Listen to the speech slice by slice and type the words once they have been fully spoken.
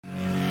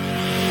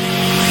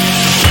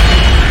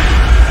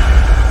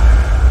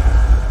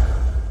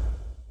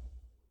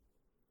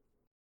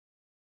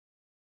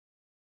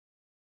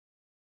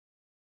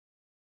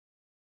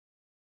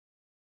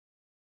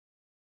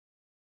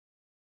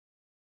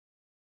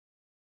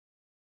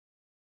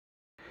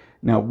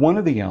Now, one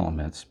of the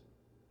elements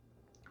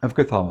of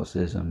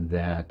Catholicism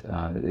that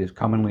is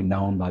commonly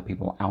known by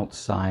people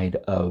outside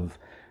of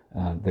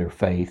their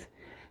faith,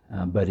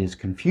 but is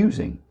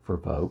confusing for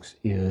folks,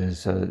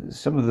 is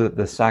some of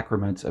the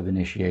sacraments of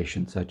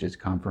initiation, such as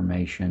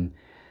confirmation,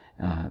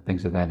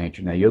 things of that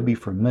nature. Now, you'll be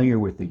familiar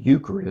with the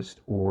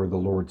Eucharist or the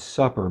Lord's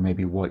Supper,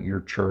 maybe what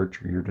your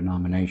church or your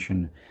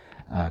denomination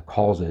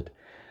calls it,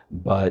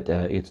 but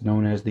it's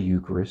known as the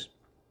Eucharist.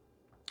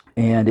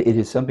 And it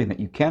is something that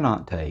you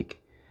cannot take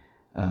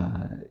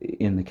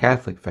in the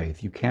Catholic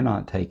faith. You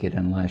cannot take it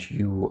unless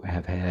you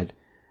have had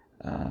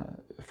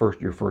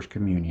your first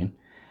communion,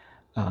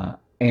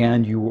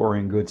 and you are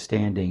in good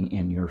standing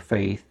in your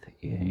faith,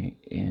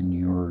 in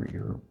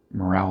your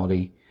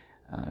morality,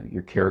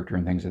 your character,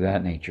 and things of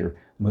that nature,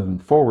 moving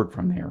forward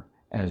from there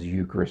as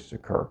Eucharists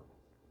occur.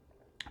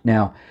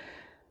 Now,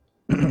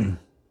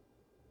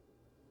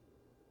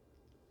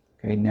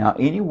 now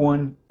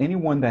anyone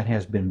that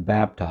has been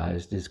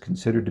baptized is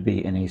considered to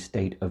be in a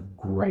state of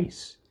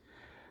grace,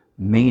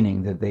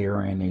 meaning that they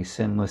are in a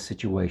sinless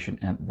situation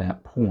at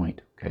that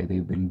point. Okay,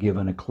 they've been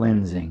given a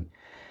cleansing,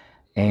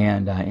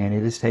 and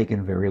it is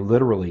taken very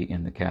literally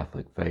in the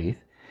Catholic faith,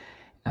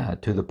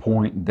 to the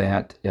point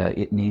that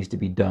it needs to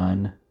be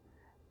done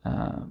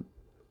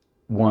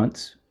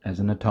once as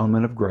an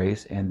atonement of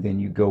grace, and then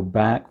you go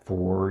back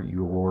for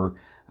your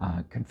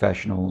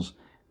confessionals,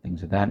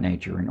 things of that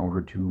nature, in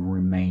order to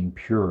remain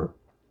pure.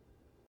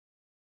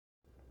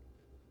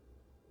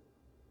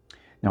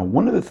 Now,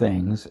 one of the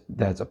things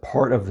that's a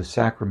part of the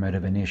sacrament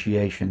of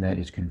initiation that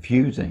is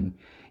confusing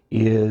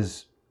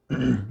is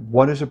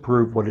what is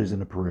approved, what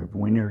isn't approved.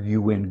 When are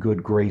you in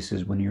good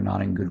graces, when you're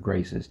not in good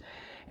graces?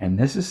 And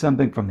this is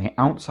something from the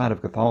outside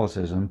of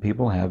Catholicism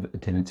people have a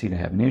tendency to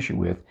have an issue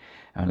with,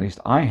 at least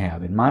I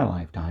have in my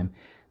lifetime,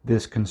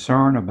 this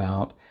concern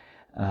about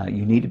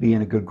you need to be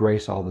in a good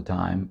grace all the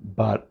time,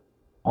 but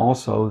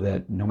also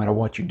that no matter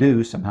what you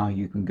do, somehow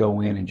you can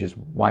go in and just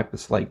wipe the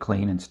slate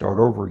clean and start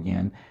over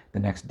again the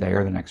next day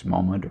or the next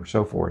moment or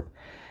so forth.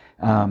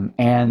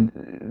 And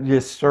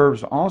this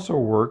serves also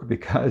work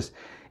because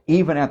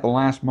even at the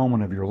last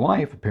moment of your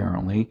life,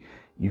 apparently,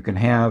 you can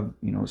have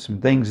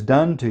some things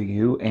done to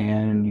you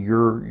and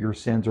your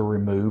sins are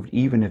removed,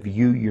 even if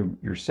you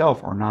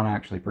yourself are not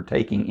actually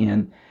partaking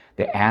in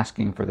the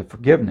asking for the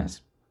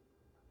forgiveness.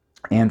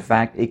 In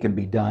fact, it can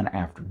be done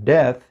after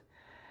death.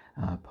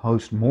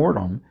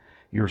 Post-mortem,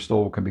 your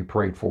soul can be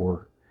prayed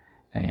for,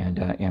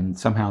 and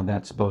somehow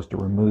that's supposed to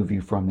remove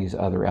you from these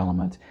other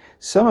elements.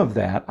 Some of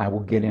that I will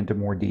get into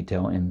more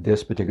detail in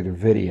this particular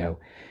video.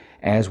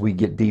 As we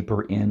get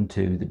deeper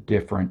into the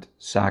different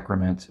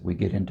sacraments, we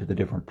get into the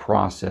different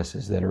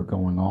processes that are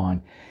going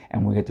on,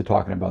 and we get to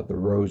talking about the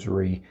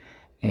rosary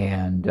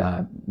and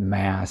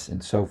Mass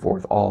and so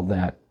forth, all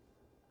that,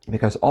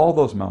 because all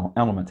those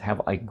elements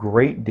have a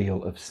great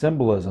deal of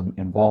symbolism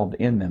involved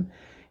in them.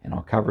 And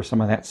I'll cover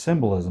some of that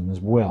symbolism as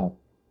well.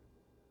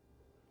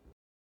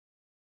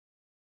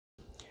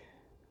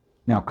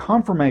 Now,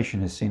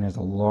 confirmation is seen as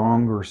a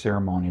longer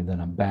ceremony than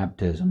a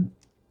baptism.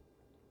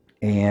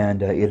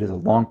 And it is a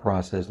long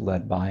process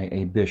led by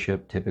a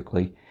bishop,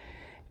 typically.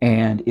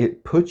 And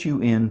it puts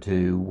you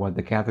into what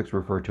the Catholics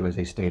refer to as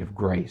a state of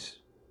grace.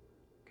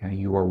 Okay,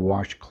 you are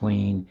washed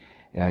clean.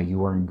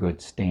 You are in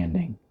good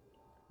standing.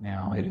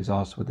 Now, it is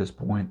also at this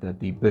point that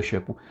the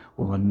bishop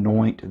will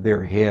anoint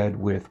their head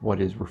with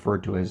what is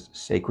referred to as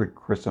sacred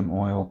chrism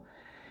oil,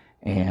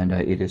 and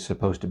it is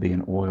supposed to be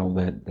an oil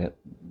that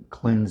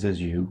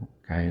cleanses you,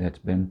 okay, that's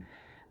been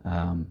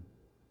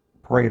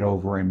prayed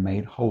over and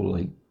made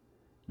holy,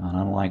 not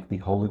unlike the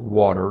holy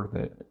water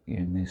that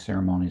in the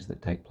ceremonies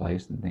that take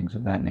place and things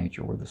of that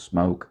nature, or the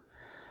smoke,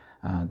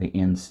 the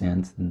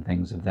incense and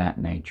things of that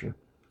nature.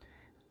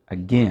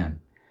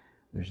 Again,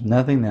 there's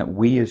nothing that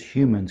we as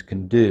humans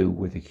can do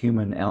with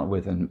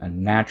a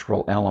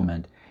natural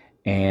element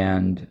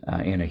and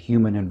in a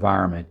human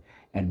environment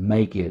and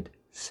make it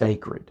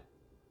sacred.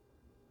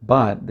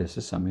 But this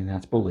is something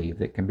that's believed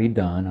that can be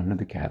done under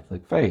the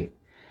Catholic faith.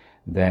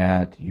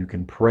 That you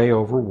can pray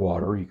over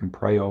water, you can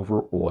pray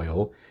over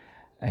oil,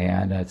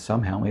 and that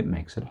somehow it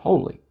makes it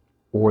holy.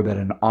 Or that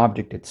an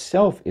object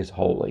itself is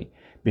holy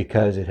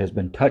because it has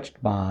been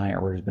touched by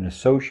or has been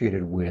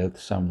associated with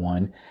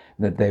someone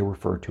that they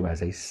refer to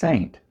as a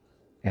saint.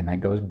 And that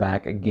goes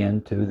back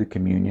again to the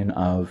communion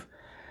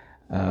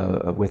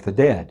with the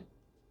dead.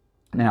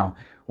 Now,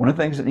 one of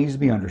the things that needs to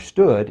be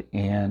understood,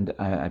 and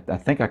I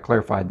think I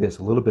clarified this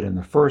a little bit in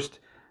the first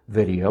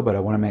video, but I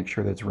want to make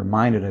sure that's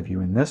reminded of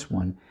you in this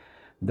one,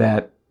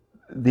 that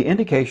the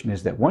indication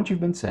is that once you've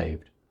been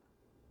saved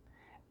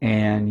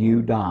and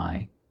you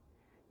die,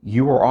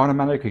 you are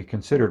automatically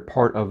considered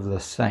part of the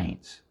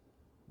saints.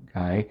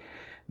 Okay?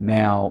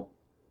 Now,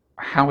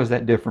 how is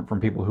that different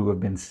from people who have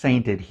been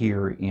sainted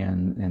here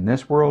in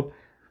this world?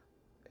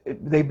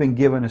 They've been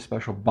given a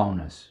special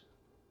bonus.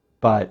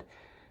 But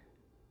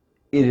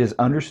it is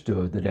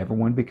understood that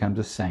everyone becomes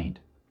a saint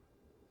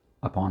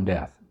upon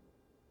death.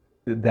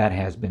 That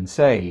has been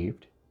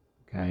saved,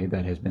 okay?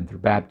 That has been through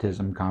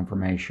baptism,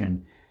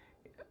 confirmation,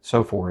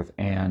 so forth,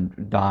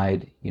 and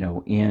died,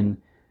 in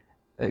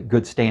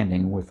good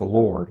standing with the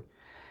Lord.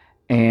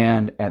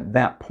 And at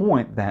that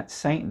point, that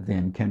saint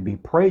then can be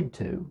prayed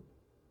to.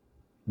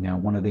 Now,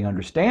 one of the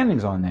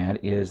understandings on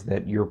that is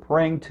that you're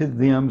praying to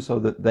them so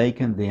that they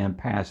can then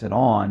pass it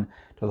on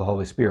to the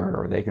Holy Spirit,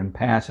 or they can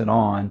pass it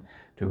on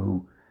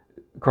to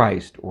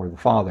Christ or the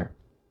Father.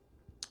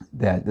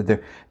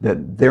 That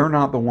they're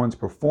not the ones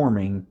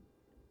performing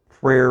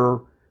prayer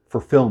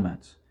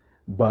fulfillments,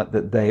 but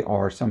that they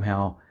are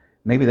somehow,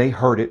 maybe they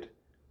heard it,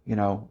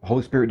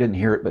 Holy Spirit didn't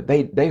hear it, but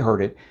they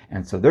heard it,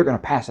 and so they're going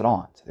to pass it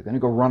on. So they're going to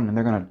go run, and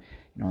they're going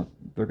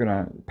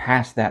to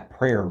pass that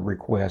prayer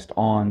request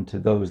on to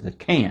those that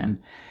can,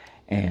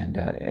 and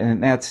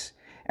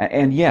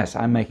yes,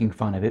 I'm making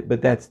fun of it,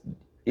 but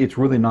it's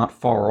really not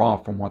far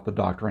off from what the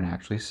doctrine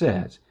actually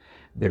says.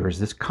 There is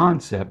this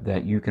concept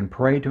that you can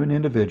pray to an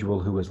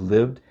individual who has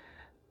lived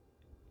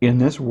in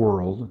this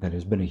world, that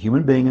has been a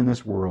human being in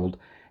this world,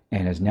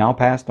 and has now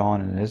passed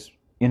on and is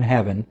in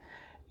heaven,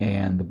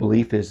 and the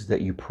belief is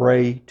that you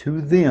pray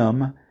to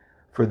them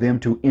for them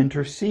to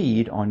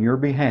intercede on your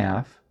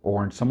behalf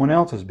or on someone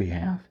else's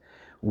behalf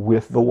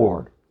with the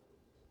Lord.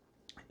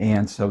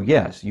 And so,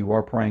 yes, you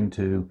are praying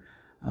to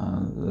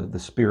the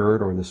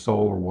spirit or the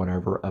soul or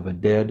whatever of a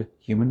dead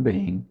human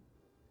being,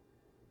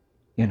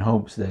 in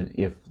hopes that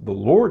if the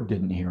Lord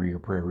didn't hear your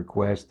prayer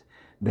request,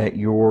 that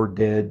your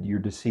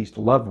deceased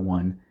loved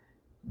one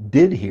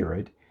did hear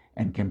it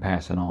and can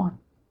pass it on.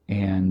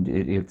 And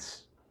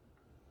it's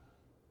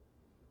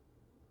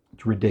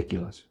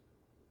ridiculous.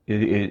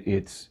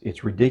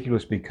 It's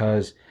ridiculous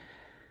because,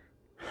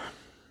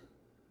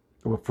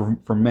 well,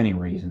 for many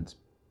reasons.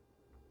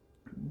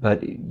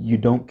 But you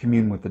don't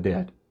commune with the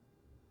dead.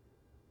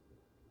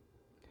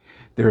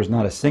 There is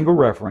not a single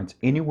reference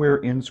anywhere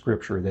in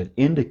Scripture that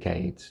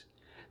indicates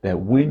that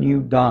when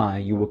you die,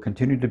 you will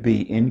continue to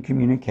be in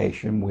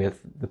communication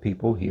with the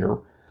people here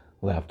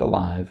left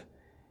alive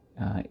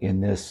in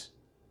this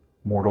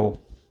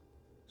mortal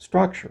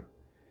structure.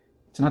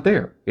 It's not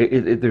there.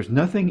 There's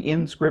nothing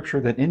in Scripture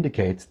that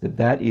indicates that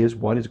that is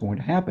what is going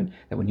to happen,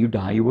 that when you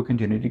die, you will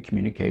continue to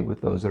communicate with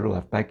those that are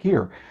left back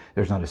here.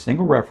 There's not a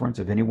single reference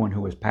of anyone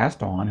who has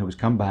passed on, who has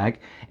come back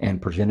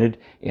and presented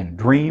in a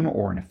dream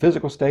or in a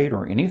physical state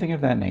or anything of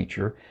that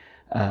nature,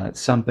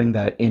 something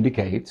that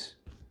indicates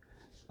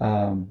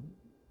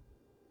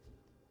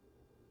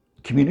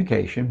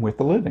communication with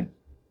the living.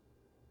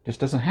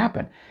 Just doesn't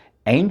happen.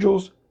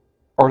 Angels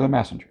are the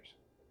messengers.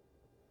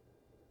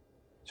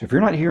 So if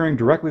you're not hearing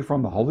directly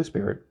from the Holy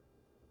Spirit,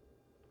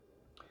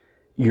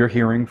 you're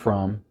hearing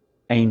from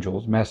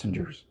angels,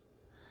 messengers.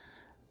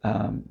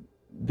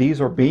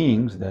 These are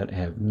beings that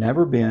have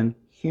never been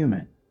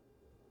human.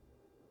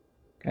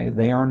 Okay,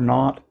 they are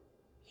not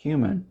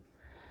human.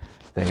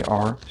 They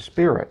are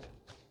spirit.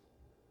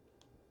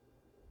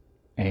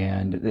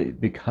 And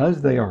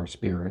because they are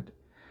spirit,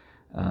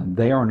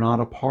 they are not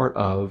a part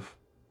of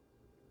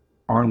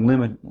our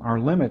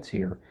limits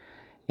here.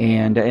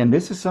 And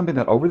this is something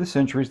that over the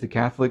centuries the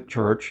Catholic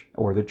Church,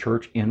 or the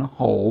church in a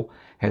whole,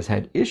 has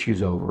had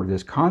issues over,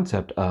 this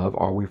concept of,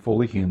 are we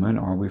fully human,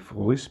 are we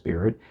fully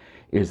spirit?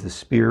 Is the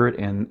spirit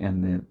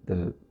and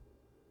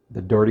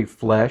the dirty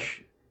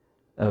flesh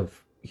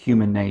of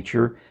human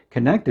nature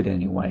connected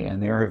anyway?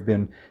 And there have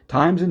been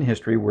times in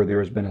history where there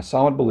has been a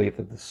solid belief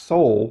that the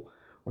soul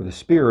or the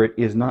spirit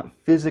is not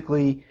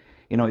physically,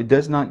 it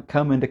does not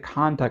come into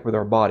contact with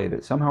our body,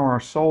 that somehow our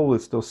soul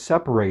is still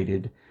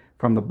separated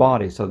from the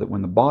body, so that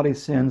when the body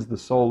sins, the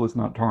soul is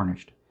not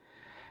tarnished.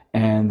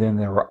 And then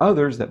there are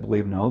others that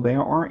believe, no, they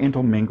are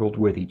intermingled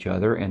with each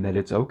other, and that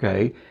it's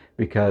okay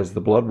because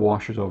the blood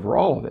washes over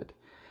all of it.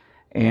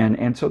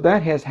 And so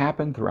that has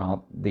happened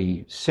throughout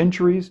the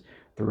centuries,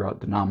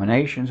 throughout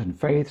denominations and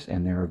faiths,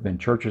 and there have been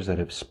churches that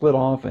have split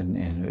off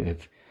and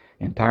have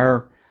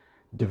entire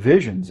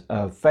divisions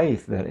of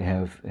faith that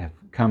have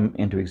come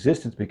into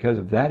existence because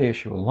of that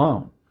issue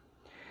alone.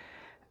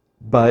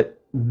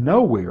 But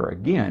nowhere,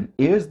 again,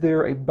 is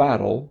there a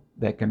battle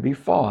that can be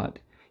fought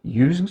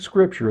using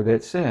Scripture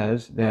that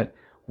says that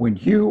when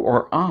you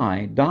or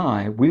I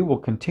die, we will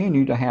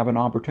continue to have an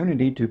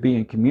opportunity to be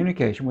in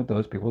communication with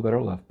those people that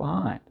are left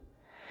behind.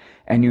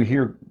 And you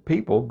hear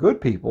people,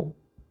 good people,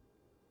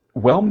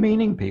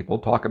 well-meaning people,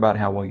 talk about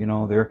how,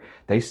 well,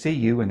 they see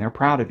you and they're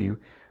proud of you.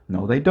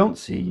 No, they don't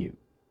see you.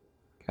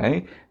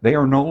 Okay? They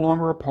are no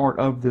longer a part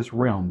of this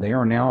realm. They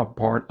are now a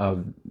part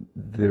of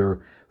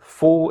their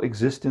full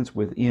existence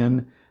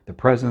within the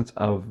presence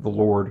of the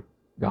Lord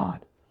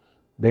God.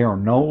 They are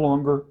no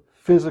longer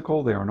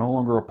physical. They are no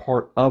longer a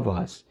part of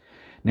us.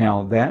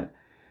 Now, that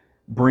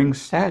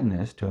brings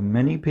sadness to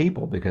many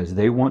people because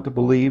they want to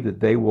believe that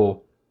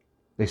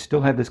they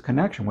still have this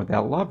connection with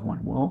that loved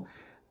one. Well,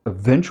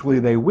 eventually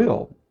they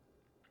will.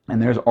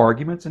 And there's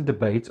arguments and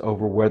debates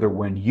over whether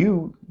when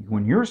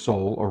your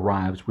soul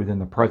arrives within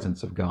the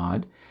presence of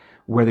God,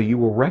 whether you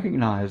will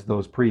recognize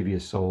those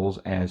previous souls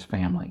as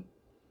family.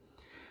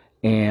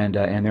 And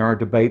there are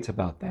debates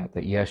about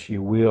that yes,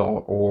 you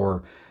will,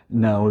 or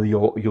No,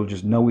 you'll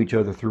just know each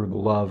other through the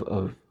love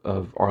of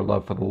our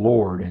love for the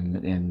Lord,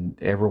 and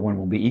everyone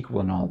will be equal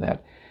and all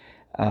that.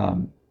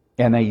 Um,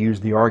 and they use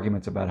the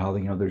arguments about how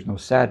there's no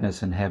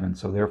sadness in heaven,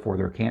 so therefore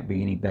there can't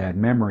be any bad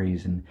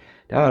memories and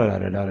da da da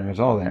da da. And there's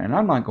all that. And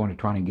I'm not going to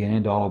try to get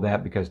into all of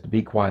that because, to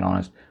be quite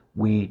honest,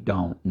 we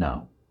don't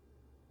know.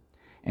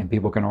 And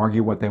people can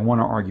argue what they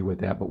want to argue with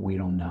that, but we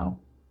don't know.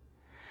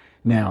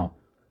 Now,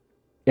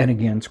 and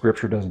again,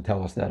 Scripture doesn't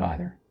tell us that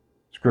either.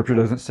 Scripture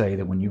doesn't say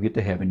that when you get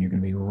to heaven, you're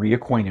going to be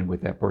reacquainted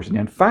with that person.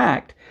 In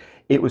fact,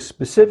 it was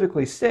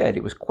specifically said,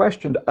 it was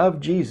questioned of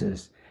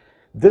Jesus,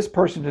 this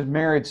person is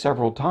married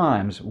several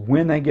times.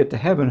 When they get to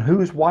heaven,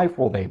 whose wife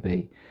will they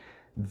be?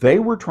 They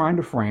were trying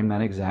to frame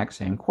that exact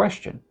same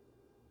question.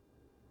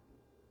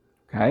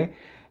 Okay?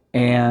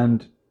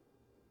 And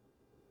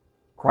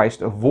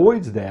Christ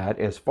avoids that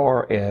as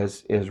far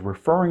as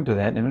referring to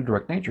that in a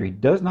direct nature. He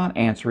does not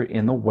answer it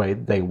in the way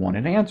they want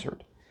it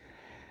answered.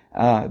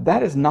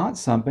 That is not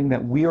something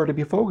that we are to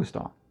be focused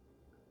on.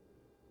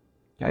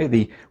 Okay?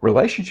 The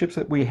relationships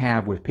that we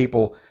have with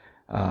people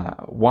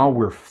while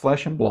we're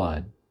flesh and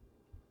blood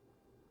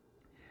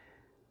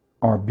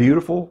are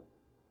beautiful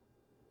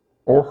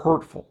or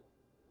hurtful,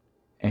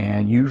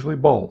 and usually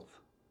both,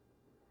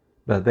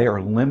 but they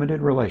are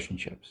limited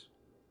relationships.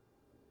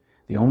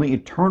 The only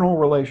eternal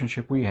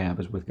relationship we have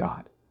is with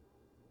God.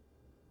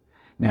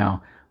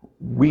 Now,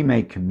 we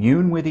may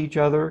commune with each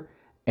other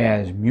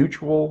as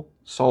mutual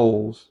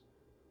souls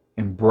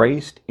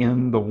embraced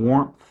in the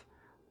warmth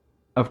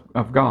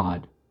of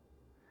God,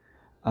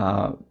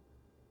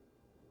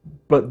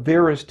 but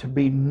there is to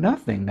be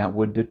nothing that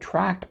would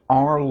detract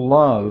our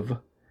love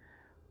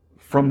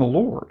from the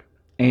Lord.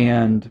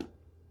 And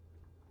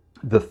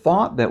the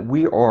thought that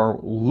we are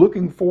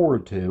looking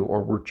forward to,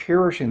 or we're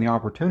cherishing the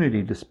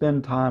opportunity to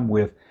spend time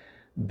with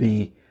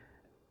the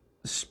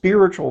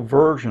spiritual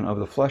version of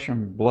the flesh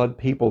and blood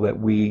people that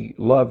we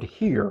loved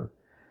here,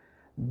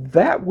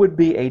 that would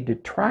be a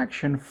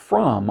detraction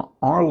from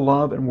our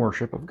love and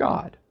worship of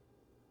God.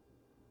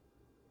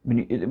 I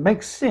mean, it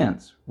makes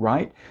sense,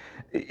 right?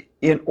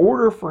 In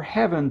order for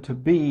heaven to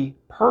be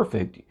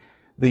perfect,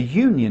 the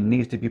union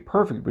needs to be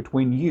perfect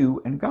between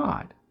you and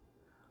God.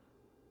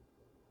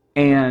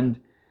 And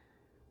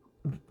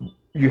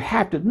you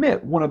have to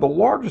admit, one of the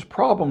largest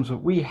problems that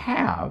we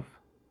have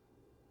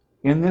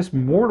in this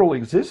mortal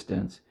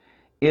existence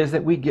is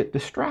that we get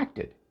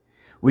distracted.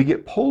 We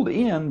get pulled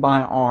in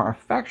by our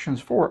affections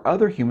for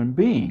other human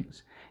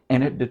beings,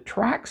 and it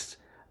detracts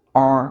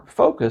our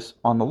focus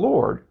on the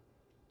Lord.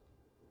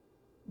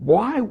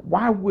 Why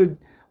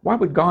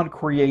would God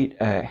create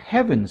a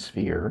heaven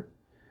sphere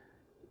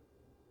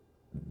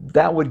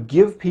that would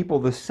give people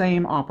the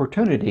same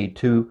opportunity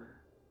to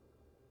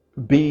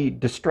be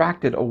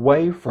distracted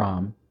away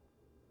from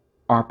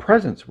our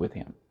presence with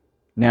Him?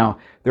 Now,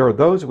 there are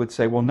those who would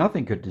say, well,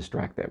 nothing could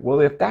distract that. Well,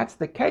 if that's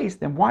the case,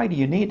 then why do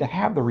you need to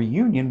have the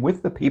reunion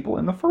with the people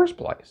in the first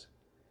place?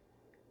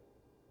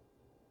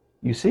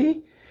 You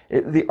see,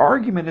 the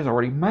argument is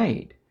already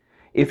made.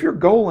 If your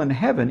goal in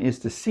heaven is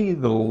to see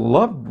the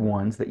loved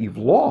ones that you've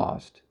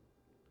lost,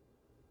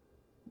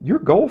 your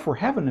goal for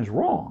heaven is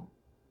wrong.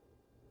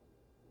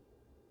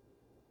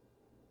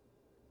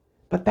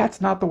 But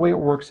that's not the way it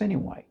works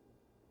anyway.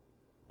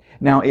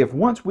 Now, if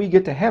once we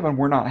get to heaven,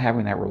 we're not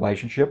having that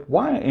relationship,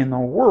 why in the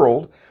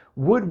world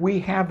would we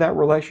have that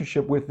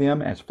relationship with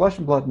them as flesh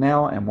and blood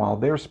now and while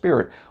they're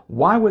spirit?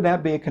 Why would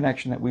that be a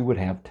connection that we would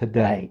have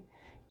today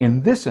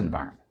in this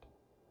environment?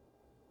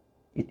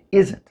 It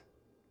isn't.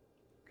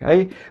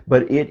 Okay?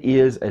 But it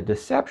is a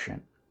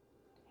deception.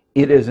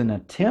 It is an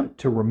attempt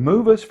to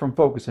remove us from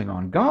focusing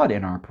on God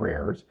in our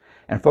prayers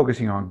and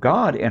focusing on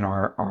God in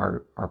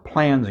our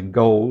plans and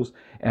goals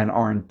and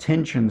our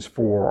intentions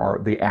for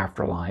the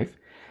afterlife,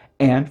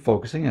 and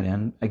focusing it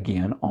in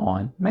again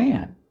on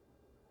man.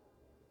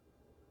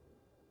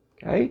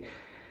 Okay?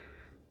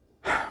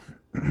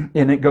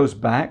 And it goes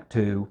back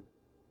to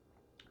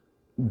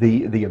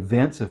the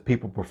events of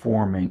people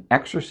performing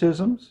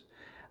exorcisms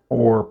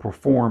or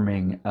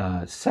performing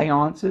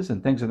seances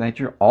and things of that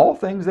nature, all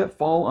things that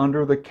fall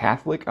under the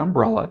Catholic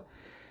umbrella.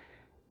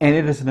 And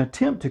it is an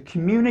attempt to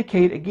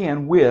communicate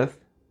again with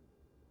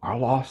our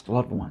lost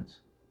loved ones,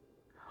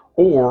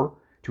 or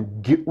to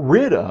get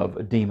rid of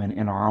a demon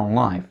in our own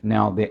life.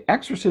 Now, the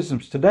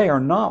exorcisms today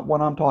are not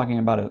what I'm talking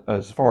about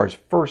as far as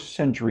first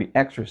century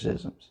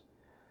exorcisms.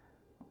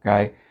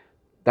 Okay?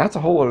 That's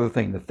a whole other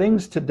thing. The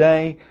things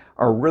today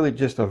are really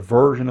just a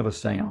version of a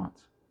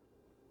seance,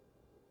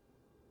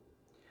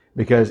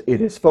 because it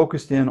is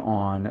focused in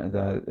on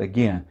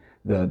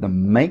the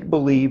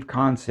make-believe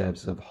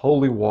concepts of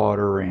holy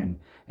water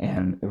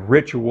and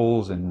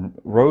rituals and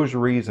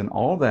rosaries and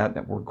all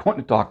that we're going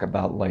to talk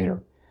about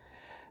later.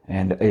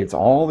 And it's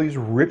all these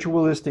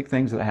ritualistic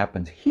things that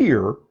happens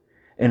here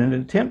in an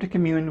attempt to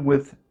commune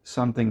with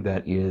something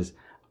that is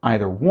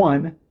either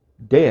one,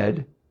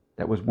 dead,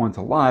 that was once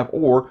alive,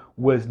 or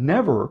was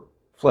never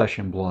flesh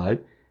and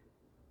blood,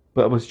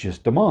 but was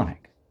just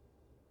demonic.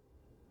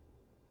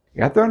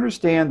 You have to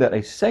understand that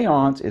a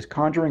seance is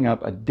conjuring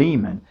up a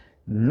demon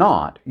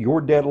not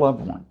your dead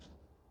loved one.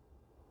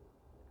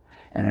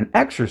 And an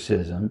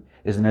exorcism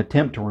is an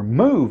attempt to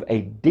remove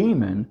a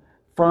demon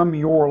from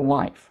your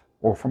life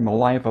or from the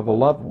life of a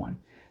loved one.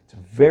 It's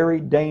very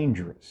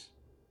dangerous.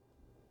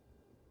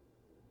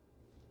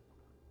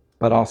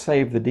 But I'll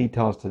save the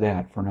details to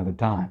that for another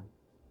time.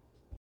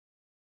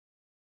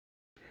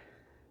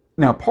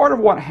 Now, part of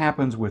what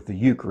happens with the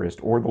Eucharist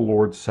or the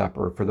Lord's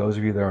Supper, for those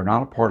of you that are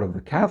not a part of the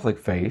Catholic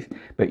faith,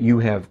 but you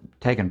have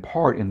taken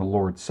part in the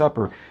Lord's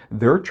Supper,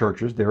 there are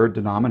churches, there are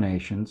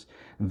denominations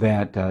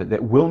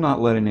that will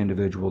not let an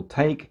individual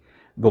take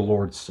the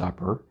Lord's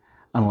Supper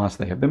unless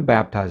they have been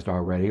baptized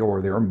already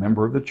or they're a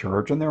member of the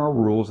church, and there are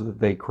rules that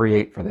they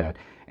create for that.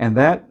 And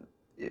that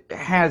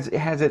has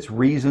its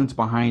reasons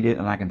behind it,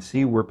 and I can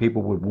see where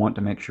people would want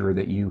to make sure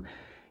that you've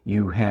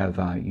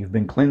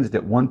been cleansed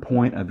at one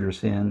point of your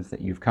sins,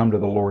 that you've come to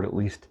the Lord at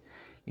least,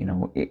 in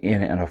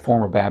a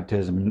form of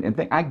baptism,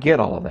 and I get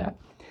all of that.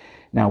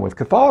 Now with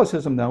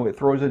Catholicism, though, it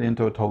throws it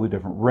into a totally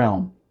different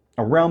realm,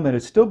 a realm that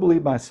is still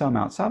believed by some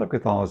outside of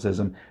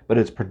Catholicism, but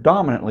it's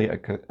predominantly a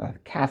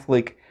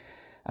Catholic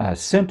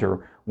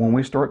center when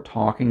we start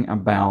talking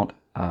about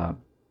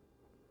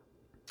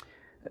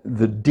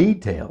the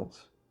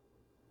details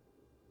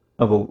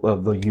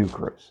of the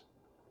Eucharist.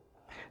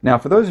 Now,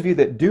 for those of you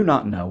that do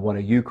not know what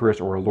a Eucharist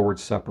or a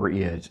Lord's Supper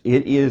is,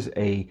 it is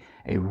a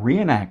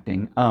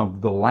reenacting of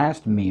the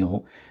last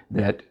meal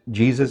that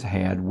Jesus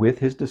had with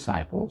his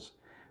disciples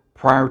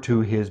prior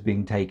to his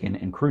being taken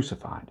and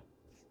crucified.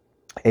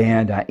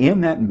 And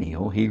in that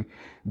meal, he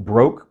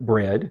broke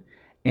bread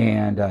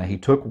and he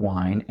took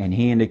wine, and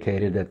he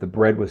indicated that the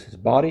bread was his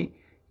body.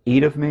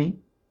 Eat of me,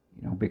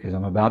 because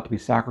I'm about to be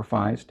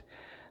sacrificed.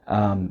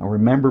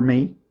 Remember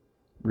me.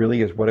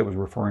 Really is what it was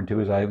referring to.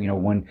 Is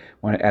when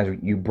as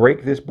you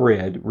break this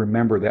bread,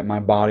 remember that my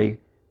body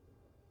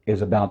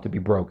is about to be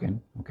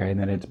broken. Okay, and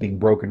that it's being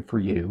broken for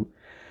you.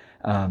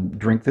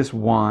 Drink this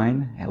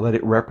wine and let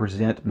it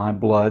represent my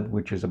blood,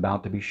 which is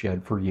about to be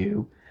shed for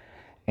you.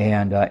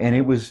 And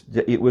it was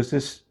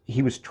this.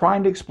 He was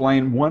trying to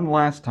explain one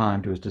last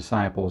time to his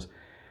disciples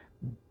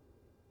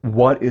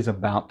what is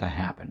about to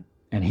happen.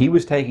 And he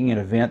was taking an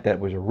event that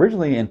was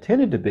originally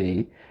intended to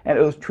be, and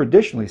it was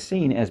traditionally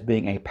seen as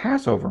being a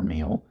Passover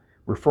meal,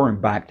 referring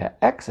back to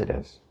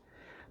Exodus,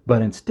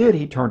 but instead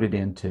he turned it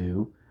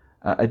into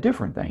a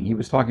different thing. He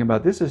was talking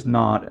about this is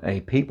not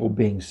a people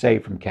being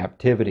saved from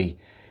captivity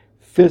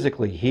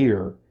physically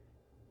here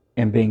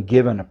and being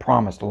given a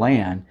promised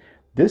land.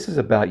 This is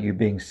about you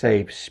being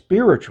saved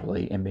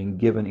spiritually and being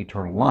given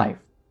eternal life.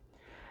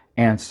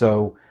 And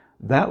so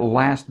that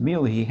last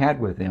meal he had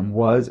with them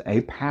was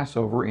a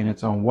Passover in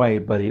its own way,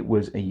 but it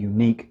was a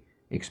unique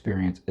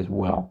experience as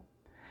well.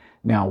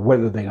 Now,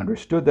 whether they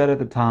understood that at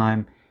the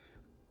time,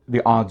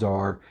 the odds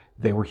are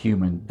they were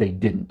human. They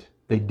didn't.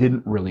 They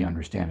didn't really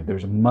understand it.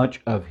 There's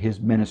much of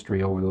his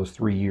ministry over those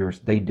 3 years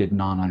they did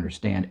not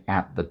understand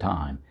at the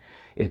time.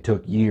 It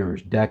took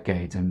years,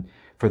 decades, and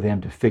for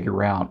them to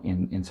figure out,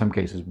 in some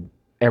cases,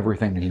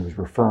 everything that he was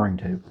referring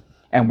to.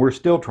 And we're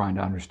still trying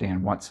to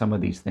understand what some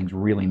of these things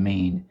really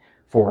mean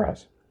for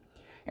us.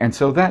 And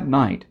so that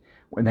night,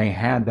 when they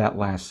had that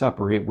Last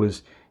Supper, it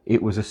was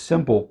a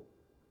simple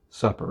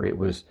supper. It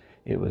was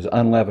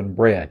unleavened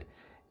bread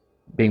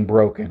being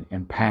broken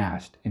and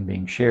passed and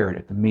being shared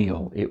at the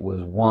meal. It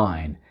was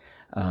wine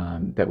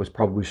that was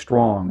probably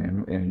strong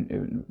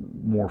and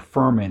more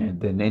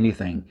fermented than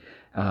anything.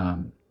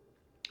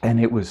 And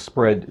it was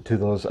spread to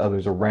those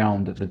others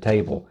around the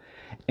table.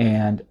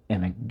 And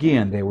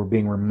again, they were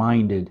being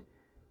reminded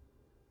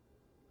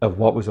of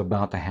what was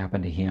about to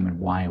happen to him and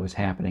why it was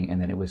happening,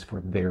 and that it was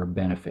for their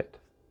benefit.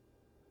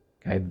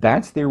 Okay,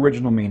 that's the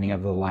original meaning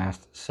of the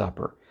Last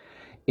Supper.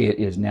 It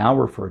is now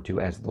referred to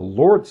as the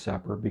Lord's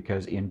Supper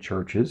because in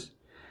churches,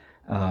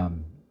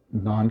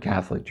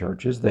 non-Catholic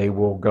churches, they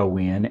will go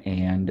in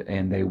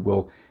and they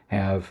will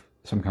have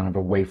some kind of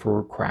a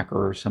wafer,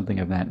 cracker, or something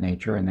of that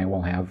nature, and they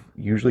will have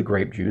usually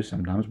grape juice,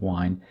 sometimes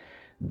wine,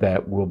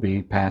 that will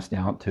be passed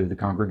out to the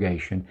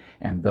congregation.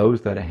 And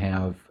those that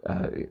have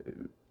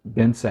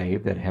been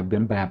saved, that have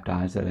been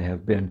baptized, that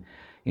have been,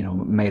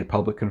 made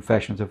public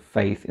confessions of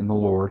faith in the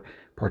Lord,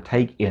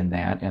 partake in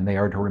that, and they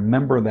are to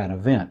remember that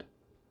event.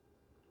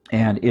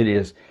 And it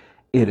is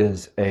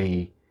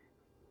a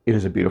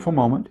beautiful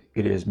moment.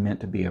 It is meant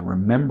to be a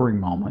remembering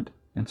moment,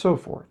 and so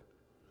forth.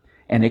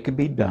 And it can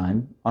be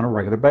done on a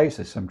regular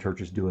basis. Some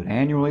churches do it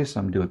annually,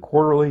 some do it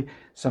quarterly,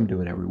 some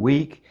do it every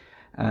week.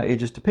 It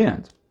just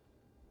depends.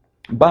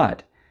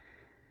 But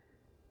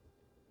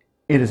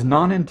it is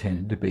not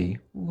intended to be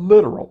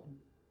literal,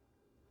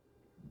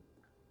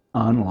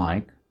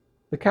 unlike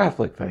the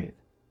Catholic faith,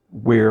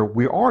 where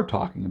we are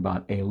talking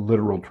about a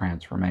literal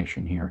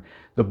transformation here.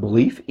 The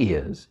belief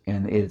is,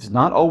 and it's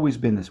not always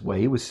been this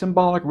way, it was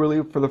symbolic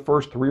really for the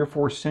first 3 or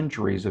 4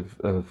 centuries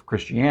of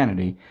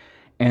Christianity,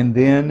 and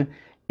then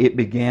it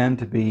began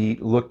to be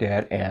looked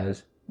at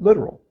as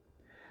literal.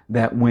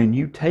 That when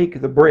you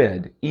take the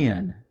bread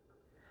in,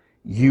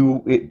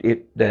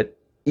 that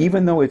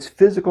even though its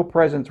physical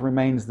presence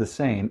remains the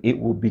same, it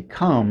will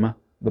become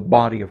the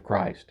body of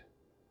Christ.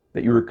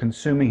 that you are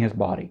consuming his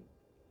body.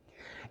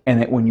 And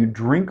that when you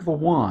drink the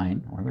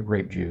wine or the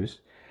grape juice,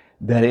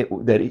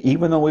 that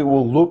even though it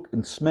will look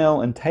and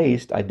smell and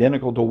taste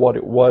identical to what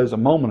it was a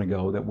moment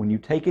ago, that when you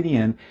take it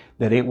in,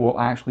 that it will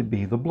actually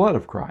be the blood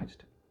of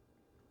Christ.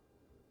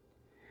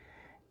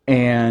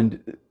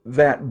 And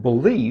that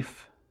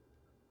belief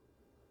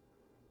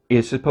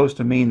is supposed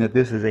to mean that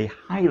this is a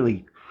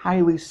highly,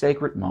 highly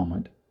sacred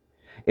moment.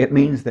 It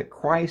means that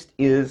Christ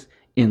is,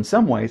 in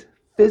some ways,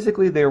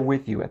 physically there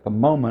with you at the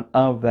moment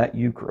of that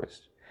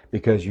Eucharist,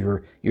 because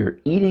you're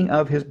eating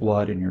of his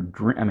blood and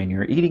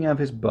you're eating of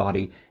his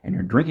body and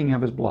you're drinking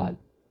of his blood.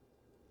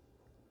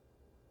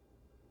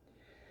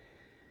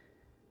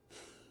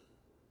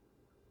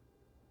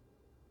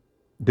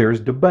 There's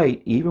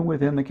debate even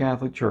within the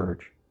Catholic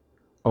Church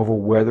over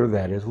whether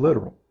that is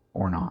literal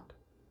or not.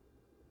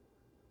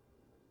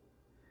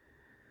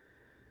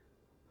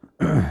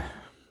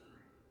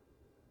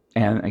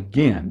 And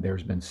again,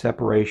 there's been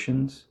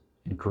separations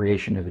and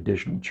creation of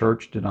additional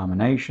church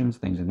denominations,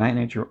 things of that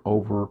nature,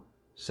 over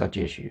such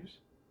issues.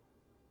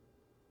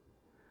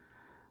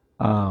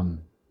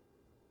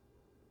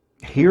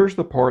 Here's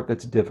the part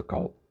that's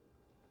difficult.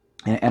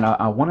 And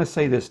I want to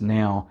say this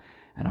now,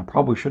 and I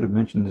probably should have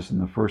mentioned this in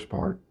the first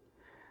part.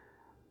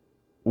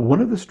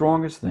 One of the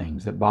strongest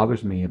things that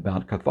bothers me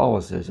about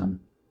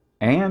Catholicism,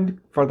 and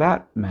for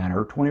that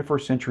matter,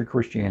 21st century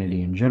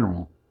Christianity in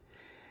general,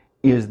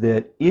 is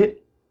that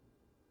it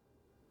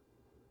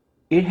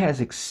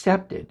has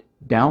accepted,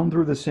 down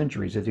through the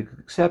centuries, it's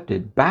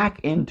accepted back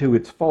into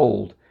its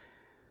fold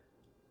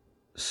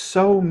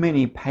so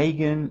many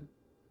pagan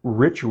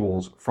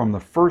rituals from the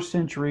first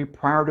century,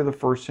 prior to the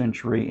first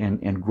century,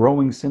 and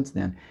growing since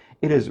then.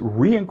 It has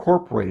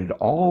reincorporated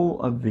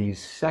all of these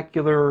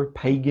secular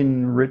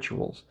pagan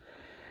rituals.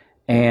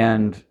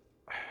 And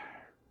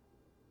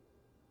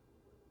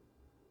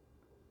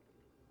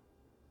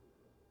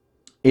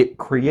it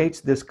creates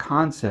this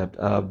concept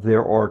of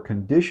there are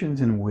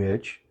conditions in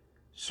which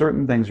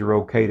certain things are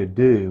okay to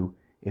do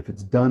if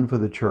it's done for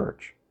the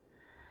church.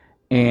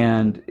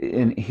 And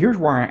here's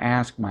where I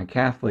ask my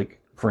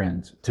Catholic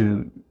friends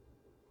to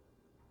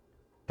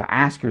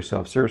ask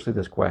yourself seriously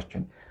this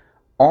question.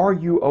 Are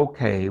you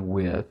okay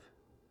with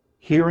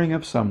hearing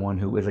of someone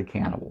who is a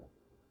cannibal?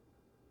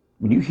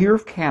 When you hear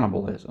of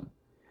cannibalism,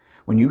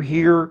 when you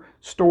hear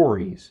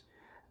stories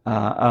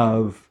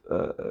of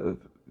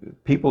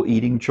people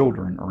eating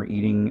children or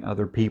eating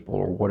other people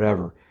or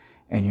whatever,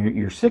 and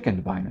you're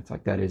sickened by it, it's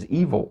like that is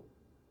evil,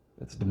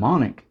 that's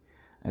demonic,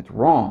 that's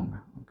wrong,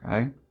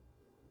 okay?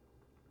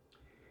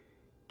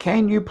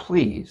 Can you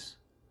please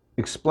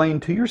explain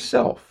to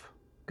yourself,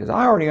 because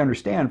I already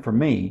understand for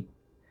me,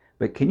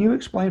 but can you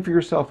explain for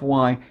yourself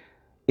why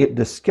it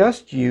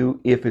disgusts you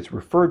if it's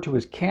referred to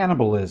as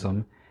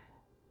cannibalism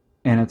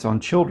and it's on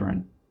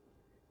children,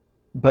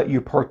 but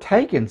you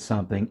partake in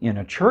something in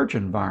a church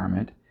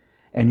environment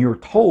and you're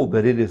told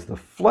that it is the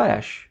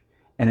flesh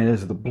and it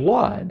is the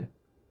blood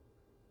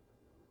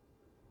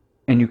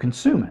and you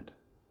consume it?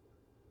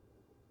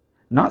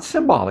 Not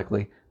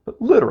symbolically,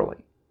 but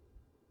literally.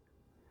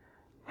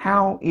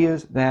 How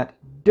is that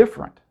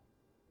different?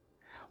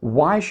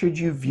 Why should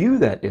you view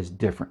that as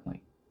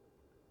differently?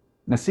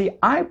 Now see,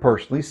 I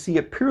personally see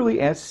it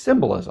purely as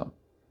symbolism.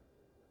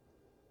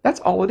 That's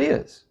all it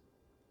is.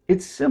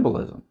 It's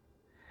symbolism.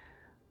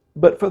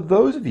 But for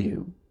those of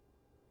you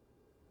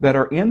that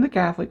are in the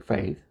Catholic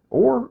faith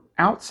or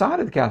outside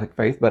of the Catholic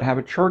faith but have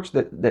a church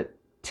that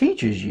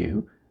teaches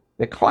you,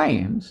 that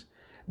claims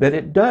that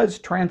it does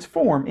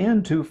transform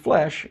into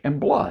flesh and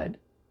blood,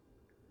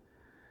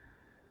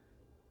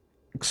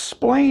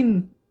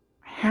 explain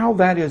how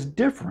that is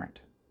different.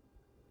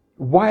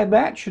 Why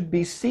that should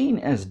be seen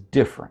as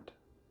different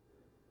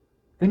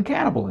than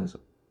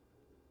cannibalism.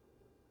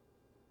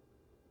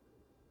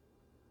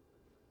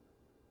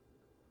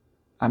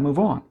 I move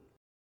on.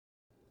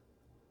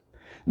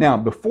 Now,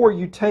 before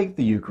you take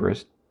the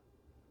Eucharist,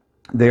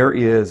 there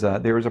is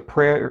a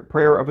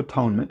prayer of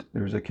atonement.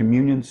 There's a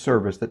communion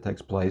service that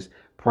takes place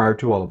prior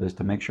to all of this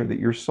to make sure that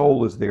your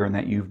soul is there and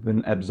that you've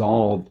been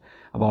absolved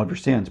of all of your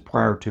sins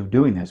prior to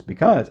doing this.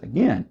 Because,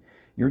 again,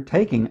 you're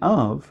taking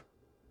of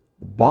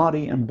the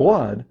body and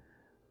blood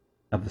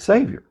of the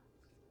Savior,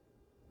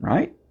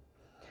 right?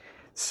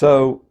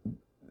 So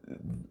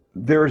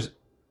there's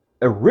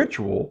a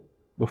ritual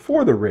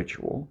before the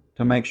ritual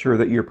to make sure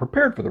that you're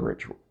prepared for the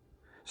ritual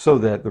so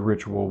that the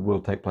ritual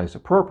will take place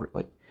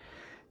appropriately.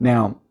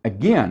 Now,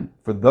 again,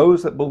 for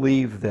those that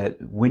believe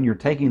that when you're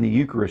taking the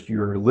Eucharist,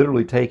 you're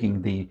literally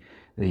taking the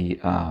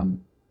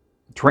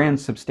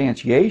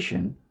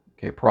transubstantiation,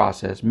 okay,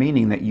 process,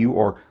 meaning that you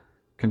are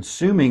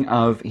consuming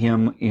of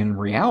him in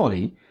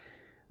reality,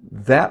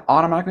 that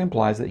automatically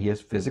implies that he is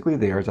physically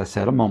there, as I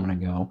said a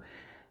moment ago,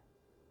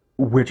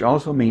 which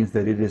also means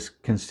that it is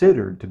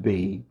considered to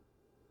be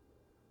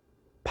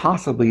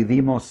possibly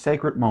the most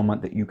sacred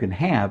moment that you can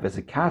have as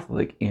a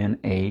Catholic in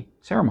a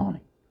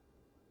ceremony.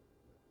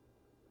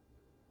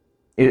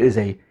 It is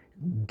a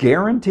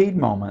guaranteed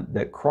moment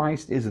that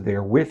Christ is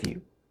there with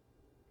you.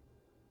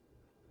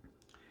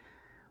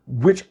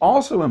 which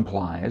also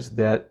implies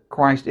that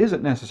Christ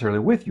isn't necessarily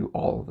with you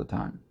all of the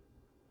time.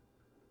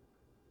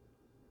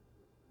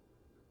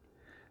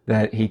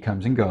 That he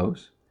comes and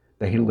goes,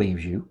 that he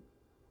leaves you,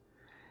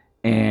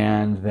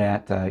 and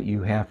that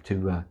you have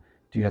to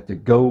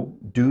go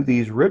do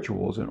these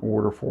rituals in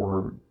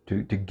order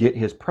to get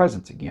his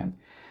presence again.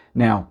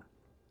 Now,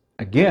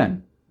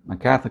 again, my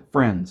Catholic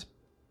friends,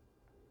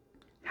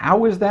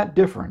 how is that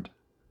different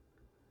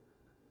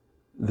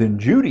than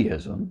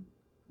Judaism,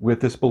 with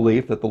this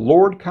belief that the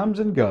Lord comes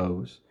and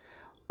goes,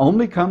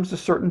 only comes to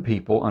certain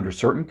people under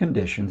certain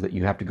conditions, that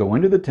you have to go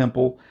into the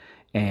temple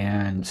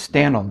and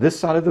stand on this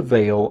side of the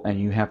veil, and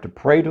you have to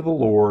pray to the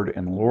Lord,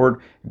 and the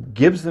Lord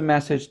gives the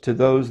message to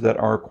those that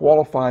are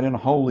qualified and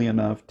holy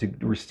enough to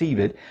receive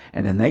it,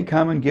 and then they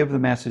come and give the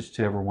message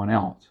to everyone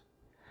else.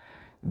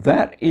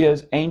 That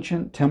is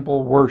ancient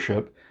temple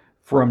worship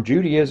from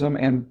Judaism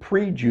and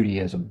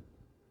pre-Judaism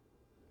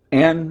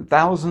and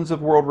thousands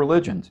of world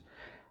religions.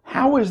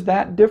 How is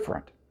that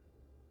different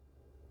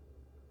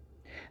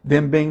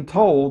than being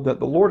told that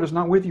the Lord is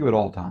not with you at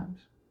all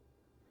times?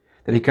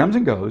 That he comes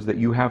and goes, that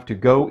you have to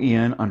go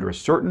in under a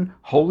certain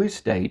holy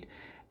state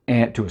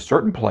and to a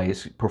certain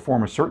place,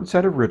 perform a certain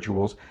set of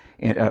rituals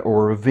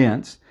or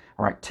events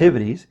or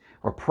activities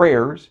or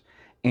prayers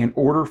in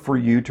order for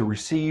you to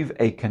receive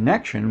a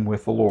connection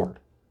with the Lord.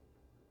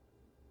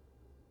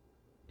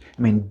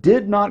 I mean,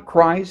 did not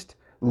Christ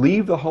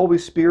leave the Holy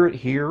Spirit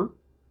here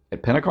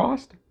at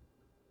Pentecost?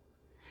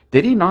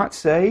 Did he not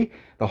say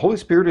the Holy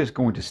Spirit is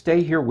going to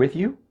stay here with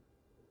you?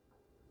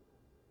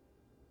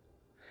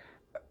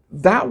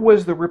 That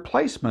was the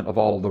replacement of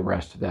all of the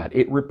rest of that.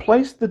 It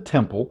replaced the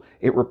temple,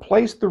 it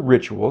replaced the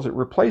rituals, it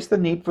replaced the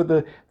need for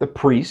the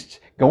priests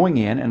going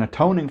in and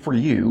atoning for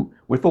you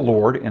with the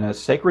Lord in a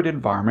sacred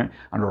environment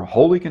under a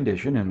holy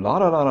condition, and la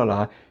da da da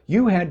da.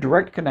 You had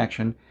direct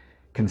connection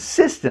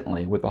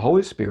consistently with the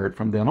Holy Spirit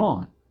from then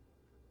on.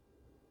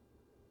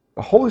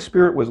 The Holy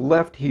Spirit was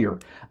left here.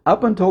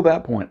 Up until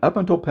that point, up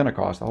until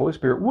Pentecost, the Holy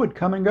Spirit would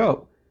come and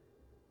go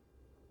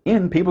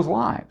in people's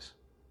lives.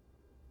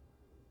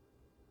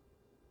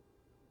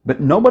 But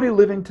nobody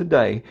living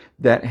today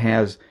that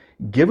has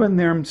given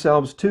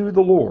themselves to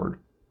the Lord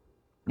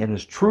and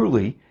has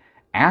truly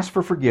asked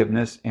for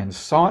forgiveness and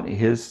sought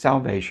his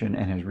salvation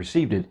and has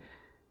received it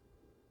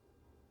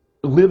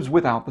lives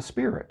without the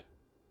Spirit.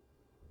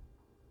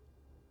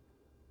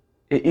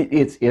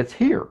 It's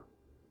here.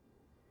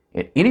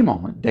 At any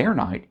moment, day or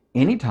night,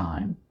 any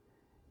time,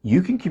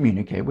 you can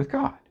communicate with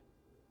God.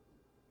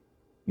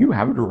 You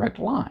have a direct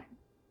line.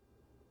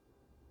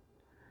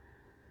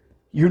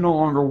 You no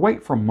longer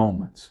wait for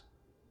moments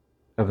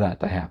of that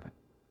to happen.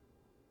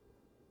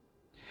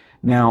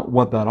 Now,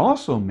 what that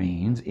also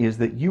means is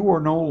that you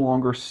are no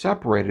longer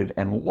separated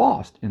and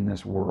lost in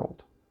this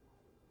world.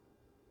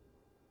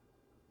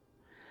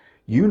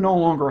 You no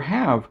longer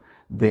have,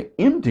 the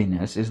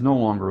emptiness is no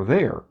longer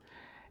there.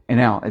 And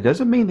now, it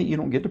doesn't mean that you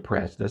don't get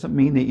depressed, it doesn't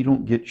mean that you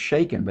don't get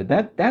shaken, but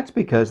that's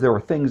because there are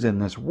things in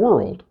this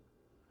world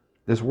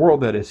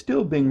that is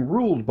still being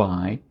ruled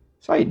by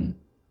Satan.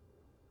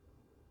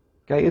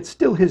 Okay, it's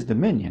still his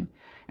dominion.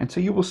 And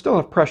so you will still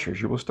have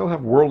pressures, you will still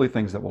have worldly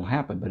things that will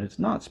happen, but it's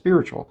not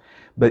spiritual.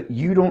 But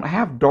you don't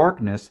have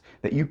darkness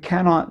that you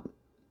cannot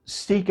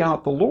seek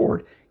out the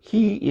Lord.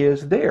 He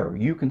is there.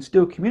 You can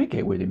still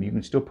communicate with him. You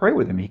can still pray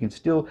with him. He can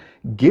still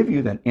give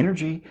you that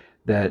energy,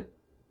 that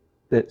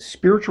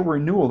spiritual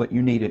renewal that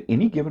you need at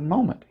any given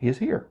moment. He is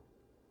here.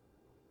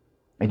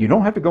 And you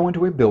don't have to go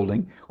into a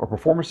building or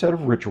perform a set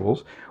of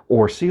rituals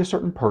or see a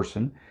certain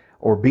person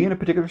or be in a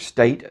particular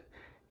state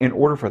in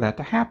order for that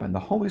to happen. The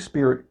Holy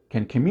Spirit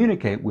can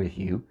communicate with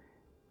you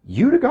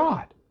to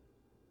God.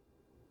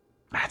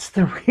 That's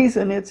the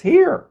reason it's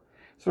here.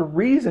 It's the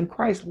reason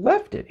Christ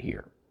left it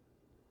here,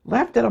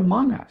 left it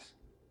among us.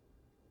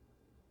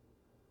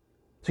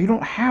 So you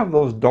don't have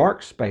those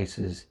dark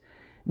spaces,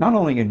 not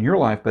only in your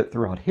life, but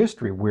throughout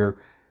history, where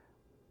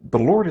the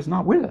Lord is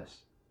not with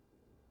us.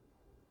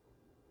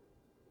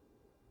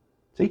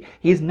 See,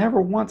 He's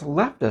never once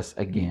left us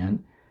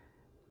again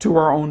to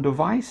our own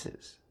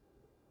devices.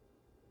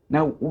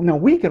 Now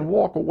we can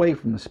walk away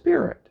from the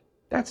Spirit.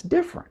 That's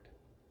different.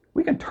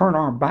 We can turn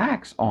our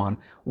backs on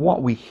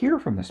what we hear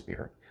from the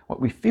Spirit,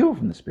 what we feel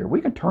from the Spirit.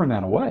 We can turn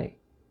that away.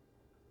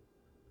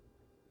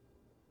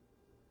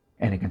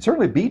 And it can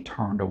certainly be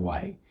turned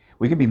away.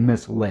 We can be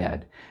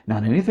misled.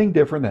 Not anything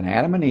different than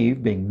Adam and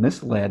Eve being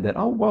misled that,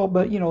 oh, well,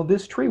 but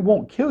this tree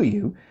won't kill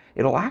you.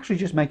 It'll actually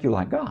just make you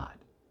like God.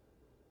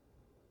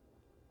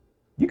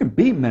 You can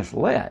be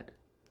misled.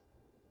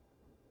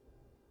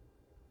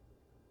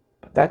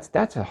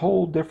 That's a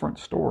whole different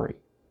story.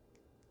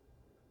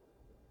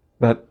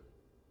 But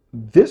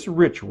this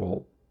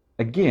ritual,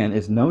 again,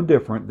 is no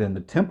different than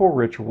the temple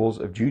rituals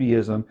of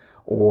Judaism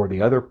or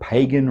the other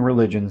pagan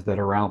religions that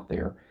are out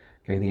there,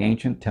 okay, the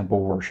ancient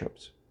temple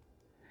worships.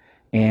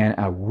 And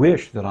I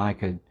wish that I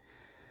could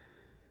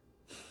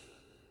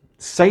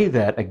say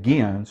that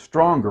again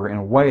stronger in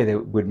a way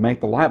that would make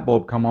the light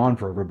bulb come on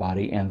for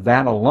everybody, and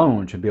that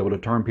alone should be able to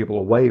turn people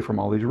away from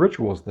all these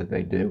rituals that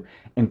they do,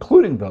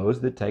 including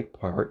those that take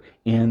part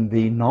in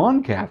the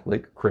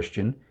non-Catholic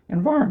Christian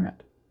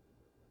environment.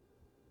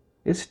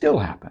 It still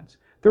happens.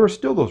 There are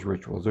still those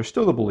rituals. There's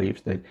still the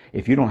beliefs that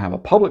if you don't have a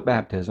public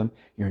baptism,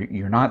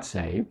 you're not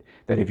saved.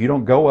 That if you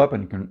don't go up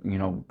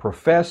and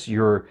profess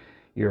your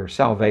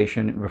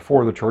salvation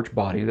before the church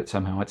body, that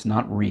somehow it's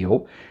not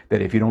real.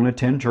 That if you don't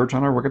attend church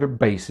on a regular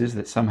basis,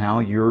 that somehow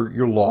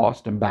you're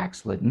lost and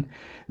backslidden.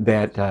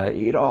 That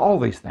all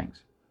these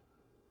things.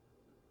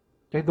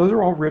 Okay, those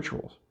are all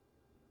rituals.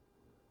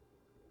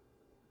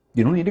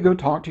 You don't need to go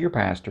talk to your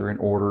pastor in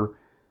order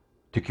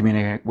to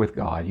communicate with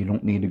God. You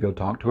don't need to go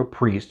talk to a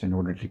priest in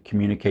order to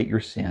communicate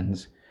your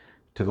sins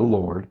to the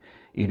Lord.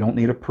 You don't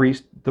need a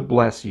priest to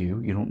bless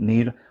you. You don't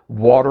need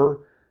water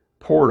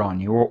poured on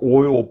you or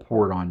oil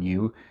poured on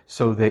you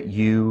so that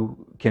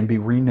you can be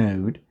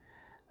renewed.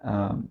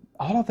 All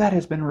of that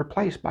has been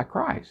replaced by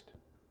Christ.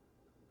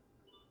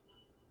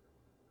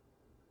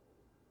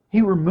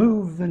 He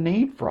removed the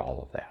need for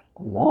all of that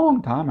a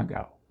long time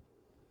ago.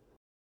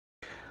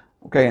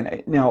 Okay,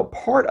 and now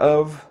part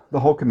of the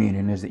whole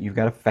communion is that you've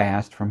got to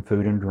fast from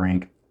food and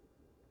drink,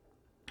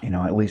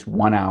 at least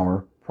 1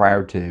 hour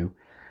prior to.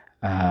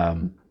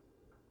 And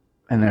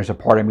there's a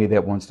part of me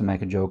that wants to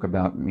make a joke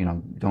about,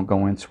 don't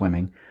go in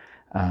swimming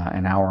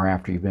an hour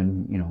after you've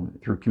been,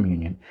 through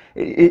communion.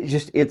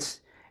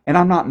 And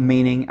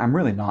I'm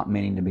really not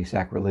meaning to be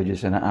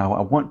sacrilegious, and I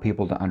want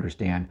people to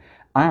understand,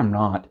 I'm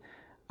not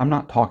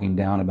talking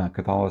down about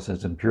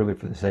Catholicism purely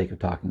for the sake of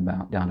talking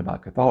down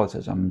about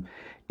Catholicism.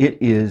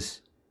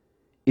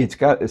 It's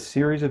got a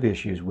series of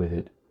issues with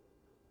it.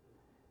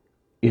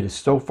 It is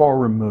so far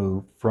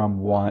removed from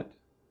what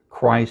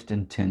Christ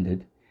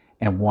intended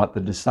and what the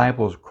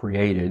disciples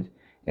created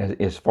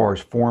as far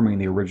as forming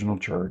the original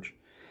church.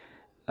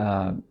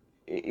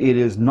 It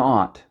is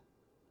not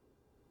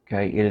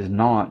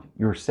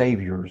your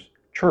Savior's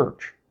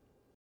church.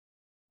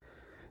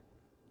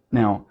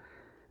 Now,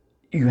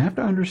 you have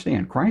to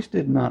understand, Christ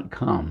did not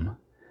come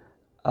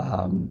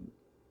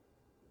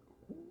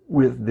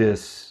with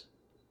this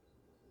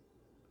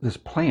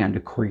plan to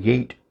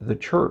create the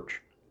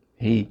church.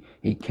 He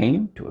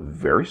came to a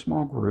very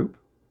small group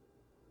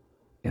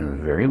in a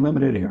very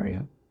limited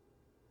area,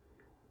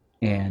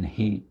 and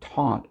he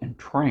taught and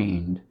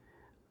trained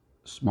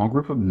a small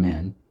group of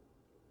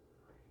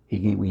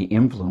we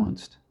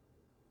influenced,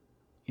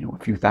 a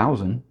few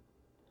thousand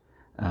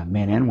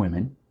men and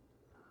women,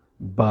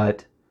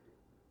 but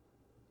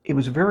it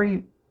was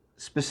very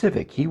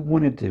specific. He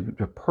wanted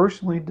to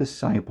personally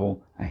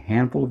disciple a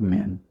handful of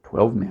men,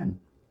 12 men,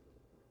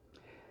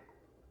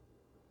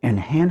 and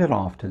hand it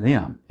off to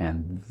them.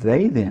 And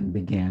they then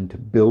began to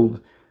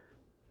build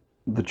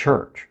the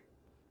church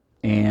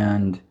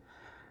and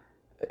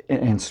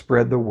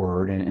spread the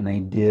word. And they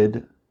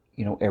did,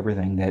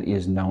 everything that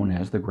is known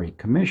as the Great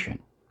Commission.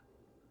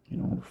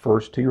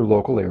 First to your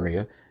local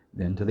area,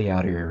 then to the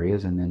outer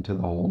areas, and then to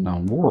the whole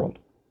known world.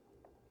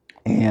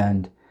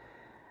 And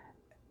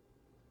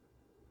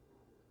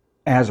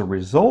as a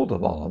result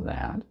of all of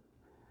that,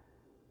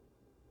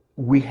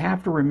 we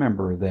have to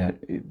remember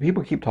that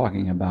people keep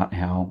talking about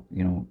how,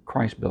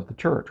 Christ built the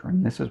church,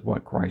 and this is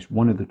what Christ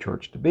wanted the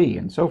church to be,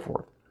 and so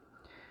forth.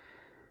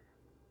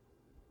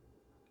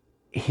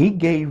 He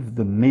gave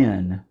the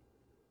men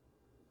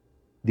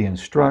the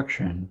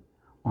instruction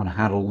on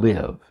how to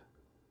live.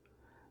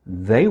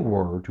 They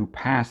were to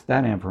pass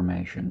that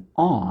information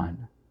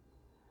on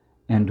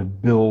and to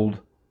build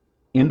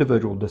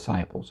individual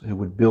disciples who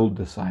would build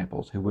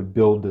disciples,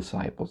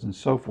 and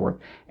so forth,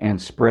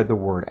 and spread the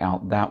word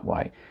out that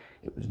way.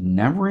 It was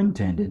never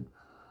intended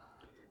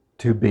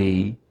to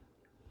be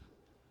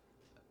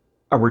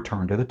a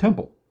return to the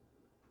temple.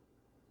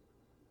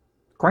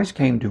 Christ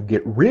came to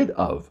get rid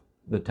of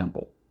the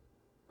temple.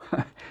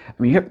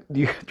 You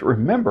have to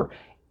remember,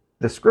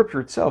 the scripture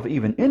itself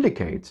even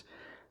indicates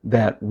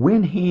that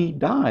when he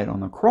died on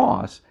the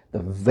cross,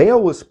 the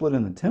veil was split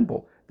in the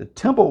temple. The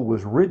temple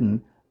was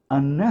ridden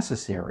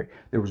unnecessary.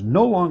 There was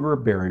no longer a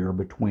barrier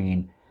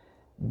between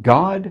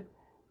God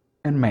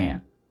and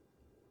man,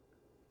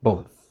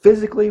 both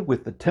physically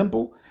with the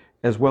temple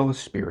as well as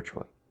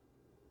spiritually.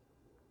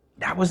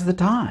 That was the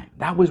time.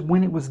 That was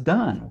when it was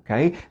done,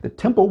 okay? The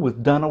temple was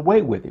done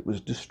away with. It was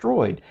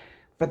destroyed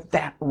for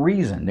that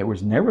reason. There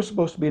was never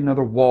supposed to be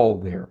another wall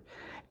there.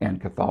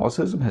 And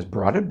Catholicism has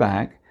brought it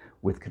back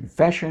with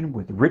confession,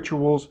 with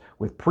rituals,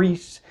 with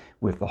priests,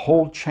 with the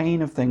whole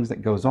chain of things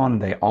that goes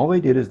on. And all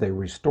they did is they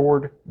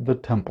restored the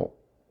temple.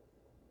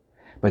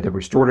 But they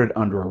restored it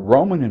under a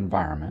Roman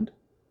environment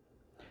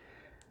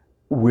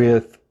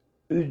with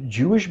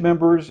Jewish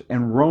members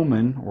and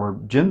Roman or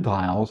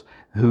Gentiles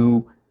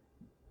who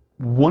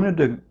wanted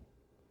to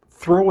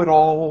throw it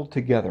all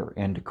together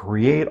and to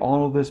create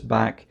all of this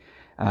back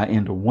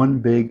into one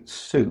big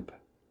soup.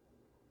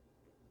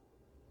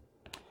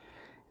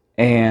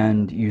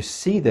 And you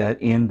see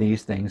that in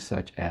these things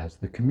such as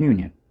the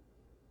communion.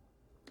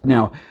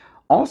 Now,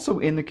 Also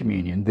in the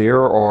communion,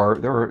 there are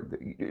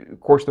of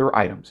course there are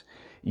items.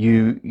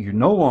 You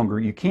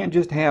can't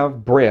just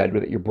have bread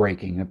that you're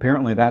breaking.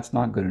 Apparently that's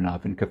not good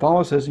enough. In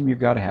Catholicism, you've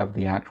got to have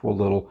the actual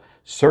little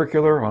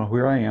circular, oh,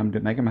 here I am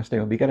making a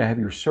mistake. You've got to have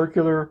your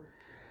circular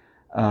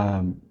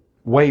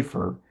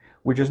wafer,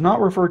 which is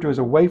not referred to as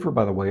a wafer,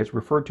 by the way. It's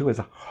referred to as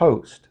a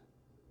host.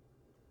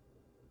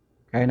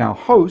 Okay, now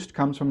host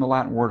comes from the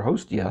Latin word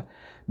hostia,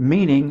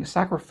 meaning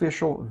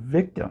sacrificial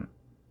victim.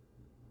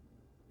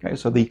 Okay,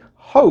 so the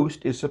host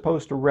is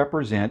supposed to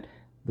represent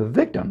the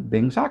victim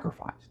being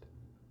sacrificed,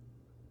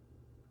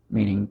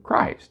 meaning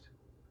Christ.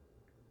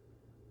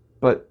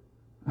 But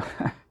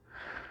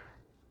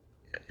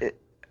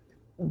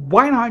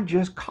why not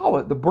just call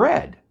it the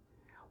bread?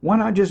 Why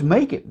not just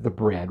make it the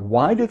bread?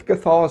 Why did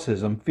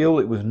Catholicism feel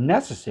it was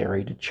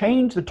necessary to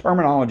change the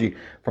terminology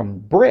from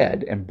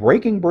bread and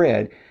breaking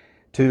bread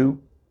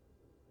to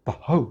the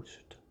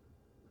host?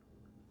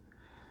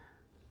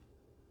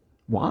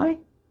 Why?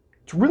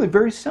 It's really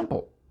very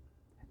simple.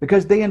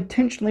 Because they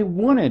intentionally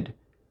wanted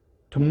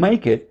to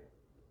make it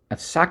a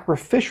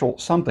sacrificial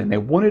something. They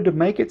wanted to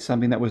make it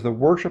something that was the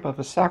worship of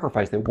a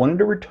sacrifice. They wanted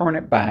to return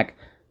it back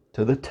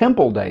to the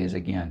temple days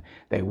again.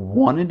 They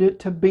wanted it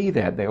to be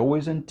that. They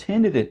always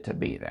intended it to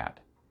be that.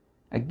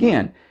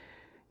 Again,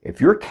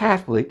 if you're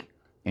Catholic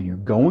and you're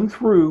going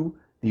through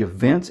the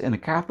events in the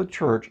Catholic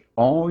Church,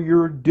 all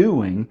you're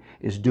doing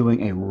is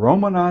doing a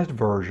Romanized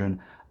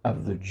version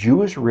of the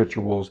Jewish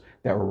rituals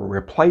that were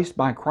replaced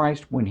by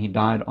Christ when he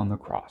died on the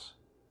cross.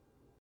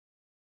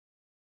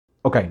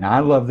 Okay, now I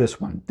love this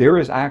one. There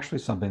is actually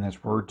something that's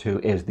referred to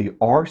as the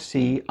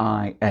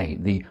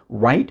RCIA, the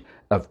Rite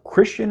of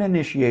Christian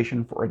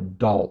Initiation for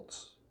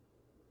Adults.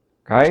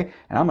 Okay,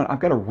 and I've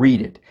got to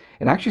read it.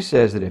 It actually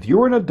says that if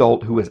you're an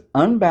adult who is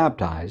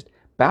unbaptized,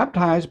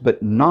 baptized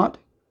but not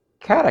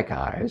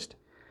catechized,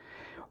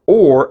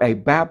 or a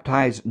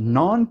baptized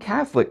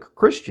non-Catholic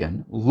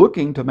Christian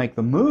looking to make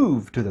the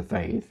move to the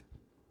faith,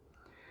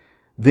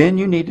 then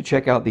you need to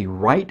check out the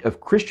Rite of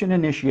Christian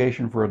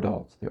Initiation for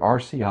Adults, the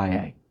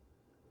RCIA.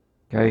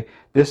 Okay,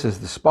 this is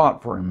the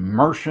spot for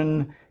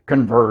immersion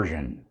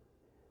conversion.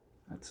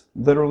 That's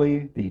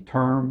literally the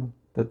term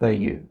that they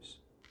use.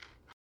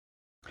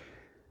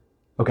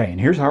 Okay,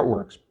 and here's how it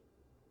works.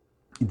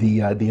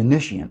 The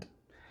initiant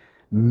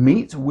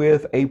meets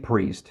with a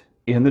priest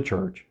in the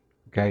church,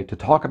 okay, to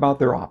talk about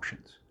their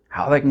options,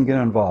 how they can get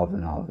involved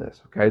in all of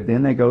this. Okay,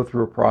 then they go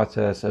through a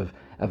process of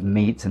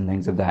meets and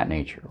things of that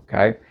nature.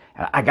 Okay,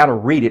 and I got to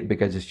read it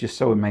because it's just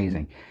so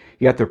amazing.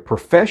 You have to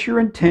profess your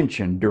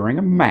intention during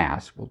a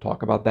Mass. We'll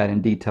talk about that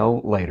in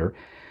detail later.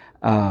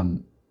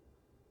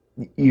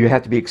 You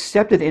have to be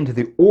accepted into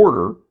the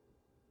order,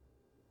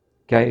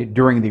 okay,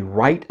 during the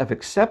rite of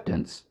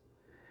acceptance,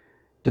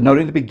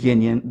 denoting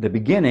the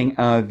beginning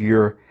of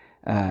your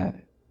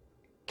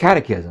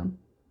catechism,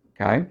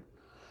 okay?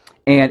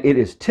 And it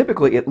is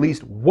typically at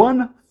least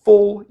 1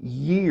 full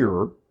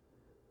year,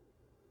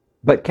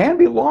 but can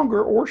be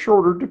longer or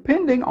shorter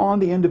depending on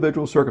the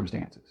individual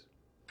circumstances.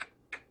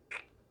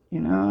 You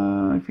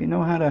know, if you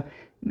know how to,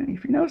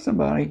 if you know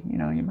somebody, you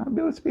might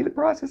be able to speed the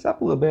process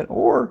up a little bit.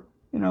 Or,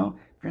 if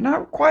you're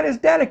not quite as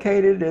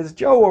dedicated as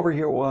Joe over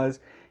here was,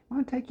 it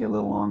might take you a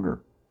little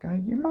longer.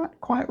 Okay, you're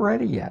not quite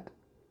ready yet.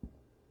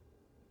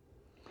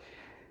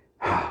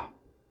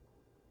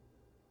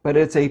 But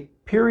it's a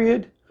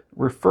period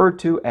referred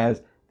to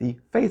as the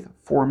faith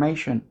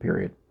formation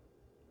period.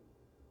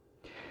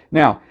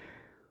 Now,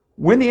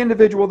 when the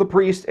individual, the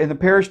priest, and the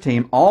parish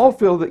team all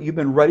feel that you've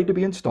been ready to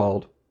be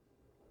installed,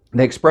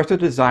 they express a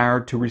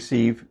desire to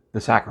receive the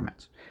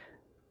sacraments.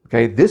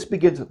 Okay, this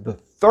begins the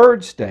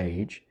third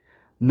stage,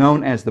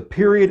 known as the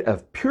period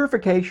of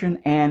purification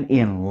and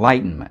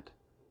enlightenment.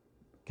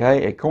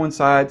 Okay, it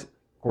coincides,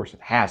 of course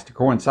it has to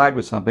coincide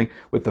with something,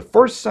 with the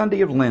first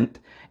Sunday of Lent,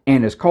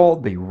 and is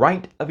called the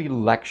Rite of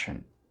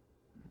Election.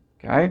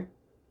 Okay?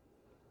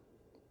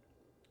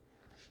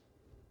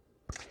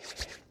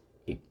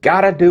 You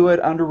got to do it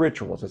under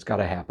rituals. It's got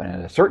to happen at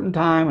a certain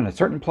time, in a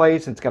certain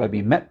place. It's got to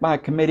be met by a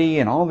committee,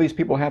 and all these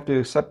people have to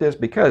accept this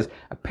because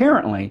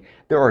apparently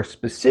there are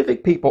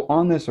specific people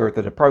on this earth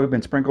that have probably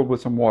been sprinkled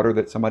with some water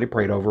that somebody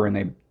prayed over, and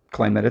they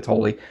claim that it's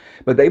holy.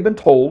 But they've been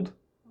told,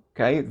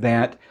 okay,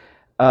 that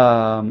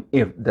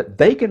that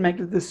they can make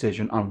the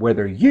decision on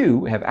whether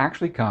you have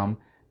actually come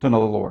to know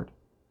the Lord.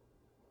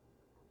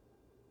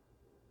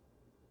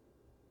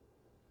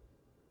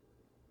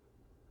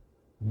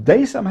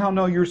 They somehow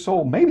know your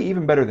soul, maybe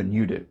even better than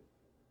you do.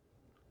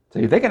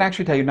 So they can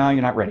actually tell you, no,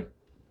 you're not ready.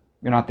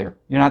 You're not there.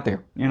 You're not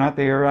there. You're not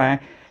there. I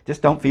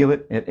just don't feel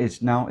it.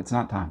 It's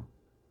not time.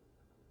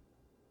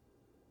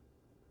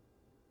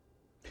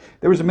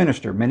 There was a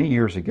minister many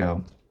years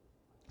ago,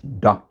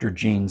 Dr.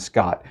 Gene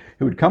Scott,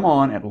 who would come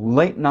on at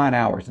late night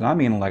hours, and I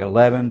mean like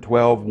 11,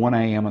 12, 1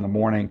 a.m. in the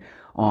morning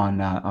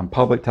on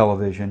public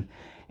television.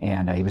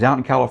 And he was out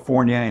in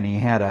California, and he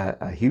had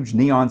a huge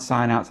neon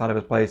sign outside of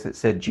his place that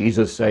said,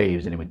 "Jesus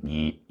saves," and it would,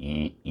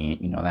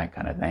 that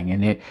kind of thing.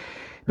 And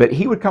But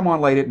he would come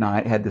on late at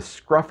night, had this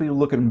scruffy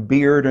looking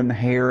beard and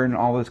hair and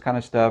all this kind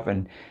of stuff,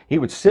 and he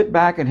would sit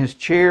back in his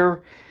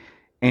chair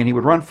and he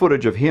would run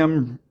footage of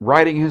him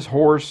riding his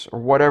horse or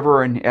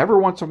whatever, and every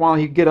once in a while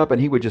he'd get up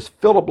and he would just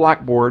fill a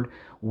blackboard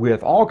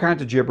with all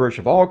kinds of gibberish,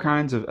 of all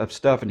kinds of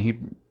stuff, and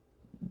he'd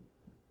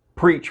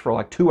preach for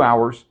like 2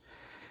 hours.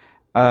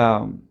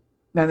 And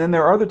then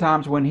there are other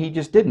times when he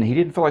just didn't. He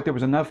didn't feel like there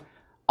was enough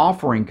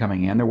offering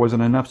coming in. There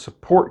wasn't enough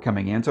support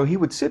coming in. So he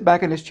would sit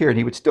back in his chair and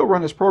he would still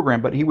run his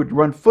program, but he would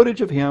run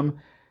footage of him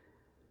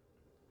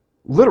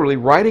literally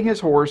riding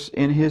his horse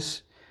in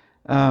his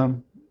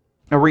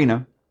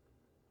arena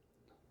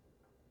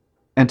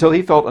until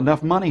he felt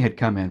enough money had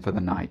come in for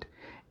the night.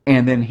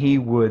 And then he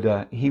would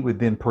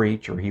then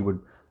preach, or he would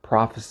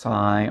prophesy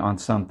on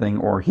something,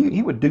 or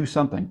he would do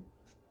something.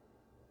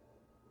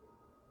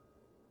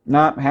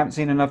 No, haven't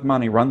seen enough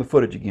money. Run the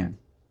footage again.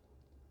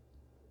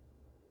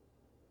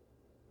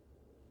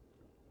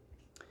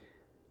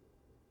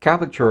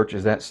 Catholic Church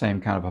is that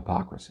same kind of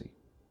hypocrisy.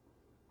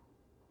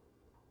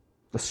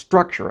 The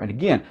structure, and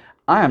again,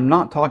 I am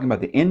not talking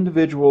about the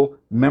individual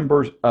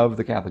members of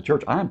the Catholic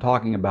Church. I am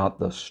talking about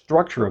the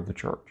structure of the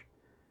church.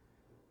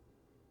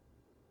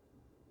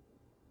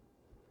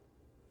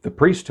 The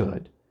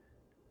priesthood,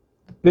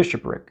 the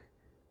bishopric,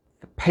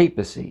 the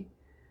papacy,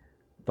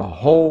 the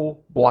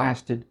whole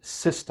blasted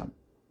system.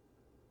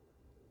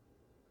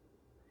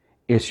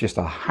 It's just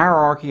a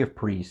hierarchy of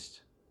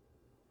priests,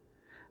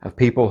 of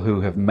people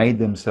who have made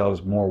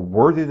themselves more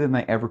worthy than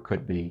they ever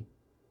could be,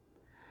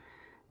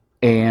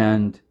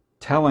 and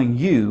telling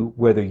you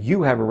whether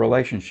you have a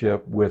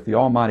relationship with the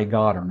Almighty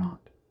God or not.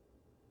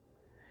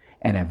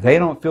 And if they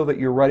don't feel that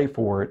you're ready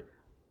for it,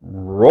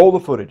 roll the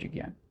footage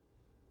again.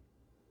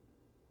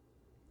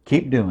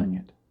 Keep doing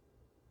it.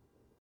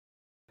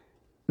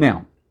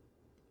 Now,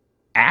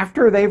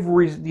 after they've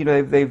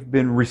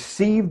been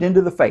received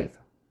into the faith,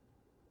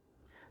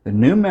 the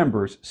new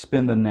members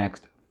spend the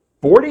next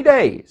 40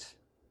 days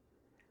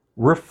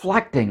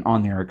reflecting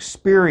on their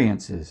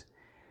experiences.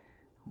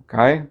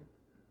 Okay?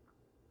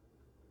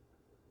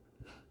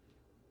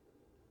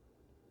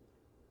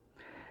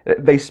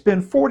 They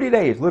spend 40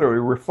 days literally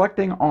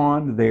reflecting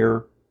on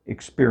their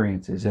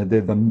experiences,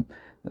 and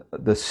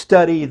the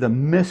study, the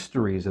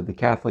mysteries of the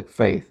Catholic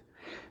faith.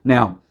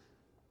 Now,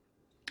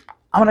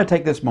 I want to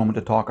take this moment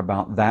to talk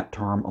about that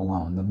term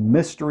alone, the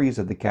mysteries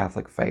of the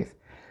Catholic faith.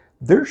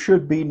 There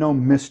should be no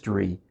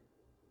mystery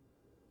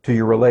to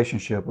your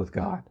relationship with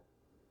God.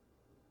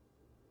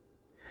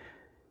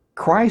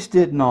 Christ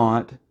did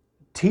not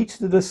teach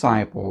the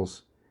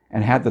disciples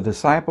and have the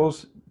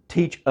disciples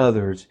teach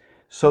others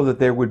so that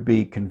there would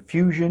be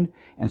confusion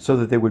and so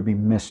that there would be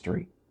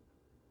mystery.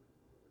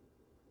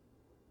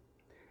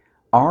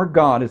 Our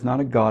God is not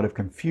a God of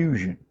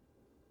confusion.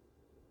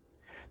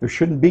 There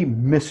shouldn't be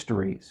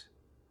mysteries.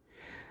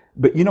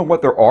 But you know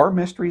what there are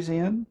mysteries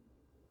in?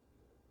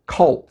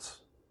 Cults.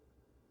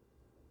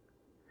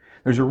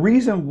 There's a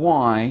reason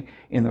why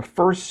in the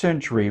first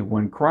century,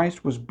 when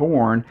Christ was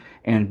born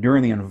and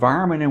during the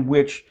environment in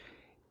which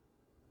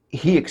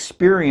he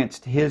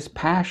experienced his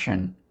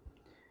passion,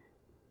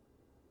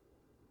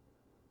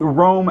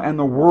 Rome and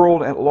the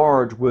world at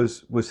large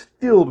was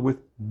filled with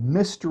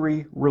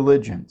mystery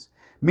religions,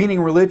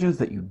 meaning religions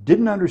that you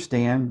didn't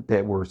understand,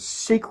 that were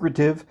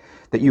secretive,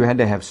 that you had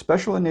to have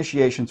special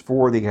initiations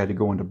for, that you had to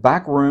go into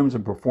back rooms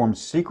and perform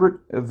secret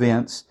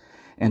events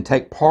and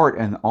take part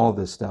in all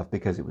this stuff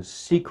because it was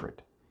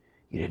secret.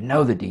 You didn't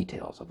know the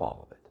details of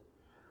all of it.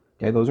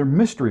 Okay, those are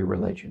mystery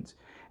religions.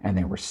 And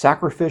they were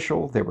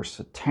sacrificial, they were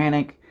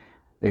satanic,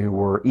 they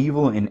were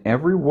evil in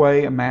every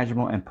way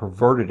imaginable and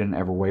perverted in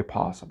every way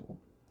possible.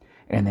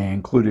 And they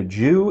included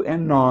Jew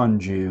and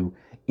non-Jew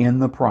in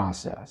the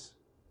process.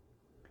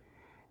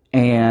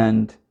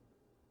 And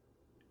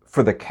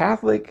for the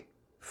Catholic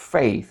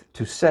faith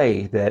to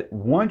say that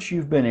once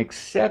you've been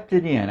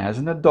accepted in as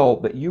an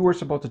adult, that you are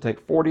supposed to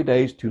take 40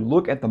 days to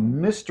look at the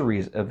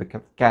mysteries of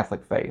the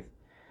Catholic faith,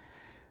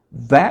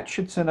 that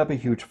should send up a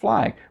huge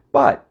flag.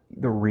 But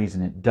the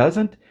reason it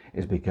doesn't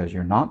is because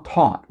you're not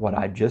taught what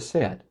I just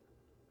said.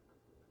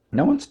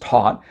 No one's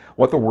taught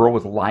what the world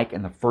was like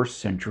in the first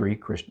century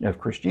of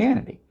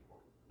Christianity.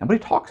 Nobody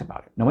talks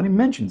about it. Nobody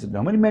mentions it.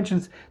 Nobody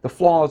mentions the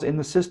flaws in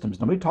the systems.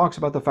 Nobody talks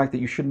about the fact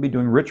that you shouldn't be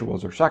doing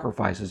rituals or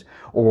sacrifices,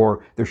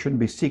 or there shouldn't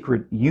be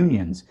secret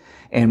unions.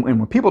 And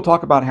when people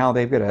talk about how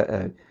they've got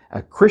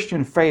a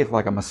Christian faith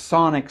like a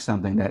Masonic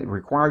something that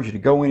requires you to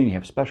go in and you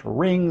have special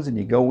rings and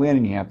you go in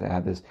and you have to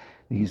have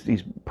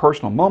these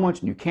personal moments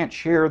and you can't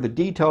share the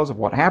details of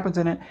what happens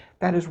in it,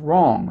 that is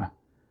wrong.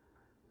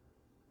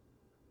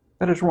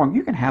 That is wrong.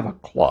 You can have a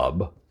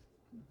club.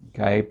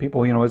 Okay,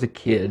 people, as a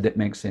kid, that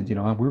makes sense.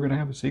 We're going to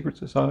have a secret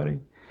society.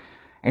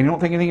 And you don't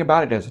think anything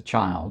about it as a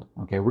child.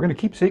 Okay, we're going to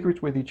keep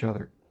secrets with each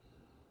other.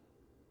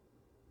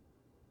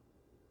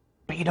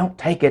 But you don't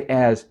take it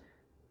as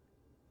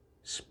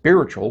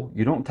spiritual.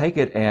 You don't take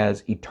it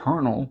as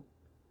eternal.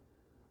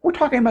 We're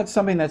talking about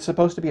something that's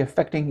supposed to be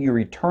affecting your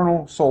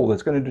eternal soul,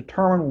 that's going to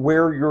determine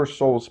where your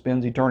soul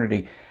spends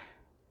eternity.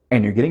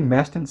 And you're getting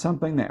messed in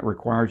something that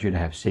requires you to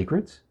have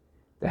secrets,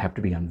 that have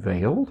to be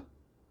unveiled,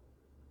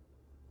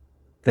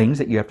 things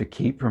that you have to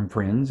keep from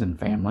friends and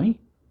family.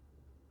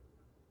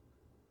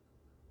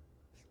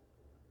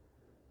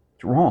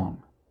 It's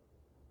wrong.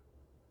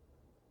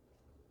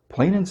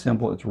 Plain and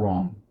simple, it's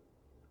wrong.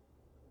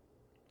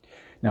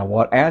 Now,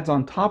 what adds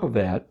on top of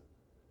that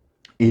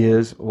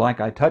is,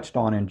 like I touched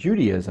on in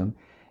Judaism,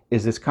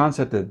 is this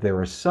concept that there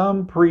are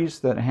some priests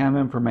that have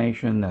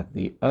information that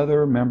the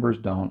other members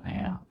don't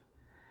have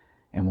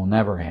and will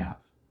never have.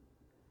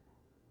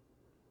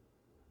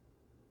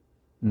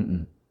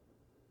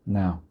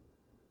 No.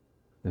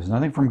 There's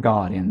nothing from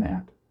God in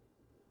that.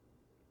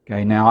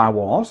 Okay, now I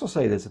will also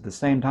say this at the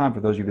same time for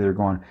those of you that are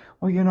going,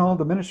 well,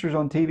 the ministers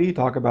on TV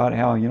talk about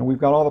how, we've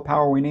got all the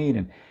power we need.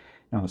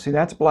 And see,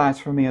 that's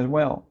blasphemy as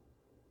well.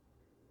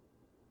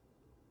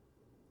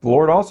 The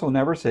Lord also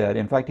never said,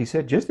 in fact, He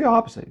said just the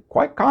opposite,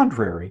 quite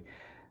contrary,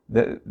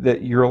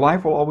 that your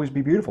life will always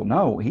be beautiful.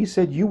 No, He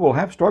said you will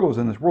have struggles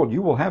in this world.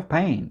 You will have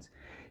pains.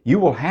 You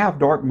will have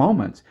dark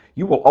moments.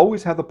 You will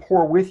always have the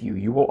poor with you.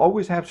 You will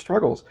always have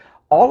struggles.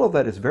 All of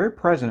that is very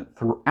present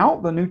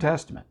throughout the New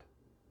Testament.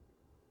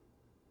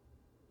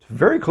 It's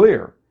very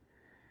clear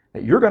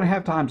that you're going to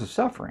have times of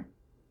suffering.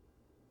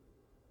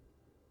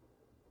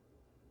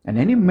 And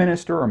any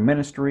minister or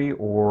ministry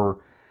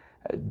or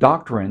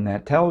doctrine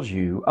that tells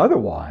you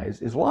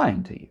otherwise is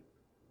lying to you.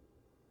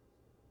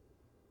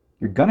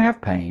 You're going to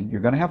have pain.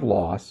 You're going to have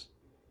loss.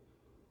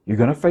 You're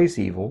going to face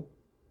evil.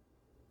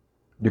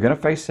 You're going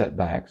to face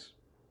setbacks.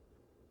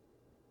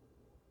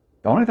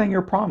 The only thing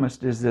you're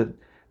promised is that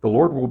the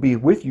Lord will be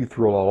with you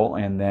through it all,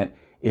 and that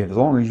as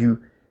long as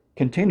you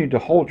continue to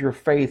hold your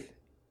faith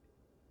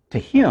to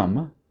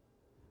Him,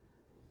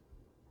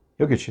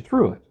 He'll get you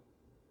through it.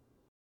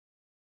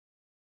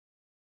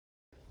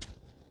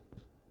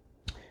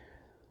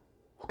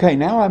 Okay,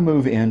 now I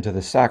move into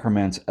the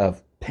sacraments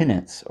of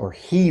penance or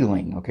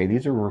healing. Okay,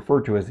 these are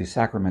referred to as the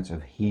sacraments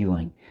of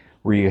healing,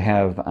 where you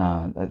have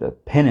the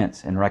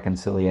penance and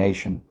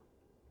reconciliation,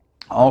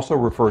 also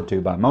referred to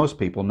by most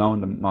people,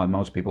 known to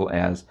most people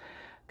as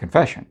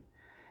confession.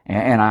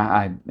 And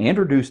I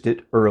introduced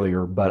it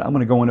earlier, but I'm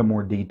going to go into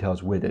more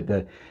details with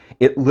it.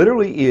 It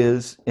literally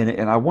is,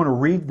 and I want to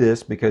read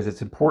this because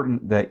it's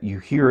important that you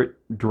hear it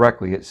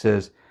directly. It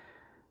says,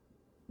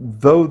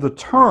 though the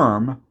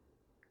term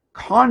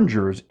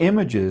conjures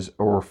images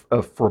of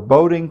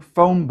foreboding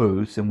phone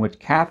booths in which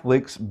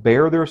Catholics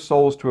bear their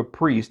souls to a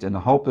priest in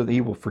the hope that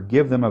he will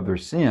forgive them of their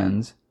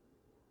sins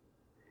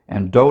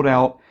and dote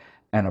out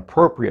an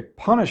appropriate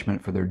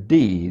punishment for their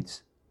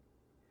deeds,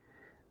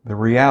 the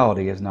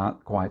reality is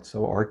not quite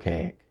so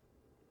archaic.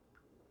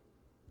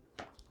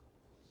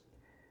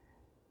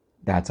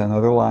 That's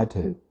another lie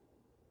too.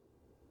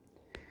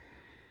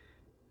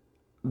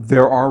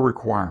 There are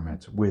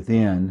requirements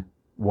within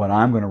what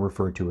I'm going to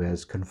refer to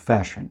as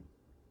confession.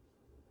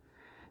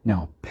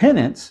 Now,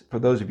 penance, for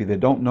those of you that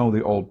don't know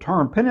the old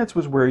term, penance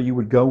was where you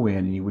would go in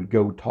and you would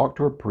go talk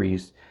to a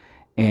priest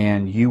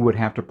and you would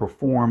have to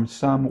perform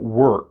some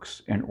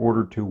works in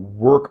order to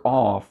work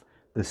off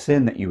the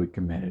sin that you had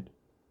committed.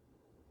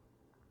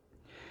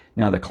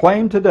 Now, the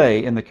claim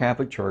today in the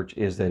Catholic Church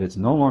is that it's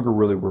no longer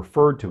really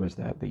referred to as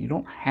that you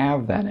don't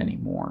have that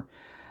anymore.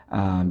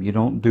 You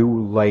don't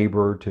do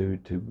labor to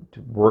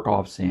work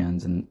off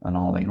sins and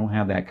all that. You don't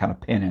have that kind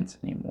of penance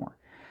anymore.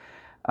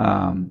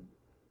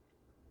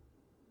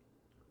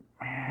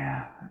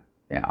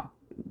 Yeah,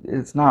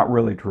 it's not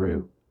really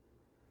true.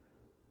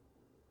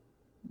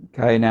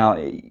 Okay, now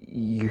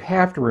you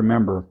have to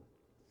remember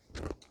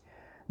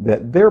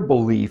that their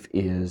belief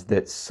is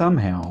that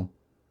somehow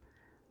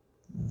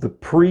the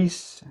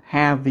priests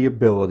have the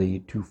ability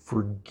to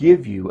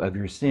forgive you of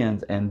your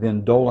sins and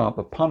then dole out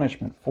the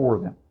punishment for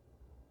them.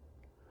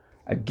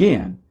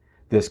 Again,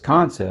 this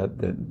concept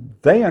that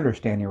they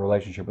understand your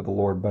relationship with the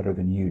Lord better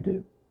than you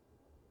do.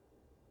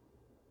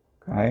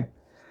 Okay?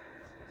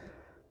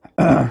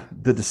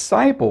 The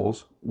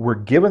disciples were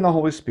given the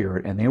Holy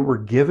Spirit and they were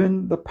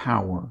given the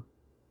power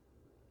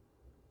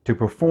to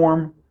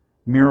perform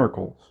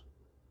miracles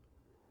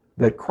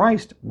that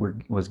Christ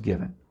was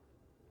given.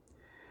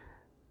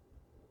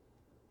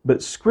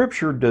 But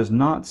Scripture does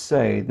not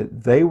say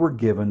that they were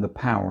given the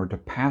power to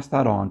pass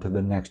that on to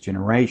the next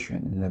generation,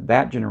 and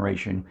that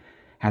generation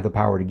had the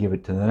power to give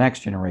it to the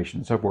next generation,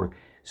 and so forth.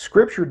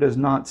 Scripture does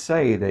not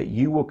say that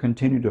you will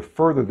continue to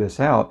further this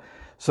out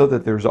so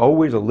that there's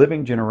always a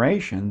living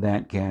generation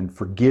that can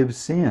forgive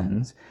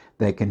sins,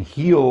 that can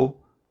heal,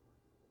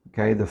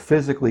 the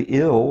physically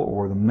ill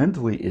or the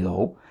mentally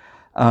ill,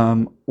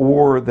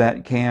 or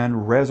that can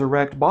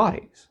resurrect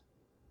bodies.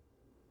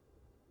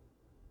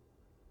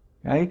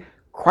 Okay?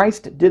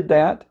 Christ did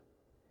that,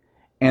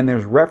 and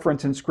there's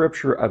reference in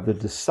Scripture of the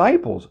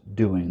disciples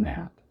doing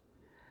that.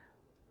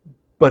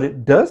 But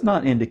it does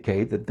not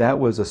indicate that that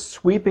was a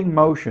sweeping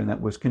motion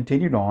that was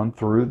continued on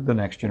through the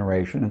next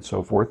generation and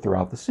so forth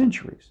throughout the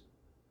centuries.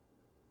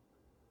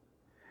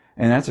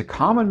 And that's a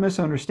common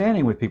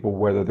misunderstanding with people,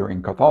 whether they're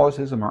in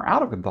Catholicism or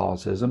out of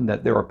Catholicism,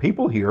 that there are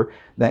people here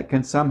that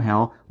can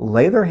somehow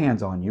lay their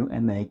hands on you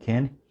and they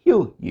can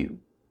heal you.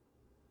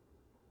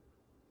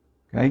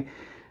 Okay?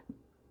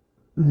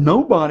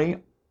 Nobody,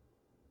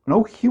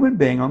 no human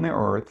being on the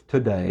earth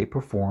today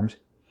performs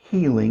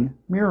healing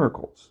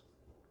miracles.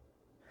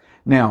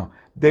 Now,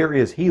 there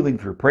is healing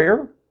through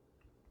prayer.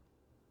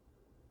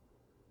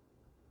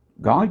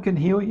 God can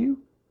heal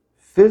you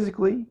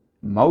physically,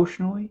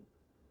 emotionally,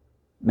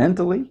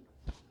 mentally.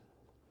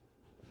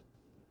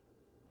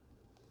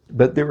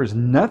 But there is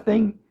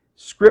nothing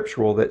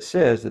scriptural that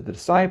says that the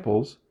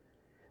disciples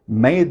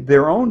made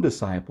their own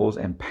disciples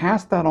and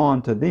passed that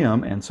on to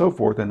them and so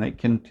forth, and it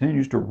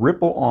continues to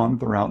ripple on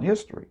throughout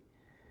history.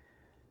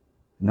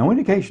 No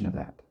indication of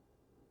that.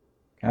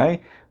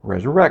 Okay?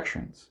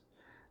 Resurrections,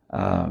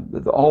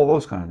 all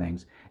those kind of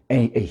things.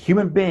 A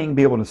human being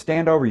be able to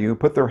stand over you,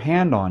 put their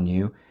hand on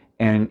you,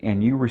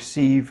 and you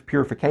receive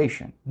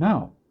purification.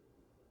 No.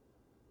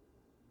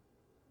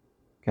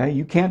 Okay?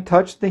 You can't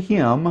touch the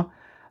hem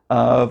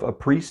of a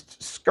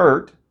priest's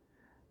skirt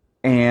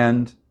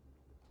and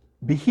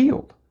be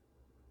healed.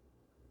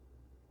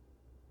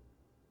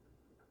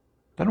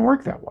 Doesn't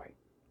work that way.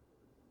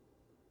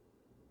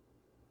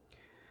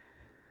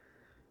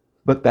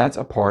 But that's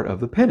a part of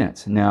the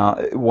penance. Now,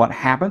 what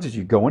happens is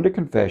you go into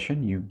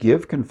confession, you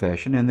give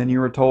confession, and then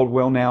you are told,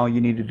 well, now you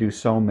need to do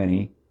so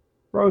many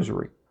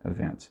rosary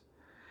events.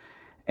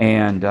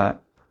 And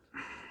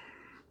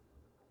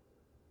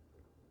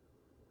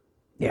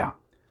yeah,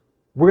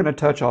 we're going to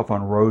touch off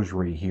on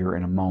rosary here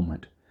in a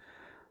moment.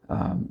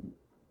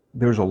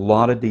 There's a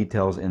lot of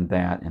details in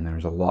that, and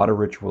there's a lot of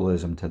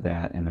ritualism to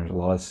that, and there's a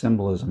lot of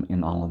symbolism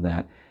in all of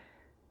that,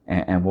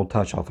 and we'll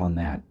touch off on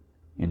that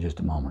in just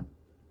a moment.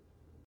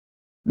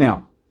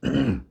 Now,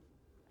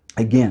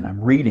 again,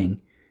 I'm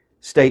reading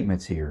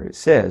statements here. It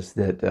says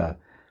that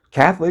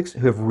Catholics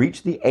who have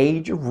reached the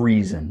age of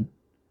reason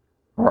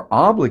are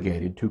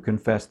obligated to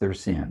confess their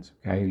sins.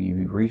 Okay,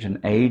 you reach an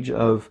age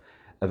of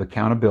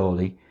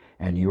accountability,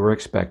 and you are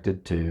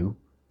expected to,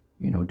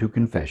 to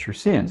confess your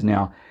sins.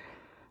 Now,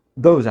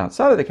 those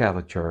outside of the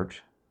Catholic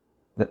Church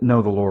that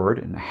know the Lord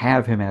and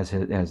have Him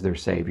as their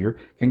Savior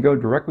can go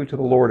directly to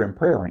the Lord in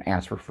prayer and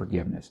ask for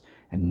forgiveness,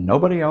 and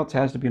nobody else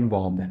has to be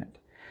involved in it.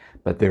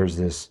 But there's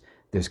this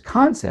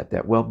concept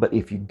that, well, but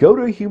if you go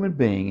to a human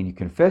being and you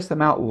confess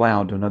them out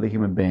loud to another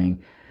human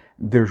being,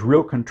 there's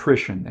real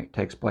contrition that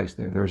takes place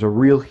there. There's a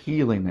real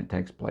healing that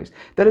takes place.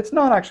 That it's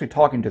not actually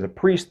talking to the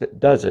priest that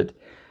does it,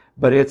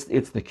 but it's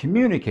the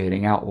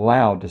communicating out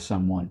loud to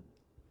someone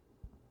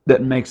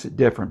that makes it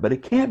different. But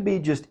it can't be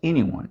just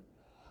anyone.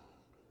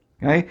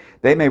 Okay?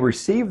 They may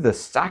receive the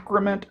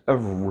sacrament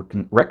of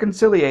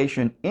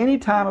reconciliation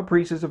anytime a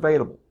priest is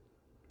available.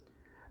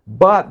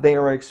 But they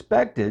are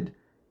expected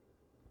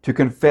to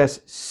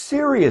confess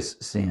serious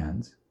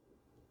sins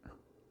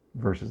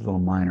versus little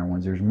minor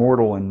ones. There's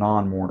mortal and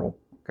non-mortal.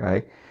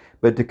 Okay?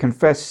 But to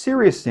confess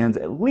serious sins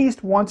at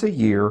least once a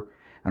year,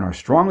 and are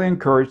strongly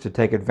encouraged to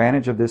take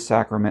advantage of this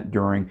sacrament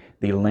during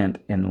the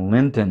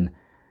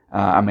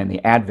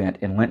the Advent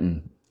and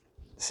Lenten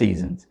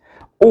seasons,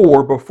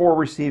 or before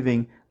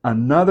receiving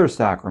another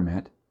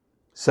sacrament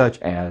such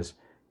as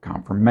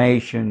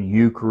confirmation,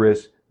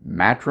 Eucharist,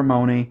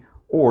 matrimony,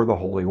 or the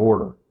Holy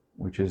Order,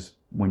 which is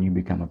when you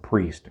become a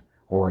priest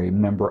or a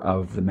member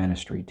of the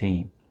ministry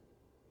team.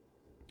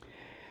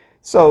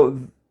 So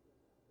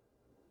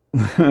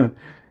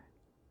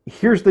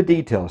here's the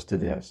details to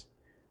this.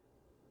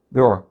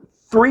 There are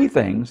 3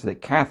 things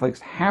that Catholics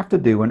have to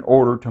do in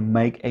order to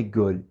make a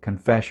good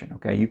confession.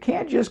 Okay, you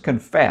can't just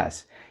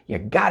confess. You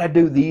got to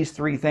do these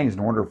 3 things in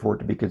order for it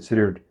to be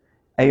considered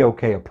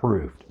A-OK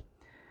approved.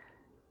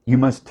 You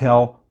must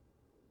tell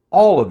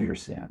all of your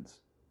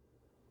sins.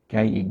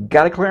 Okay, you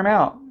got to clear them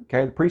out.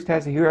 Okay, the priest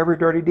has to hear every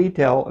dirty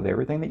detail of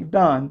everything that you've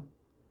done.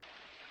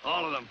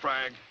 All of them,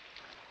 Frank.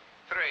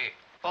 3.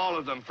 All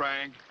of them,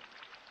 Frank.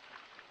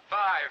 5.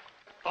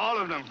 All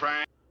of them,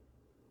 Frank.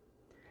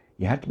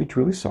 You have to be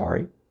truly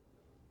sorry.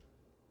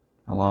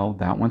 Hello,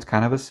 that one's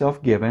kind of a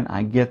self-given.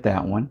 I get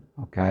that one,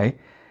 okay?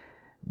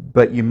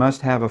 But you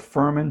must have a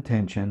firm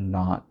intention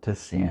not to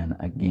sin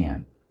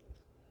again.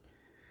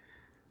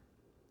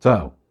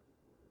 So,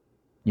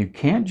 you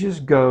can't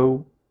just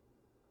go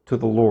to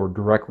the Lord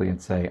directly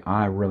and say,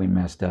 I really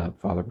messed up.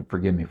 Father,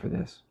 forgive me for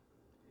this.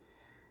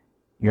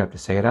 You have to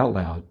say it out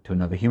loud to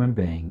another human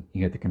being.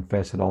 You have to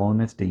confess it all in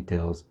its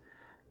details.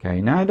 Okay,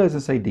 now it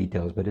doesn't say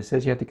details, but it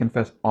says you have to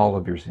confess all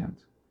of your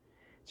sins.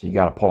 So you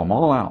got to pull them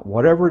all out,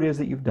 whatever it is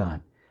that you've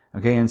done.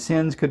 Okay, and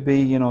sins could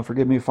be,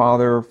 forgive me,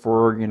 Father,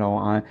 for,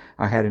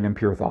 I had an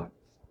impure thought.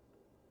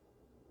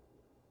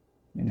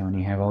 And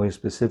you have all these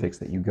specifics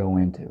that you go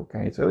into.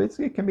 Okay, so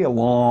it can be a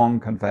long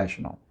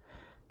confessional.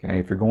 Okay,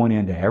 if you're going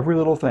into every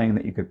little thing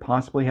that you could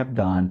possibly have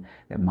done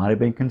that might have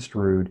been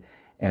construed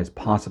as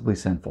possibly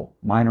sinful,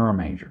 minor or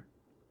major.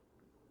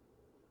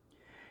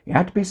 You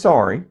have to be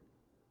sorry,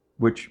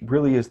 which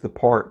really is the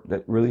part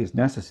that really is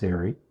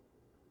necessary.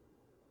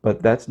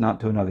 But that's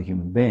not to another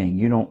human being.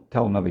 You don't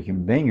tell another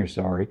human being you're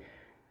sorry.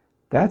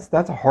 That's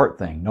a heart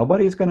thing.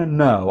 Nobody's going to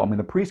know. I mean,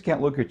 the priest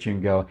can't look at you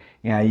and go,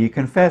 yeah, you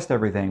confessed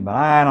everything, but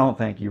I don't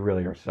think you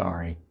really are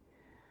sorry.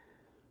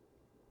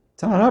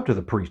 It's not up to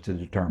the priest to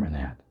determine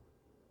that.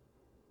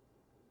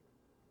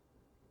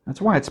 That's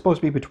why it's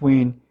supposed to be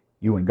between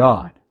you and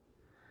God.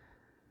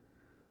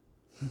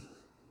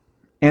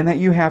 And that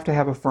you have to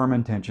have a firm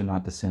intention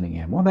not to sin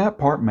again. Well, that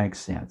part makes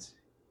sense.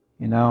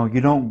 You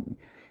don't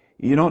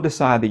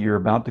decide that you're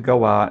about to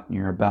go out and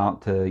you're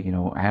about to,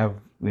 have,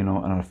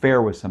 an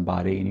affair with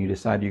somebody, and you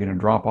decide you're going to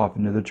drop off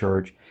into the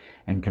church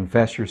and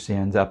confess your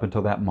sins up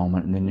until that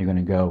moment, and then you're going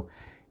to go,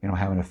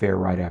 have an affair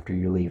right after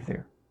you leave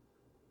there.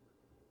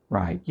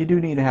 Right. You do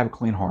need to have a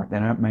clean heart.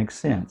 Then that makes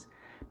sense.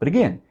 But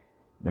again,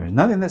 there's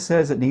nothing that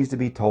says it needs to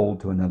be told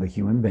to another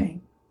human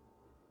being.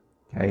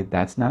 Okay,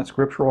 that's not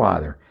scriptural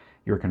either.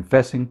 You're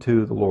confessing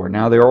to the Lord.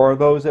 Now, there are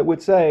those that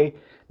would say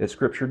that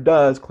Scripture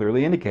does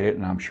clearly indicate it,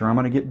 and I'm sure I'm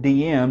going to get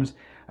DMs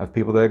of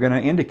people that are going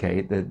to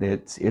indicate that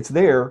it's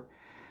there.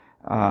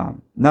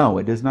 No,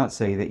 it does not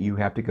say that you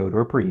have to go to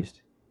a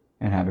priest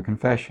and have a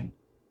confession.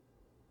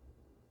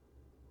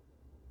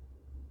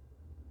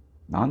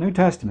 Not New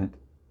Testament.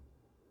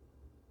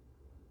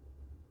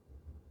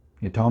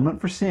 The atonement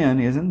for sin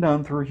isn't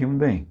done through a human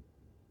being.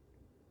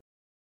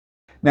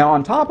 Now,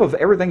 on top of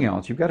everything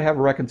else, you've got to have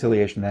a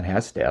reconciliation that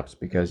has steps,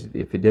 because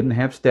if it didn't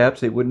have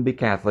steps, it wouldn't be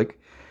Catholic.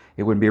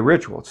 It wouldn't be a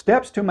ritual.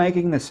 Steps to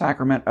making the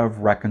sacrament of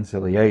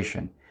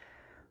reconciliation.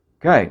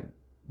 Okay,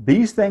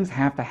 these things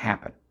have to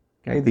happen.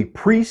 Okay, the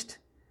priest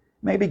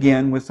may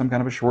begin with some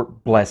kind of a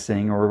short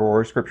blessing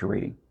or a scripture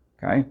reading,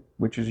 okay,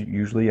 which is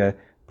usually a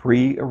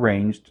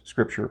pre-arranged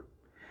scripture.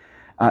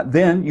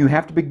 Then you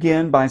have to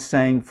begin by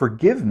saying,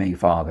 "Forgive me,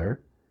 Father,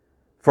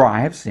 for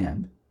I have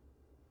sinned.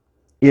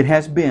 It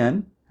has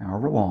been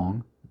however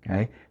long,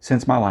 okay,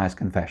 since my last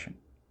confession."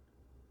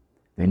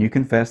 Then you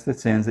confess the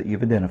sins that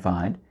you've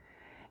identified,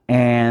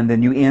 and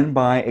then you end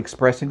by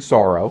expressing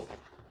sorrow.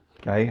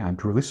 Okay, I'm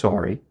truly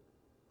sorry.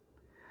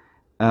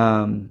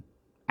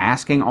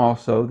 Asking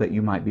also that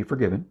you might be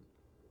forgiven.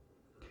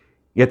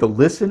 You have to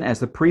listen as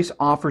the priest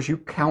offers you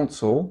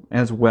counsel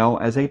as well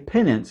as a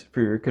penance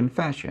for your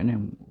confession,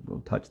 and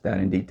we'll touch that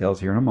in details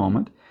here in a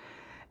moment.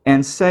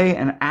 And say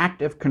an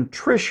act of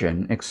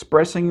contrition,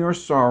 expressing your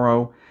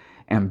sorrow,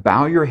 and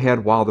bow your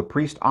head while the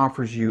priest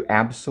offers you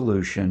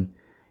absolution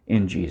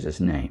in Jesus'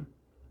 name.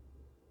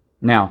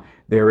 Now,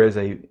 there is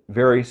a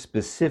very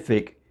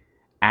specific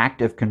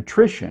act of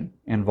contrition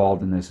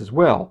involved in this as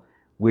well,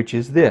 which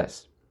is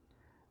this: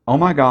 "O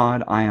my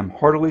God, I am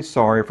heartily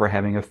sorry for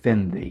having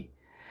offended thee,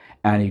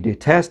 and I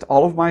detest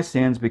all of my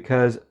sins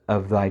because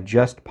of thy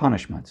just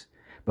punishments,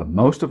 but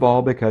most of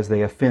all because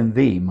they offend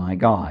thee, my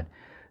God,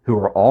 who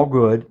are all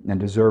good and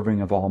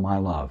deserving of all my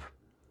love.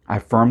 I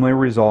firmly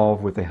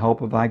resolve, with the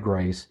help of thy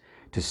grace,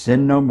 to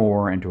sin no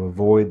more and to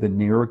avoid the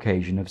near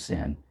occasion of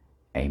sin.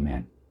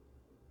 Amen."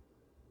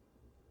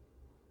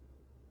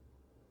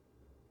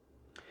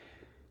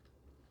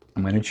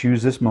 I'm going to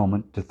choose this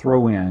moment to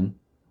throw in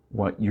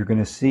what you're going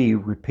to see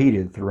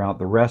repeated throughout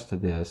the rest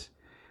of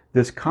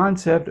this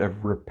concept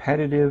of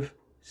repetitive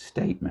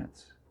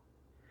statements.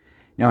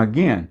 Now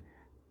again,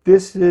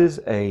 this is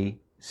a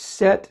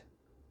set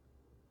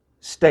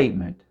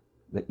statement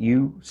that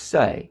you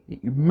say,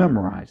 that you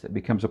memorize, that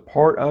becomes a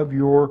part of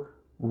your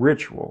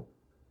ritual.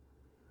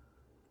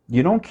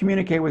 You don't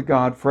communicate with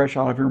God fresh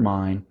out of your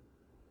mind.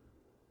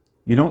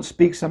 You don't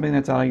speak something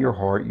that's out of your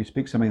heart. You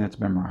speak something that's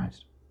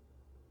memorized.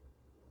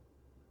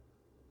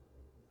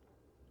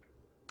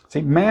 See,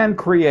 man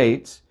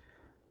creates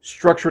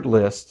structured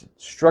lists,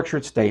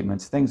 structured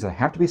statements, things that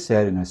have to be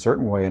said in a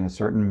certain way, in a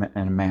certain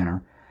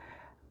manner.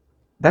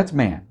 That's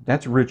man.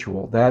 That's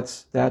ritual.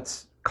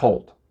 That's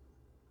cult.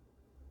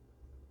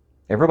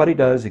 Everybody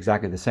does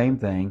exactly the same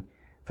thing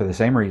for the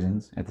same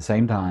reasons, at the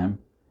same time,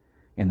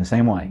 in the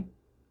same way.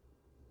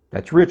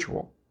 That's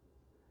ritual.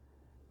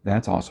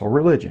 That's also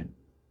religion.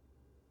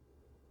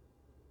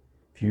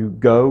 If you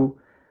go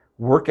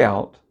work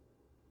out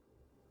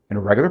in a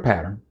regular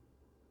pattern,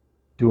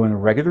 doing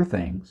regular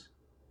things,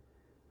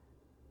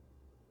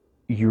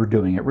 you're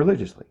doing it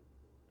religiously.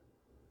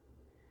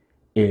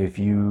 If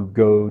you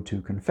go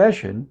to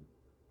confession,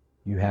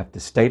 you have to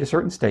state a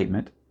certain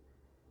statement,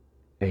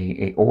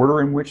 a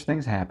order in which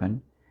things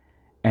happen,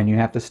 and you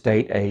have to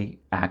state a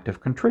act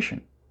of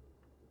contrition,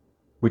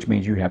 which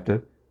means you have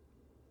to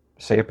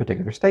say a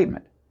particular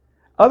statement.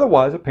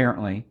 Otherwise,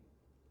 apparently,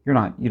 you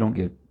don't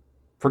get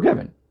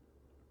forgiven.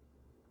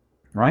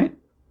 Right?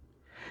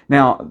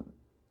 Now,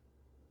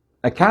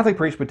 a Catholic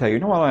priest would tell you,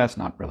 "No, well, that's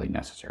not really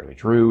necessarily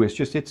true. It's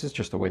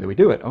just the way that we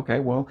do it." Okay,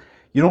 well,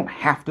 you don't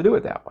have to do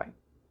it that way.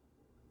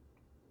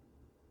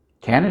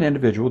 Can an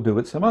individual do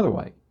it some other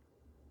way?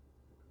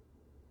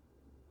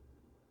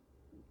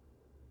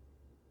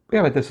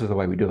 Yeah, but this is the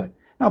way we do it.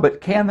 No,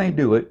 but can they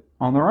do it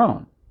on their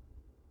own?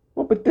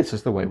 Well, but this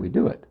is the way we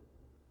do it.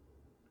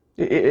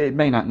 It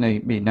may not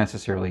be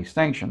necessarily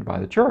sanctioned by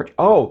the church.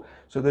 Oh,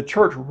 so the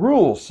church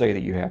rules say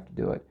that you have to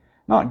do it,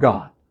 not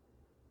God.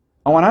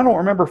 Oh, and I don't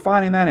remember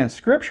finding that in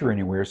Scripture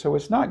anywhere, so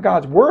it's not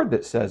God's Word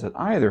that says it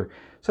either.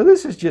 So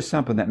this is just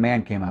something that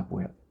man came up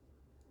with.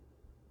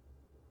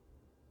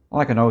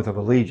 Like an oath of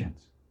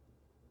allegiance.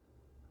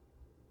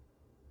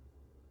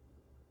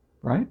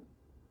 Right?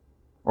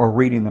 Or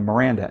reading the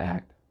Miranda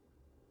Act,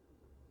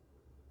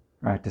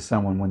 right, to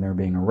someone when they're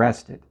being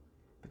arrested.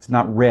 it's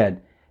not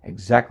read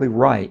exactly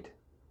right,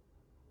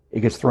 it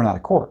gets thrown out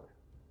of court.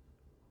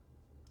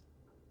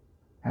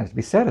 It has to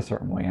be said a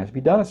certain way. It has to be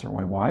done a certain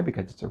way. Why?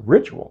 Because it's a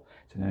ritual.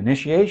 It's an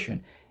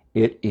initiation.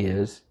 It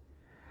is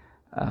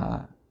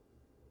not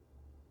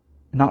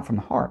from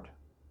the heart.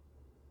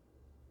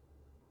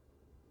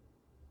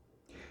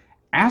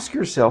 Ask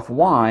yourself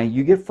why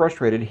you get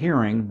frustrated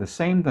hearing the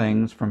same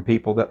things from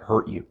people that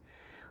hurt you.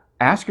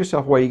 Ask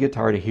yourself why you get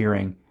tired of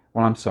hearing,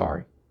 well, I'm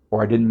sorry,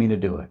 or I didn't mean to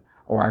do it,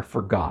 or I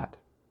forgot.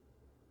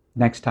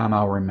 Next time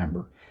I'll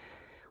remember.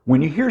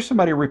 When you hear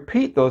somebody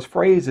repeat those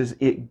phrases,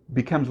 it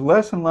becomes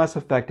less and less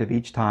effective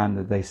each time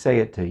that they say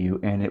it to you,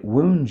 and it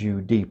wounds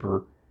you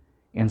deeper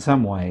in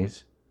some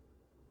ways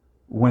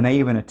when they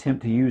even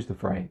attempt to use the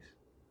phrase.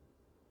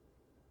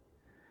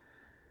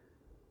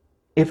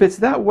 If it's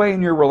that way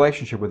in your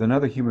relationship with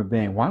another human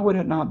being, why would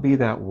it not be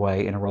that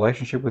way in a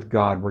relationship with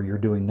God where you're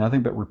doing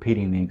nothing but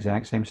repeating the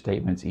exact same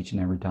statements each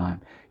and every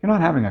time? You're not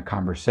having a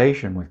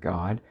conversation with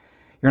God.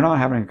 You're not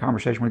having a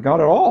conversation with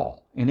God at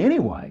all in any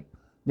way.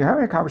 You're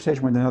having a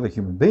conversation with another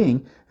human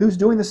being who's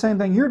doing the same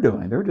thing you're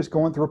doing. They're just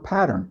going through a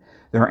pattern.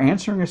 They're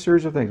answering a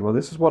series of things. Well,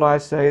 this is what I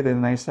say,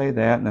 then they say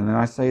that, and then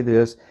I say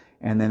this,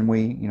 and then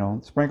we,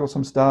 sprinkle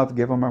some stuff,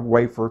 give them a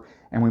wafer,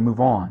 and we move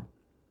on.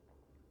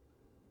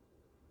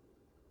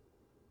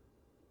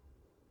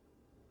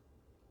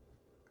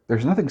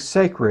 There's nothing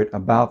sacred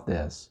about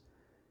this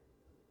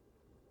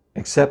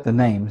except the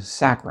name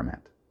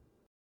sacrament.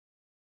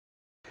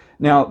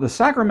 Now, the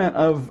sacrament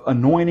of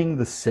anointing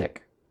the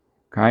sick,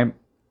 okay?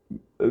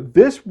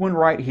 This one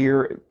right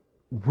here,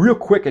 real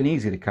quick and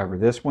easy to cover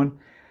this one.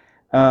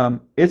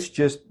 It's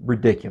just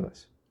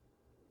ridiculous.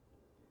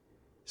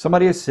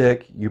 Somebody is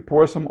sick, you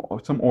pour some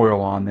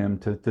oil on them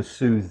to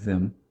soothe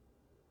them.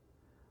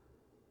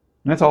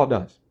 And that's all it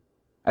does.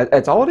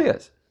 That's all it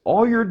is.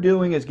 All you're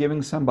doing is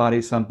giving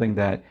somebody something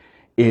that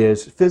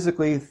is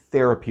physically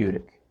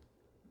therapeutic.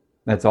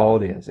 That's all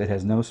it is. It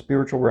has no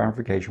spiritual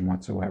ramification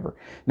whatsoever.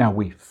 Now,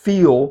 we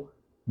feel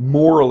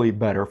morally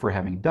better for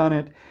having done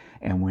it,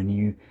 and when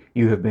you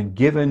have been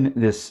given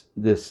this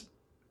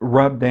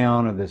rub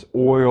down of this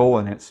oil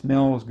and it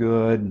smells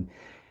good, and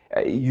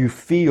you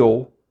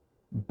feel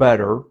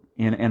better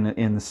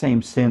in the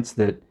same sense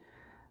that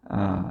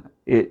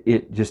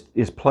it just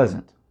is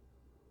pleasant.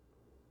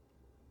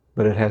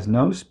 But it has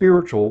no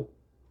spiritual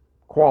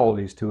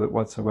qualities to it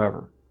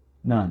whatsoever.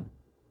 None.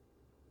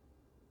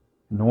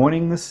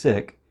 Anointing the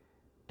sick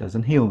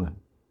doesn't heal them.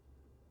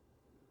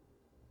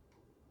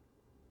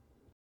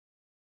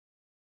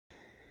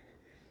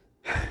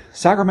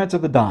 Sacraments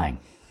of the dying,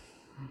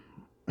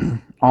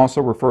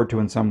 also referred to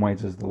in some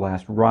ways as the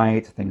last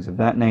rite, things of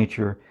that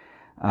nature.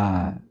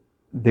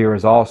 There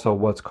is also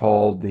what's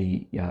called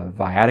the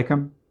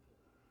viaticum,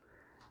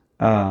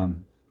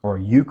 or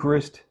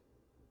Eucharist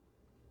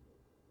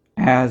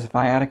as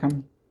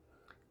viaticum.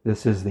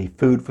 This is the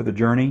food for the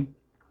journey.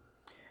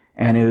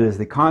 And it is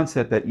the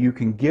concept that you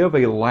can give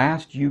a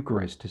last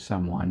Eucharist to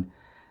someone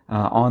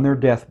on their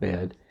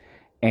deathbed,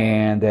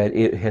 and that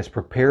it has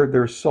prepared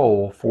their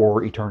soul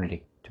for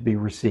eternity to be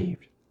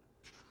received.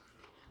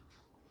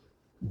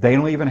 They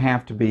don't even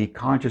have to be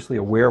consciously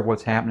aware of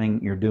what's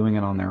happening. You're doing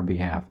it on their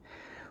behalf,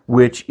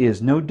 which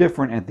is no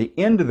different at the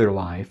end of their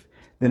life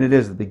than it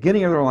is at the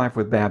beginning of their life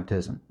with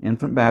baptism.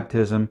 Infant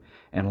baptism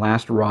and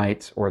last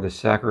rites, or the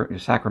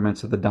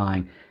sacraments of the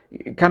dying,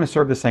 kind of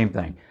serve the same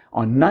thing.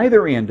 On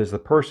neither end does the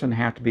person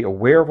have to be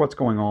aware of what's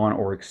going on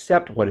or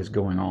accept what is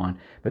going on,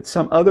 but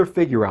some other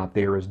figure out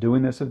there is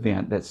doing this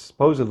event that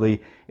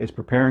supposedly is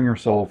preparing your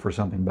soul for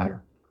something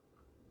better.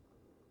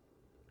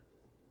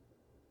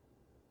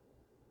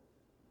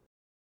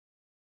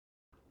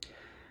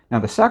 Now,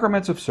 the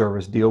sacraments of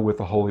service deal with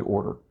the Holy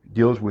Order,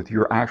 deals with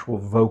your actual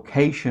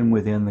vocation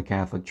within the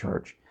Catholic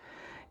Church.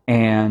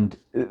 And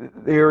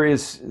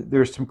there's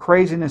some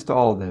craziness to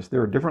all of this.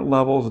 There are different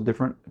levels,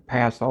 different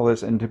paths to all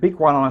this. And to be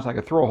quite honest, I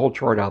could throw a whole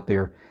chart out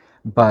there.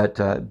 But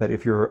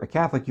if you're a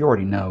Catholic, you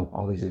already know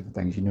all these different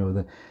things. You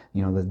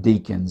know the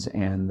deacons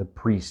and the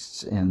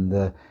priests and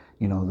the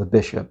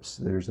bishops.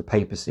 There's the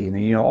papacy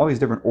and all these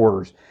different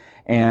orders.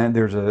 And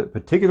there's a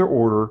particular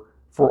order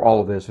for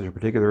all of this. There's a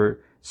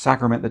particular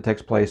sacrament that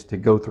takes place to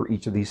go through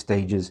each of these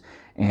stages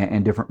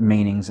and different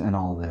meanings and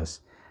all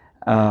this.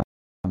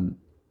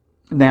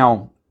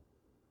 Now,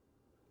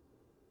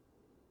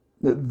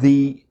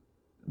 the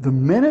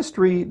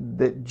ministry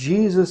that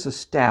Jesus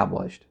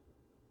established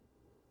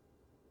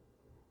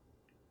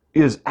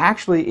is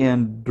actually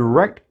in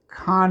direct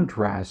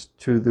contrast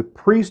to the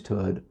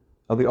priesthood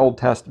of the Old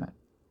Testament.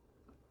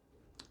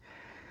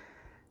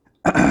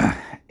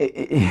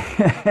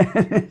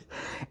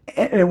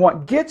 And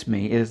what gets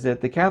me is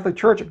that the Catholic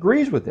Church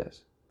agrees with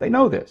this. They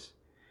know this.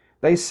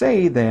 They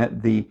say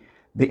that the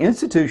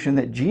institution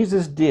that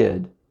Jesus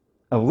did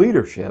of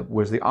leadership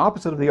was the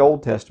opposite of the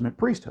Old Testament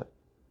priesthood.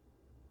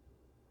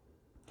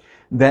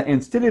 That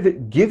instead of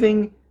it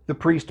giving the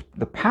priest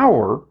the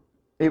power,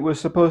 it was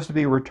supposed to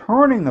be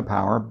returning the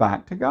power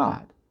back to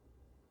God.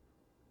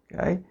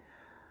 Okay?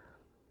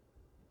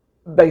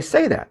 they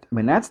say that. I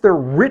mean, that's their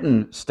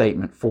written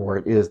statement for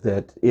it, is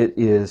that it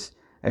is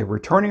a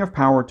returning of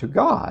power to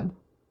God,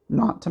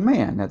 not to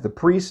man, that the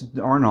priests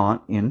are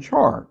not in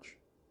charge.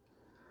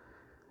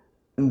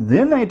 And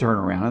then they turn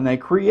around and they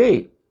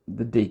create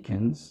the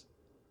deacons,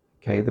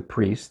 okay, the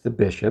priests, the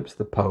bishops,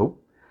 the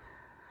pope,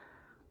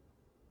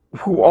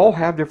 who all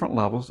have different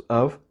levels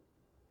of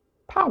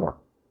power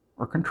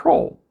or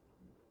control.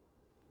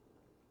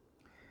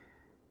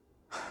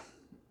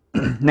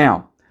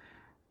 Now,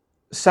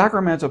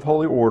 sacraments of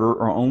holy order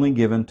are only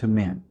given to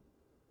men.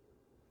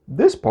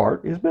 This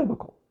part is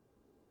biblical.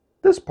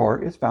 This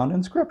part is found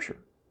in Scripture.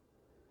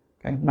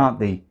 Okay, not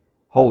the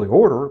holy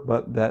order,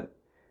 but that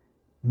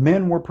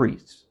men were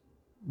priests.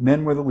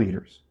 Men were the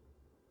leaders.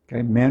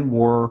 Okay, men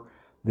were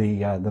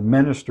the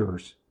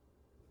ministers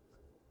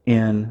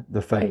in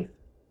the faith.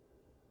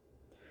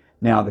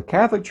 Now, the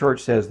Catholic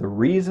Church says the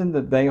reason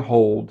that they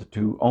hold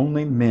to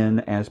only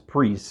men as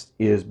priests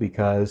is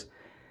because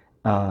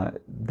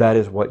that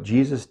is what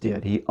Jesus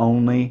did. He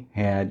only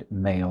had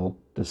male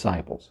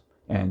disciples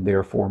and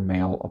therefore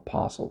male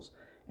apostles.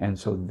 And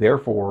so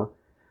therefore,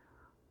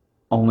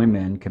 only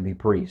men can be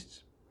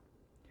priests.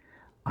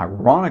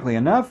 Ironically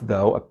enough,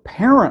 though,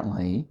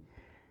 apparently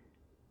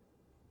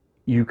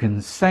you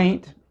can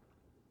saint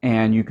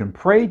and you can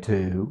pray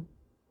to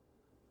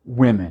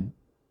women,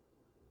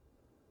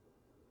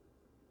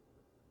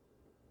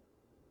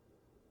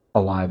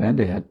 alive and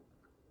dead,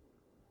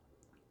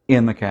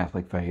 in the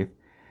Catholic faith,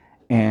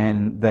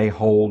 and they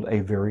hold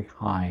a very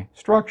high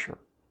structure.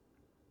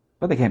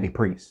 But they can't be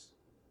priests.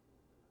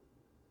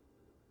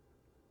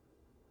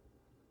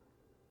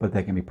 But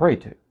they can be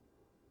prayed to.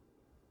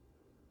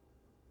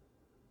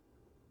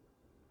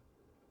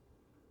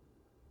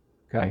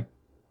 Okay?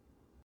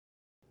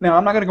 Now,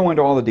 I'm not going to go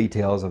into all the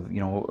details of,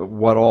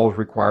 what all is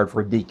required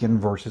for a deacon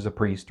versus a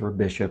priest or a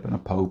bishop and a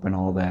pope and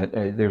all that.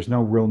 There's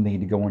no real need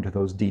to go into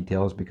those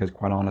details because,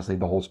 quite honestly,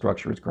 the whole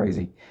structure is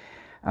crazy.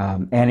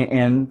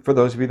 And for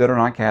those of you that are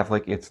not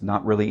Catholic, it's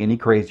not really any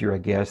crazier, I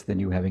guess, than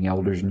you having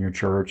elders in your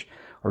church,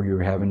 or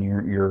you're having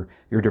your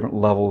different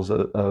levels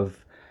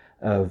of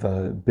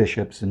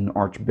bishops and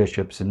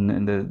archbishops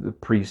and the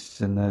priests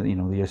and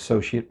the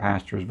associate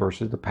pastors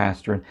versus the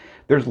pastor. And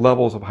there's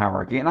levels of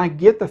hierarchy. And I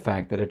get the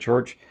fact that a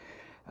church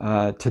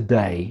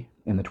today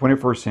in the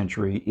 21st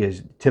century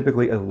is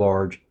typically a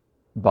large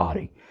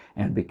body.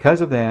 And because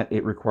of that,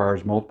 it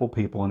requires multiple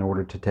people in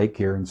order to take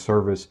care and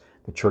service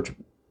the church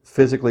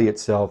physically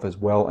itself as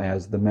well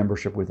as the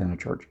membership within a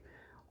church.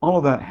 All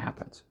of that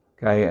happens.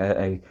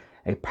 Okay,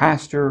 a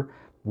pastor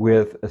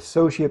with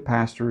associate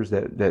pastors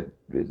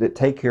that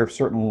take care of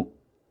certain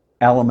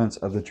elements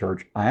of the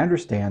church. I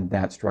understand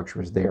that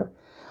structure is there.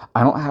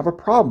 I don't have a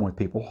problem with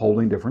people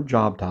holding different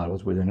job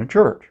titles within a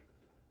church.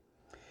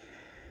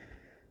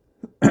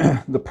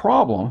 The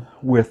problem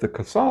with the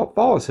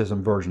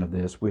Catholicism version of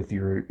this, with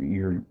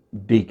your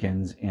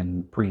deacons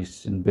and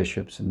priests and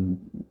bishops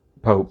and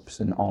popes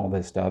and all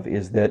this stuff,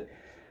 is that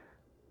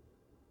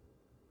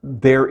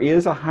there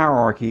is a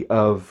hierarchy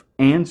of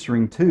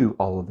answering to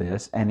all of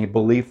this, and a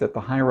belief that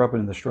the higher up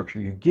in the structure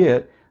you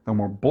get, the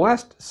more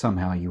blessed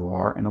somehow you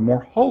are, and the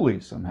more holy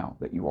somehow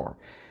that you are,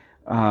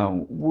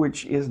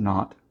 which is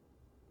not,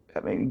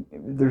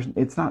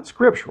 it's not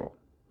scriptural,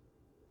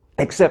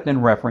 except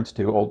in reference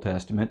to Old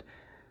Testament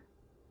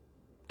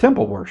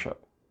temple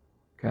worship,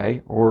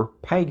 okay, or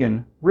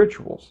pagan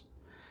rituals.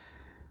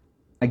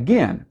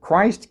 Again,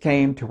 Christ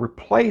came to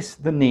replace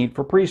the need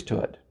for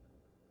priesthood.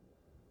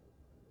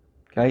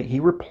 Okay,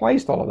 he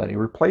replaced all of that. He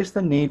replaced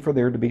the need for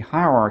there to be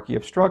hierarchy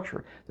of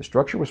structure. The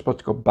structure was supposed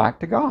to go back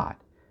to God.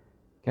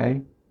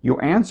 Okay, you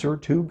answer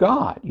to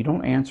God. You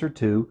don't answer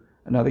to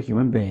another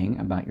human being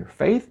about your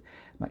faith,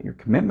 about your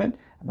commitment,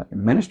 about your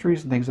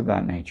ministries and things of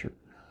that nature.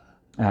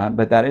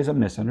 But that is a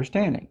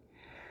misunderstanding.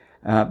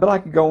 But I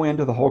could go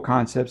into the whole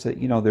concepts that,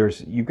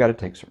 you've got to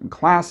take certain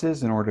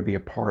classes in order to be a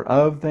part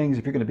of things.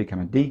 If you're going to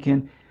become a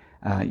deacon,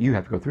 you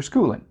have to go through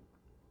schooling.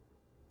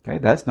 Okay,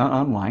 that's not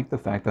unlike the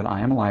fact that I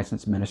am a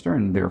licensed minister,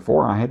 and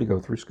therefore I had to go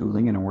through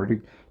schooling in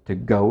order to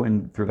go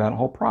and through that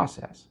whole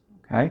process.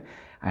 Okay,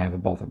 I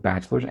have both a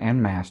bachelor's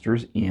and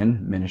master's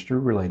in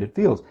ministry-related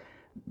fields.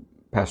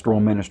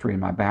 Pastoral ministry in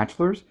my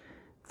bachelor's,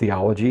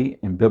 theology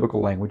and biblical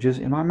languages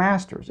in my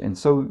master's. And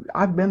so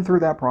I've been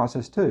through that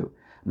process too.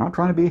 I'm not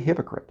trying to be a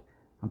hypocrite,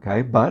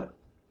 okay, but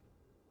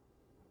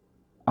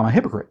I'm a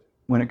hypocrite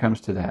when it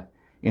comes to that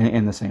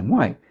in the same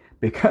way,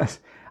 because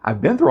I've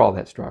been through all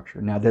that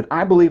structure. Now, did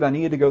I believe I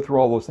needed to go through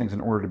all those things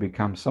in order to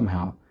become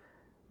somehow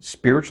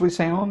spiritually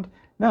sound?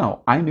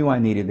 No, I knew I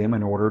needed them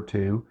in order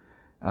to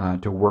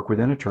work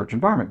within a church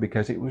environment,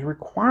 because it was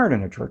required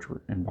in a church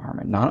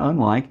environment, not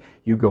unlike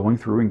you going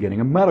through and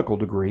getting a medical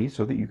degree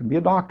so that you can be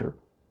a doctor.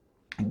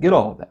 I get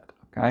all of that,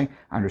 okay?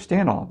 I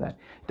understand all of that.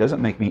 It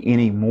doesn't make me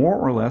any more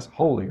or less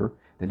holier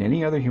than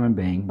any other human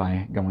being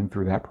by going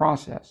through that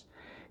process.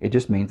 It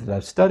just means that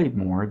I've studied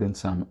more than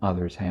some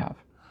others have.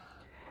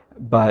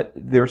 But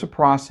there's a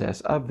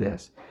process of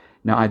this.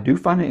 Now, I do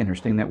find it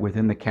interesting that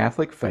within the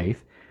Catholic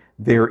faith,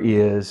 There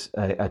is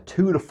a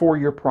 2 to 4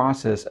 year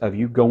process of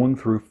you going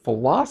through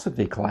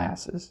philosophy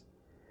classes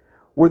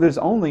where there's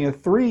only a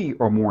 3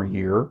 or more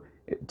year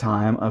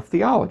time of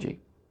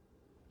theology.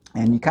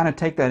 And you kind of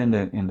take that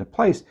into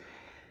place.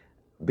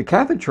 The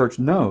Catholic Church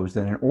knows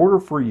that in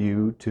order for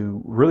you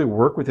to really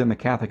work within the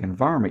Catholic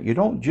environment, you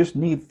don't just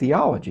need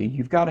theology,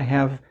 you've got to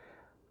have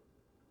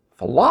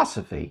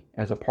philosophy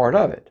as a part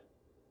of it.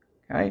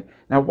 Okay?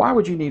 Now, why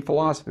would you need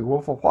philosophy?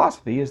 Well,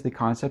 philosophy is the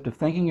concept of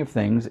thinking of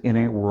things in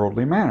a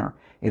worldly manner.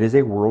 It is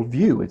a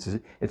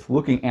worldview. It's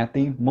looking at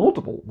the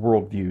multiple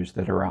worldviews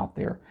that are out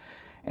there,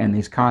 and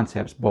these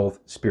concepts, both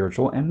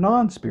spiritual and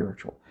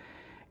non-spiritual.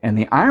 And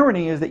the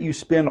irony is that you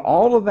spend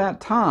all of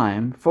that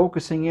time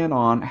focusing in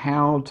on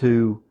how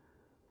to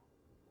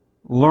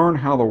learn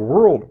how the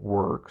world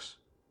works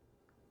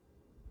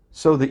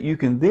so that you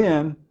can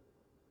then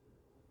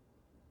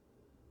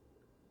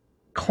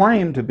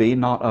claim to be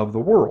not of the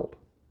world.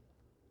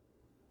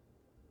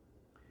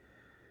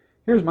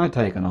 Here's my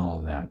take on all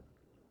of that.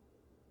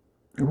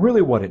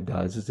 Really what it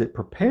does is it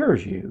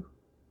prepares you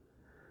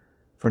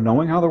for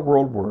knowing how the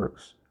world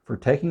works, for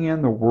taking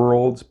in the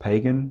world's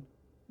pagan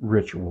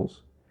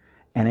rituals,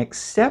 and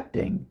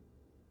accepting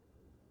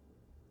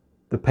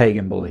the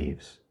pagan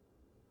beliefs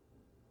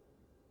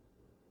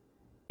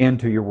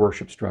into your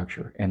worship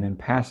structure and then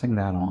passing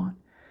that on.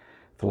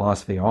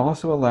 Philosophy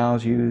also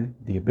allows you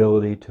the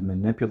ability to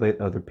manipulate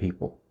other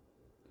people,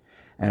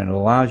 and it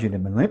allows you to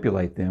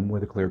manipulate them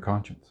with a clear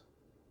conscience.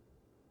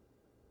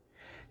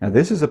 Now,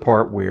 this is the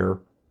part where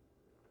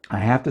I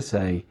have to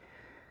say,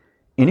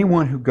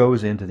 anyone who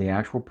goes into the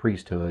actual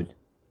priesthood,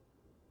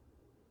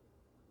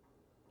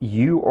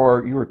 you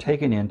are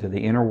taken into the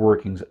inner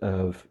workings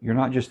of, you're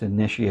not just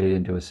initiated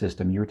into a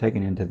system, you're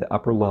taken into the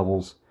upper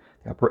levels,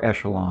 the upper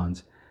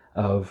echelons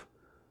of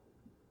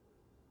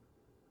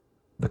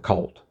the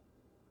cult.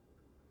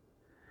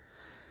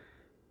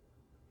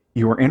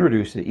 You are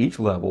introduced at each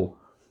level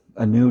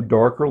a new,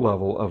 darker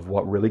level of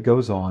what really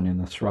goes on in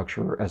the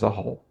structure as a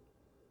whole.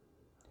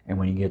 And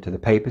when you get to the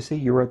papacy,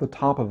 you're at the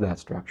top of that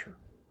structure.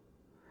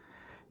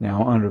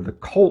 Now, under the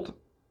cult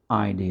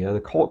idea, the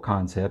cult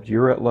concept,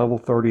 you're at level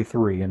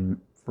 33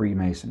 in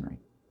Freemasonry.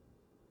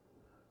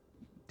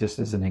 Just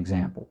as an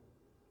example.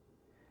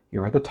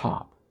 You're at the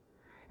top.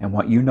 And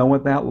what you know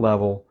at that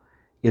level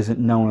isn't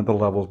known at the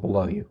levels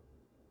below you.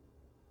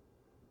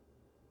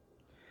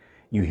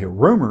 You hear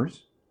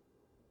rumors,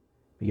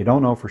 but you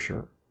don't know for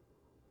sure.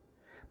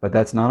 But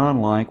that's not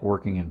unlike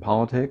working in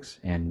politics.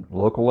 And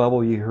local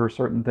level, you hear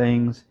certain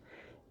things.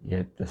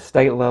 At the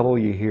state level,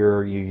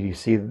 you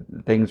see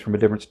things from a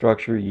different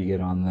structure. You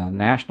get on the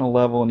national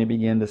level and you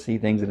begin to see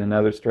things in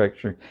another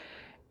structure.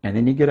 And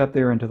then you get up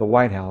there into the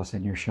White House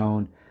and you're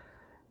shown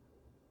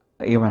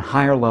an even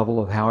higher level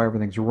of how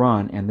everything's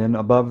run. And then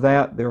above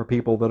that, there are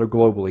people that are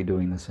globally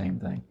doing the same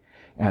thing.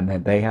 And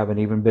that they have an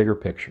even bigger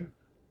picture.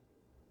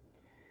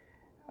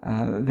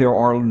 There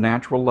are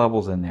natural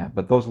levels in that,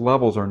 but those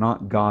levels are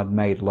not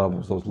God-made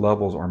levels. Those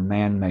levels are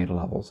man-made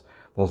levels.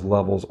 Those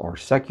levels are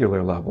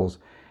secular levels,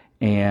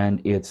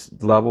 and it's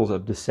levels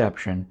of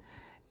deception.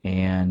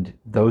 And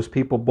those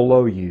people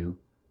below you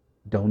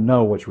don't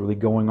know what's really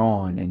going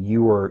on, and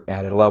you are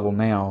at a level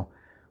now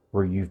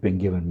where you've been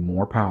given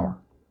more power.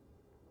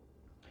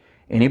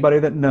 Anybody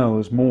that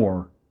knows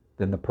more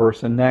than the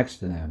person next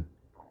to them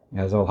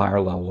has a higher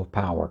level of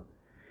power.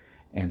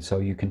 And so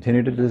you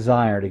continue to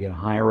desire to get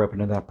higher up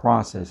into that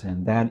process,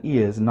 and that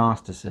is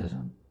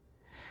Gnosticism.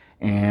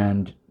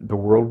 And the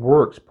world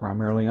works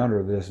primarily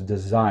under this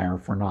desire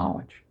for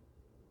knowledge.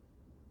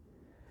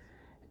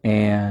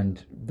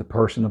 And the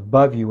person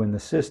above you in the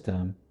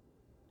system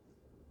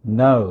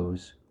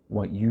knows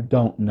what you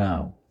don't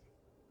know.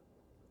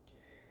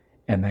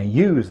 And they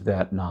use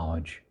that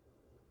knowledge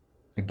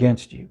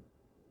against you.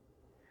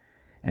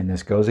 And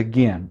this goes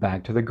again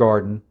back to the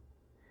garden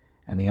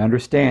and the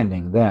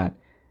understanding that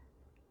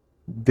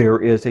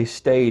there is a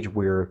stage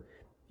where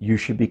you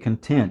should be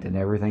content in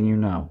everything you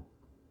know.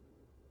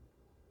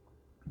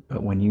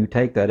 But when you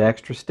take that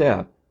extra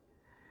step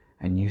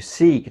and you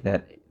seek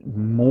that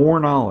more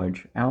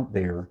knowledge out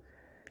there,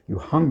 you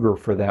hunger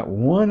for that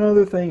one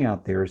other thing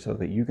out there so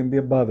that you can be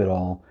above it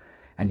all,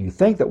 and you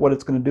think that what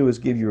it's going to do is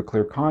give you a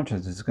clear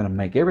conscience, it's going to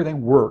make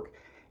everything work.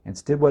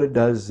 Instead, what it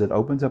does is it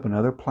opens up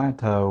another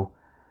plateau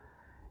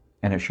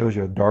and it shows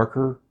you a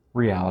darker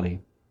reality.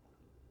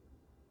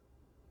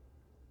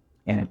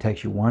 And it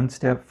takes you one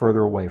step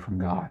further away from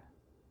God.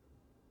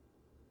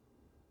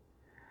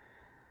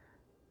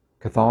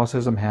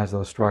 Catholicism has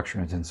those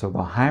structures, and so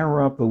the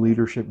higher up the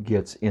leadership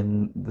gets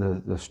in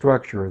the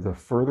structure, the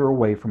further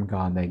away from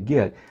God they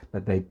get.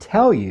 But they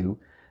tell you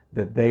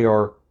that they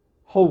are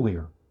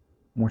holier,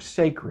 more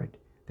sacred,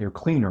 they're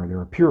cleaner,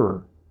 they're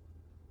purer.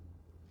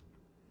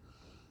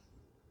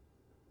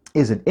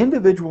 Is it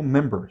individual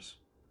members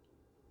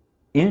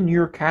in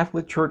your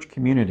Catholic Church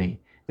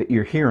community that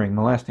you're hearing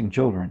molesting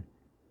children?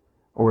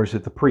 Or is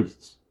it the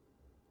priests?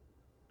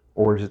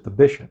 Or is it the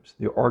bishops,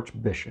 the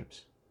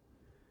archbishops?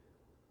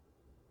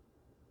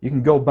 You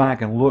can go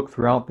back and look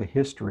throughout the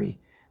history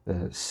the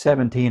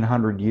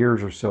 1700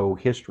 years or so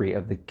history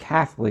of the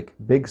Catholic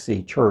Big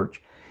C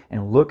Church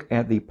and look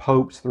at the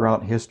popes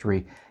throughout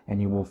history,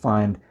 and you will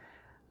find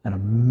an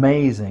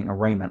amazing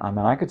arraignment. I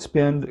mean, I could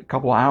spend a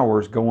couple of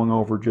hours going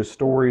over just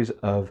stories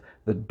of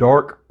the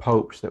dark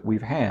popes that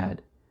we've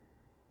had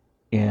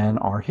in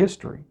our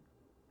history.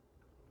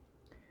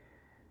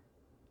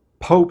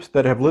 Popes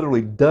that have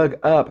literally dug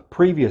up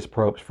previous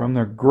popes from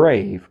their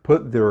grave,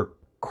 put their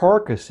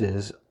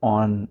carcasses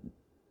on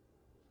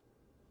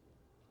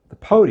the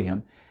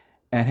podium,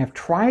 and have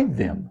tried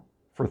them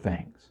for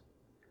things,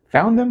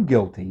 found them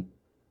guilty,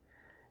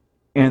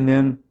 and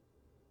then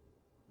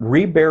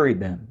reburied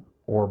them,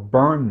 or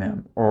burned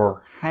them,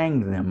 or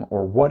hanged them,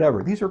 or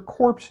whatever. These are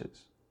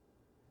corpses.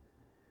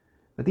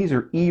 But these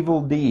are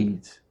evil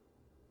deeds.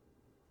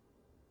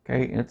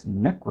 Okay, it's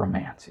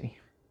necromancy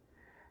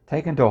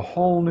taken to a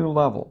whole new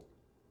level.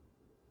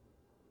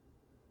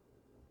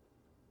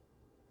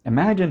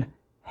 Imagine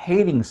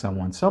hating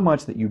someone so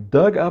much that you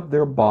dug up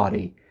their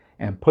body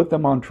and put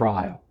them on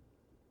trial.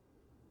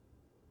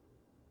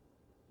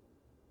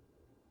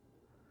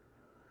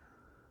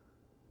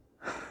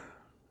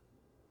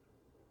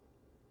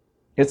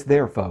 It's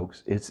there,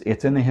 folks.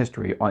 It's in the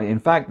history. In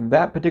fact,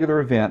 that particular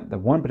event, the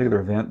one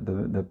particular event,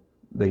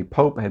 the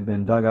Pope had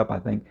been dug up. I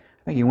think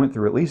he went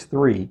through at least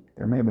 3.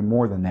 There may have been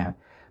more than that.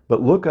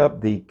 But look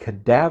up the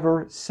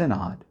Cadaver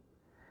Synod,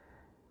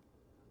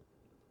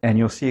 and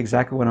you'll see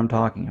exactly what I'm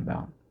talking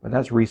about. But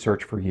that's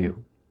research for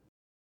you.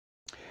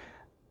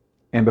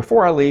 And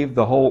before I leave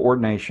the whole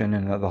ordination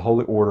and the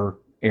Holy Order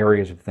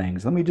areas of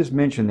things, let me just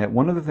mention that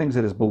one of the things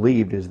that is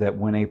believed is that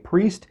when a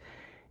priest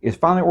is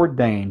finally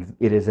ordained,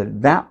 it is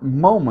at that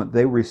moment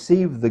they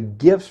receive the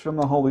gifts from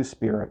the Holy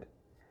Spirit.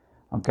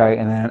 Okay,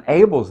 and that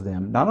enables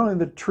them not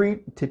only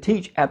to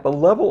teach at the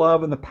level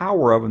of and the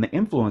power of and the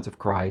influence of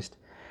Christ,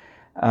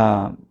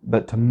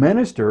 but to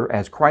minister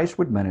as Christ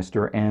would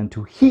minister, and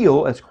to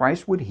heal as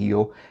Christ would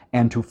heal,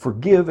 and to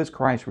forgive as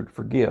Christ would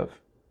forgive.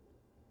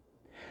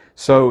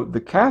 So the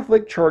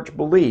Catholic Church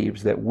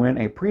believes that when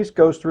a priest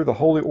goes through the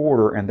Holy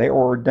Order and they are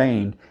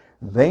ordained,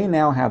 they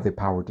now have the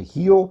power to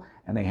heal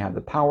and they have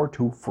the power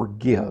to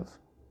forgive.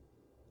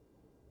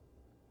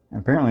 And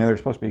apparently they're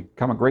supposed to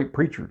become a great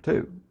preacher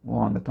too,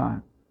 along the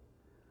time.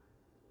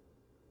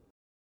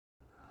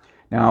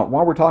 Now,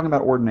 while we're talking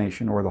about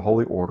ordination or the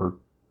Holy Order,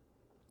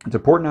 it's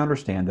important to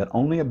understand that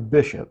only a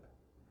bishop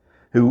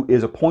who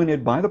is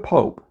appointed by the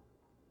Pope,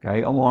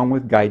 okay, along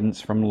with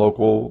guidance from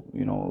local,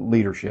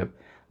 leadership,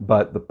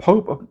 but the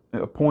Pope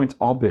appoints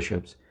all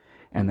bishops,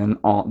 and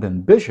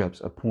then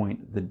bishops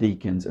appoint the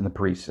deacons and the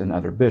priests and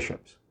other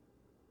bishops.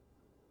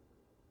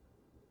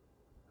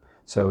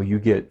 So you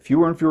get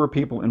fewer and fewer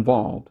people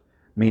involved,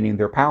 meaning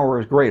their power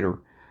is greater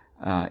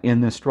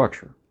in this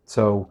structure.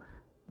 So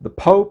the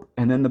Pope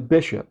and then the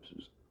bishops,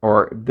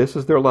 this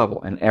is their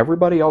level, and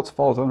everybody else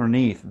falls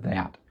underneath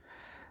that.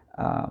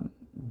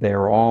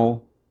 They're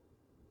all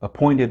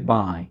appointed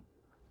by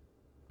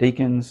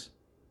deacons,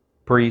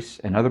 priests,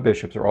 and other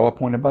bishops are all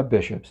appointed by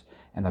bishops,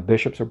 and the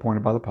bishops are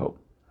appointed by the Pope.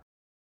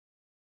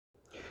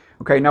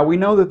 Okay, now we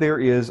know that there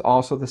is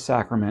also the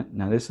sacrament.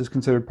 Now this is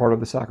considered part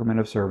of the sacrament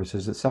of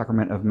services, the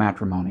sacrament of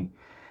matrimony.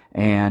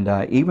 And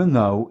even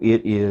though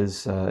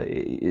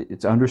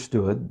it's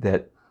understood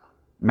that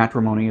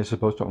matrimony is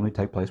supposed to only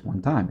take place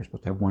one time, you're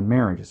supposed to have one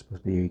marriage, it's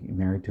supposed to be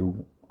married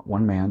to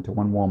one man, to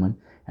one woman,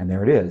 and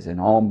there it is.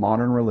 And all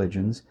modern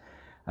religions,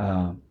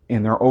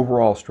 in their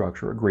overall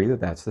structure, agree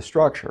that that's the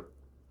structure.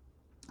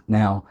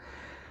 Now,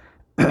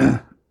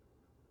 the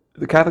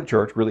Catholic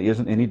Church really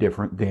isn't any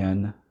different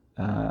than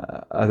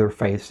other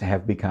faiths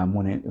have become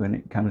when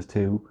it comes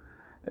to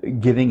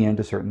giving in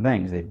to certain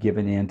things. They've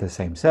given in to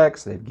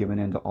same-sex, they've given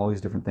in to all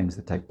these different things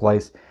that take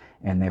place,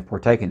 and they've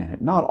partaken in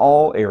it. Not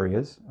all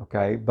areas,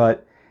 okay,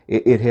 but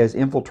it has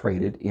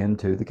infiltrated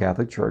into the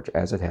Catholic Church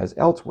as it has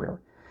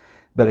elsewhere.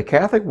 But a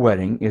Catholic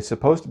wedding is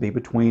supposed to be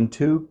between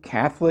two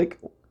Catholic,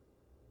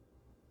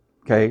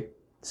 okay,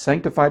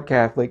 sanctified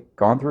Catholic,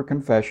 gone through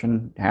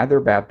confession, had their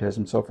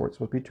baptism, so forth. It's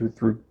supposed to be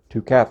through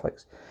two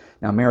Catholics.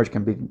 Now, marriage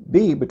can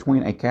be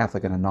between a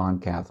Catholic and a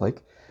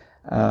non-Catholic,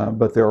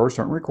 but there are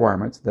certain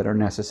requirements that are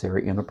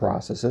necessary in the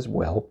process as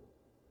well.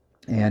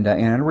 And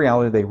in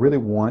reality, they really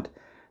want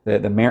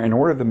in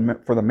order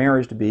for the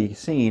marriage to be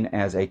seen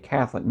as a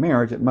Catholic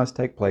marriage, it must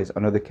take place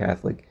under the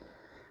Catholic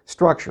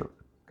structure.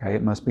 Okay,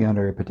 it must be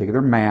under a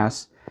particular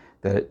mass,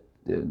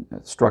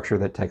 structure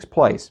that takes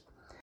place.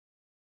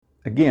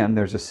 Again,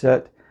 there's a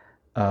set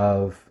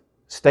of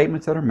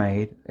statements that are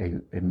made,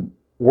 an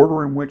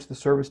order in which the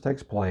service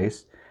takes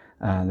place.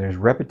 There's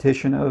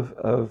repetition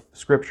of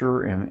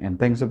Scripture and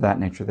things of that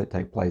nature that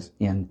take place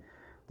in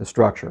the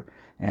structure.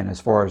 And as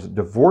far as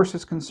divorce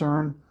is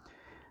concerned,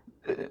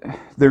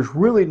 there's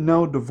really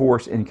no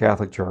divorce in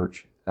Catholic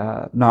Church.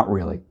 Not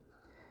really.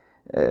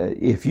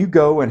 If you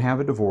go and have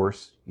a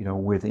divorce,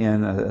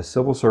 within a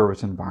civil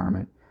service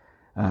environment,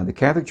 the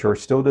Catholic Church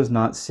still does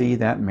not see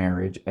that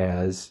marriage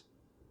as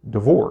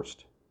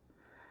divorced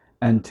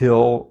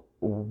until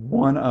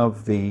one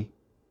of the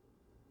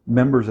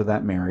members of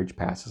that marriage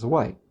passes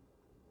away.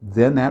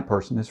 then that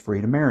person is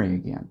free to marry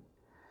again.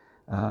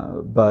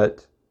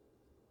 But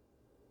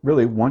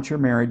really, once you're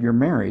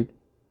married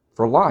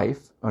for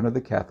life under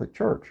the Catholic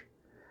Church.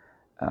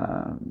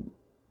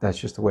 That's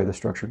just the way the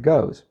structure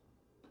goes.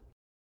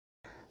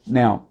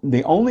 Now,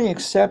 the only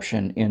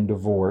exception in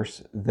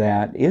divorce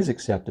that is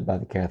accepted by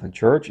the Catholic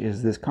Church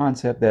is this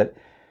concept that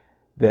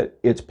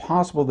it's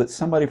possible that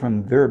somebody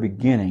from the very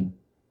beginning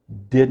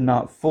did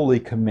not fully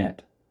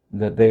commit,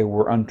 that they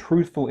were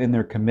untruthful in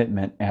their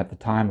commitment at the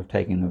time of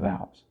taking the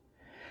vows.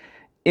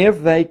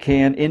 If they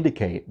can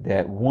indicate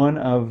that one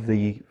of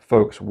the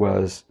folks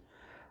was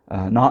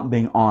not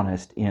being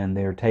honest in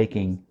their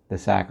taking the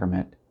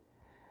sacrament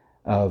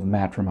of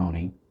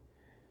matrimony,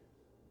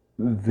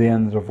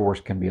 then the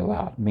divorce can be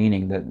allowed,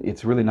 meaning that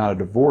it's really not a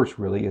divorce,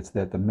 really, it's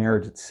that the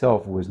marriage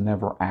itself was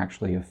never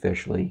actually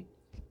officially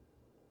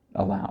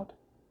allowed.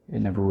 It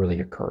never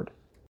really occurred.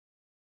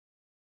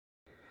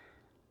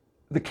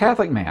 The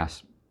Catholic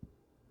Mass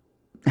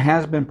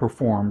has been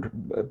performed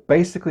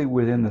basically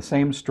within the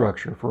same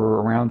structure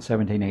for around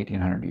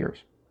 1800 years.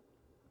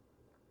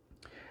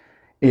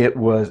 It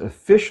was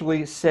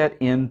officially set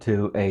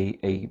into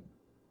a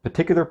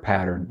particular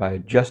pattern by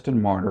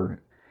Justin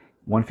Martyr,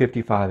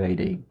 155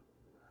 AD.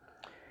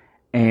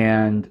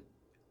 And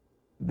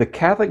the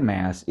Catholic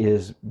Mass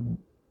is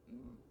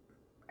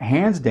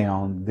hands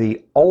down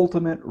the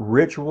ultimate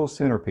ritual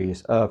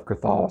centerpiece of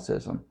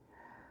Catholicism.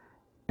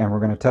 And we're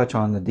going to touch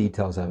on the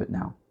details of it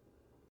now.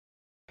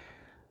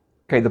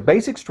 Okay, the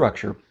basic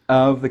structure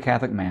of the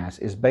Catholic Mass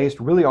is based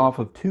really off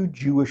of two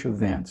Jewish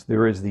events.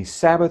 There is the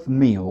Sabbath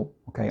meal,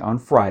 okay, on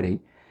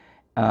Friday,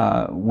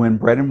 when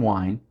bread and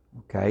wine,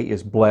 okay,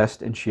 is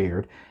blessed and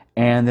shared.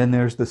 And then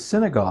there's the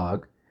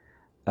synagogue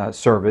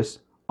service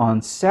on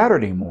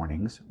Saturday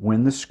mornings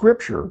when the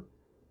Scripture,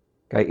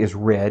 okay, is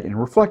read and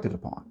reflected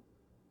upon.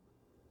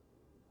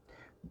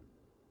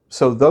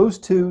 So those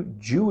two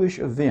Jewish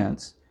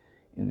events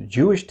in the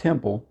Jewish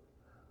temple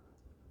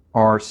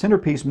are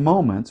centerpiece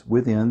moments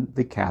within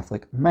the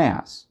Catholic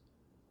Mass.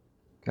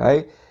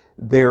 Okay,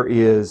 there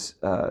was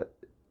a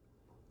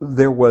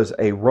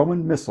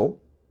Roman Missal,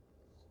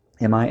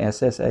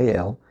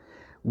 Missal,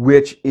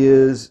 which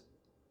is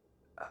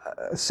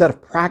a set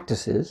of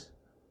practices,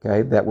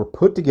 okay, that were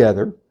put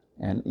together,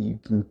 and you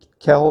can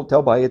tell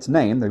by its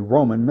name, the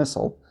Roman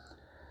Missal,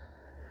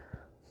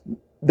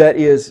 that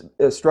is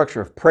a structure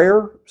of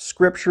prayer,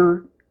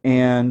 Scripture,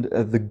 and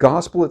the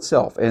gospel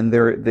itself. And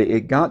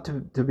it got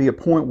to be a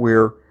point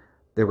where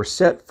they were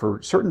set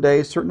for certain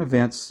days, certain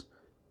events,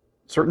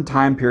 certain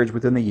time periods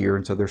within the year,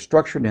 and so they're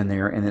structured in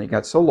there, and then it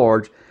got so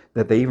large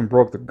that they even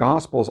broke the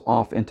gospels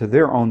off into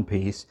their own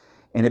piece,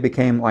 and it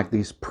became like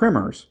these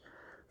primers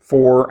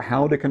for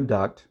how to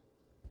conduct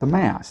the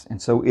Mass.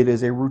 And so it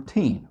is a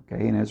routine,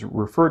 okay, and as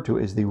referred to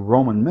as the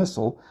Roman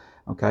Missal,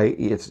 okay,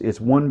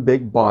 it's one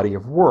big body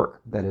of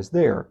work that is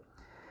there.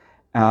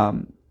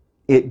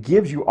 It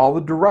gives you all the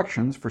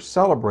directions for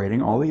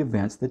celebrating all the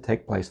events that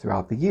take place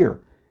throughout the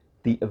year.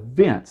 The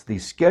events, the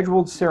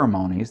scheduled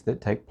ceremonies that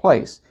take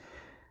place.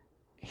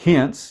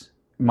 Hence,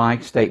 my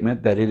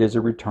statement that it is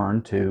a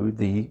return to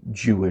the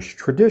Jewish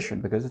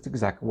tradition, because it's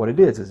exactly what it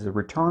is. It's a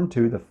return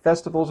to the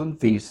festivals and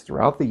feasts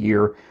throughout the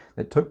year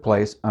that took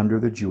place under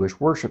the Jewish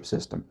worship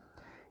system.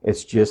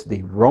 It's just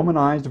the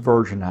Romanized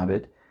version of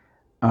it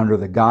under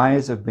the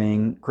guise of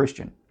being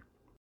Christian.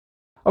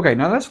 Okay,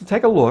 now let's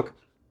take a look.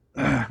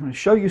 I'm going to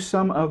show you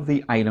some of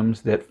the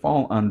items that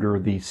fall under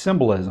the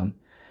symbolism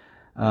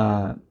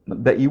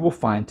that you will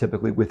find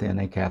typically within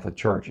a Catholic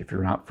church if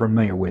you're not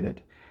familiar with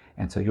it.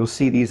 And so you'll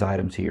see these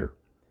items here.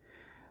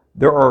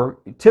 There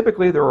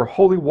are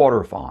holy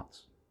water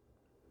fonts.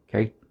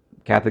 Okay,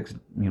 Catholics,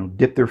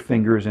 dip their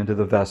fingers into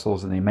the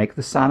vessels and they make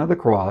the sign of the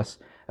cross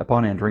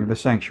upon entering the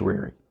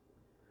sanctuary.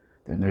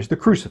 Then there's the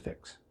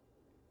crucifix.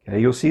 Okay,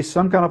 you'll see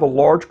some kind of a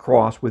large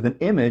cross with an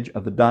image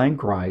of the dying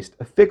Christ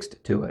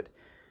affixed to it.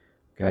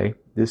 Okay,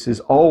 this is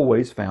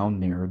always found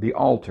near the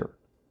altar.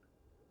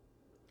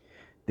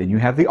 Then you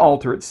have the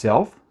altar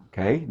itself.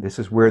 Okay, this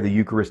is where the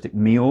Eucharistic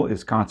meal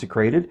is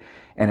consecrated,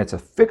 and it's a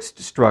fixed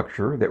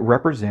structure that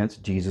represents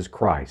Jesus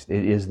Christ.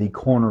 It is the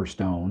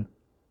cornerstone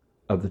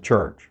of the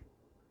church.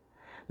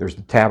 There's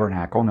the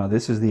tabernacle. Now,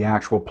 this is the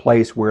actual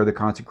place where the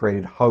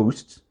consecrated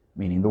hosts,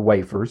 meaning the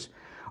wafers,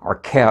 are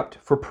kept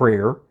for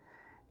prayer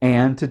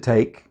and to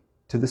take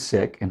to the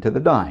sick and to the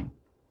dying.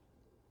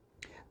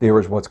 There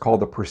is what's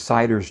called the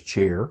presider's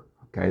chair.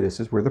 Okay, this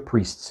is where the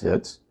priest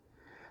sits.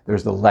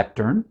 There's the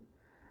lectern.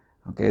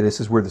 Okay, this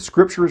is where the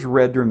scripture is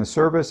read during the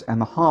service and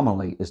the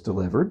homily is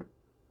delivered.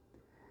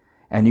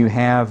 And you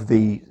have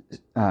the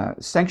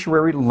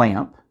sanctuary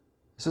lamp.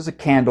 This is a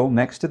candle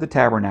next to the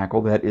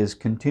tabernacle that is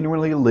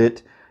continually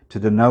lit to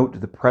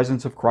denote the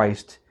presence of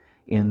Christ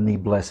in the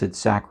Blessed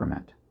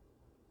Sacrament.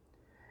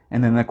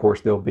 And then, of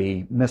course, there'll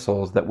be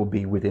missals that will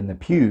be within the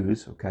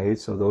pews. Okay,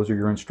 so those are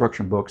your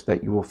instruction books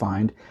that you will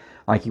find,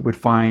 like you would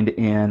find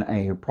in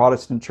a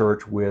Protestant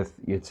church with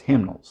its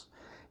hymnals.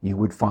 You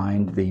would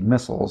find the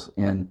missals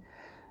in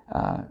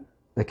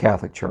the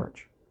Catholic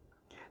Church.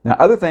 Now,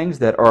 other things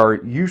that are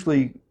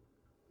usually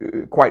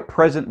quite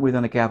present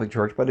within the Catholic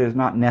Church, but it is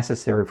not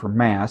necessary for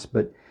Mass,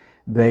 but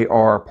they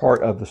are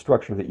part of the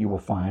structure that you will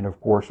find. Of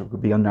course, it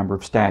could be a number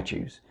of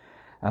statues.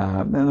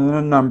 And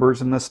the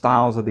numbers and the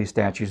styles of these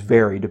statues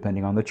vary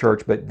depending on the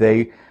church, but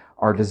they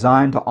are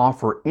designed to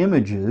offer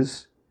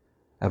images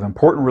of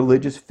important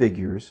religious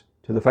figures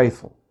to the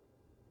faithful.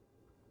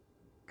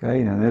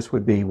 Okay, and this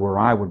would be where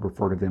I would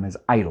refer to them as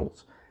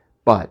idols,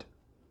 but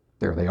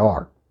there they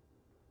are.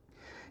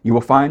 You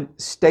will find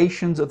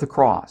stations of the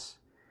cross.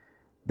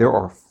 There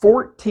are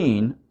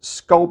 14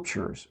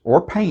 sculptures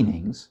or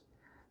paintings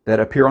that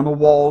appear on the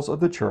walls of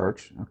the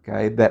church,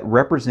 okay, that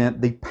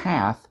represent the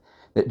path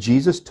that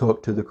Jesus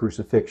took to the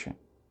crucifixion.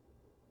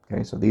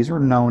 Okay, so these are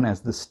known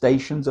as the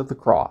stations of the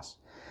cross.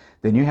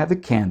 Then you have the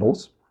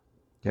candles.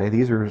 Okay,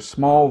 these are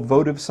small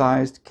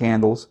votive-sized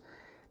candles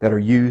that are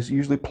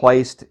usually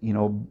placed,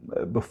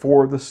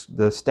 before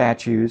the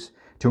statues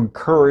to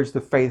encourage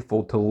the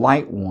faithful to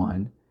light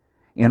one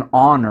in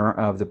honor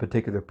of the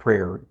particular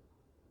prayer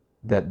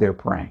that they're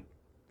praying.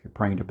 If you're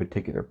praying to a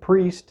particular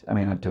priest,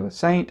 to a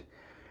saint,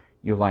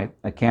 you light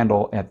a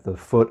candle at the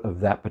foot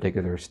of that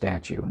particular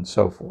statue and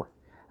so forth.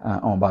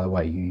 And by the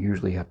way, you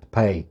usually have to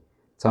pay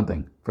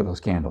something for those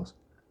candles.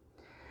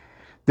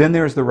 Then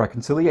there's the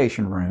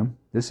reconciliation room.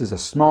 This is a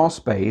small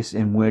space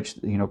in which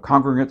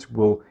congregants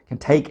can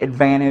take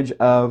advantage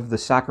of the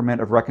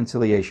sacrament of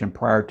reconciliation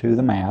prior to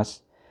the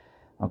Mass,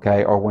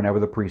 okay, or whenever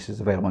the priest is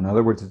available. In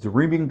other words, it's a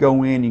room you can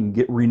go in, you can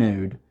get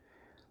renewed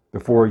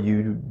before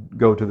you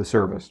go to the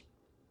service.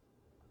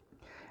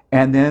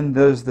 And then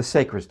there's the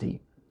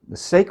sacristy. The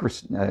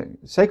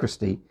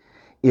sacristy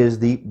is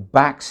the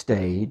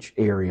backstage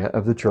area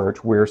of the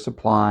church where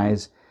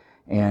supplies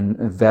and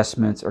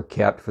vestments are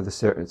kept for the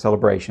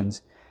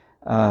celebrations.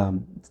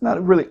 It's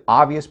not really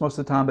obvious most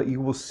of the time, but you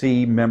will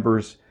see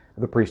members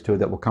of the priesthood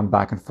that will come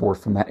back and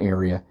forth from that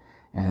area,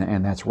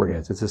 and that's where it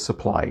is. It's a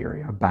supply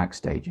area, a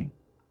backstaging.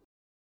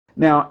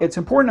 Now, it's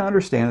important to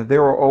understand that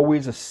there are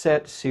always a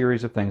set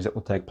series of things that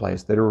will take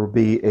place. There will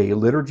be a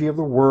liturgy of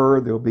the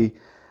Word, there will be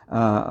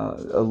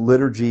a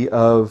liturgy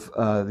of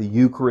the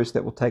Eucharist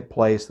that will take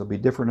place. There'll be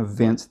different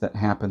events that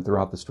happen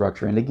throughout the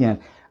structure. And again,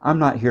 I'm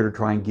not here to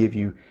try and give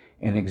you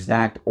an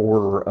exact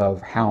order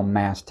of how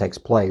Mass takes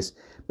place,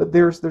 but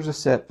there's a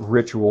set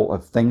ritual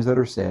of things that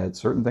are said,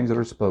 certain things that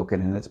are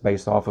spoken, and it's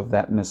based off of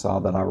that missal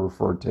that I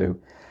referred to.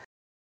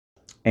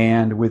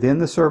 And within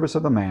the service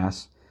of the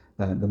Mass,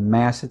 the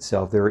Mass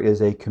itself, there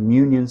is a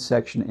communion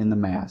section in the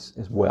Mass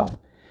as well.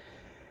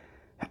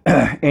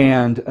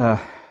 And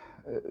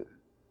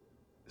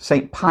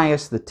St.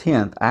 Pius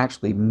X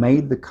actually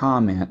made the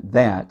comment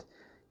that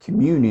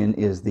communion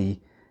is the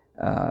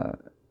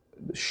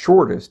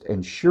shortest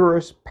and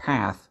surest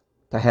path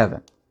to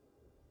heaven.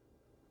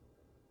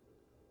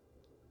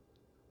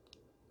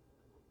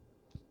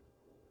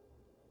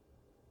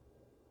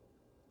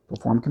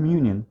 Perform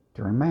communion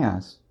during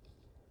Mass,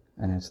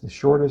 and it's the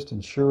shortest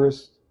and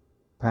surest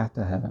path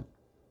to heaven.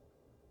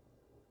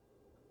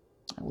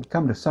 We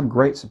come to some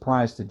great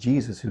surprise to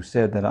Jesus, who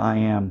said that I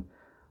am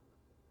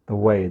the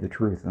way, the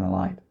truth, and the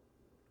light,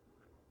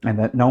 and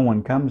that no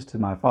one comes to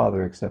my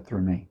Father except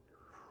through me.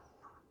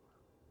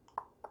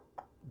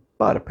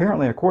 But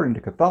apparently, according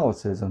to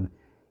Catholicism,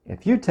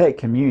 if you take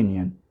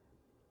communion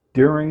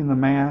during the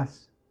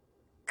Mass,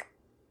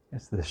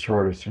 it's the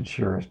shortest and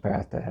surest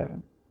path to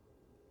heaven.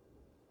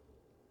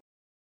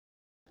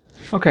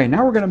 Okay,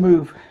 now we're going to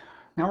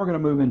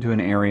move into an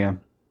area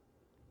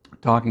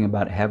talking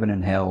about heaven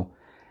and hell,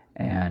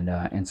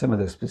 and some of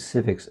the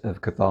specifics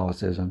of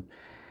Catholicism.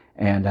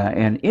 And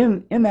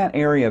in that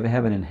area of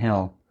heaven and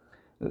hell,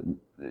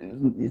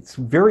 it's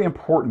very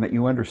important that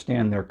you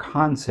understand their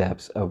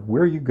concepts of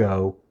where you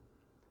go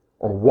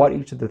or what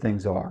each of the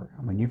things are.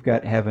 You've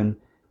got heaven,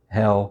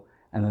 hell,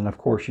 and then of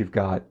course you've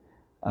got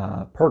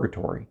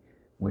purgatory,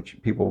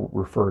 which people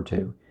refer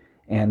to.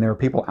 And there are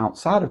people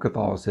outside of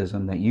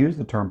Catholicism that use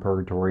the term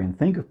purgatory and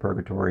think of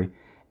purgatory,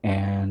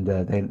 and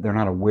they're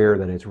not aware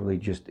that it's really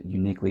just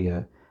uniquely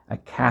a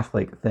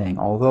Catholic thing,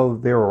 although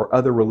there are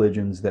other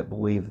religions that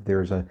believe that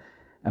there's a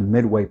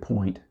midway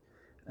point,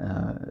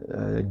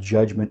 a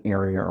judgment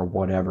area or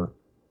whatever.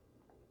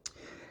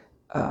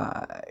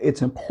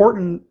 It's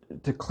important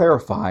to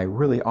clarify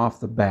really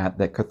off the bat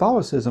that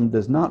Catholicism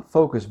does not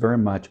focus very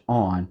much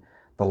on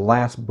the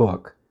last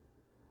book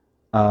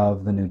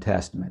of the New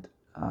Testament.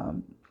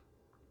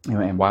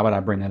 And why would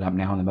I bring that up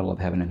now in the middle of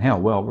heaven and hell?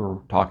 Well, we're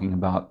talking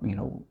about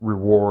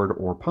reward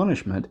or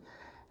punishment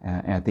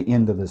at the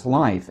end of this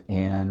life,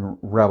 and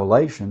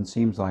Revelation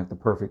seems like the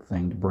perfect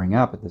thing to bring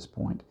up at this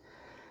point.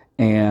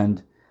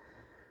 And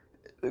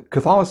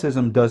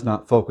Catholicism does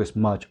not focus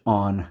much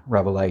on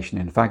Revelation.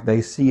 In fact,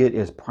 they see it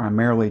as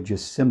primarily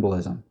just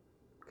symbolism.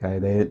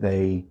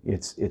 Okay,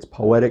 it's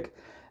poetic.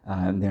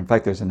 In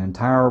fact, there's an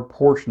entire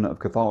portion of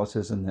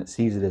Catholicism that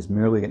sees it as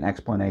merely an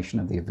explanation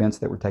of the events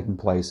that were taking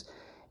place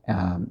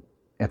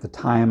at the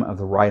time of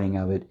the writing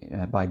of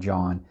it by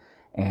John,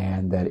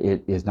 and that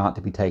it is not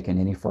to be taken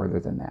any further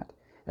than that.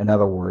 In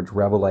other words,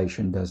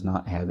 Revelation does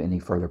not have any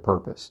further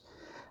purpose.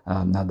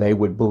 Now, they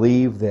would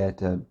believe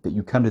that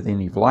you come to the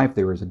end of your life,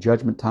 there is a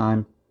judgment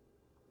time,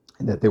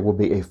 and that there will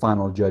be a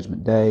final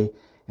judgment day,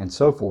 and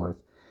so forth.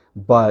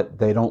 But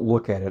they don't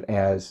look at it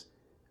as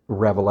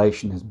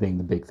revelation as being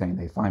the big thing.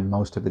 They find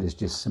most of it is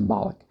just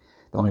symbolic.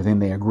 The only thing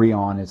they agree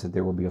on is that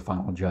there will be a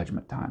final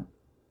judgment time.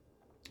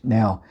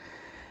 Now,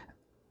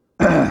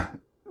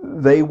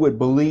 they would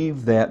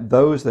believe that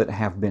those that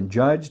have been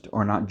judged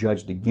are not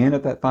judged again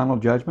at that final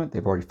judgment.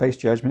 They've already faced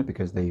judgment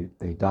because they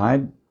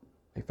died.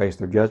 They face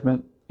their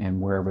judgment,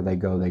 and wherever they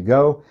go, they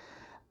go.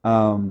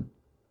 But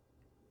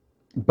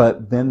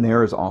then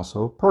there is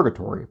also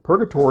purgatory.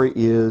 Purgatory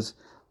is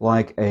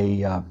like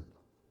it's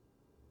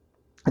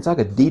like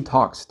a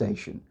detox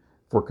station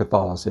for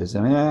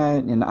Catholicism.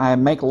 And I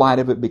make light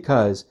of it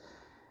because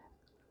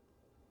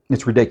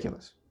it's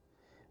ridiculous.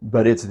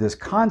 But it's this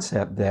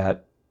concept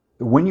that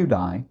when you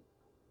die,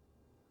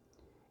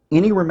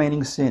 any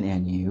remaining sin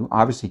in you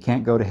obviously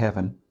can't go to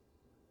heaven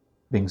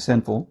being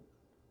sinful,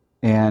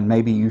 and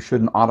maybe you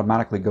shouldn't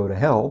automatically go to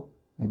hell.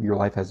 Maybe your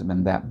life hasn't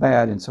been that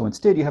bad, and so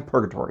instead you have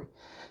purgatory.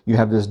 You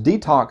have this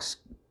detox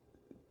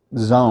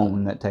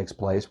zone that takes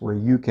place where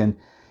you can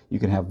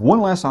have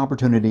one less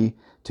opportunity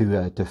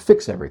to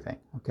fix everything.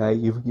 Okay,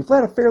 you've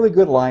led a fairly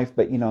good life,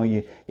 but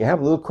you have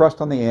a little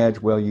crust on the edge.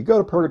 Well, you go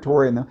to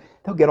purgatory, and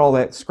they'll get all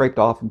that scraped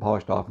off and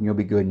polished off, and you'll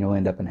be good, and you'll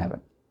end up in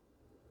heaven.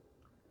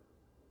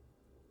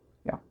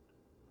 Yeah.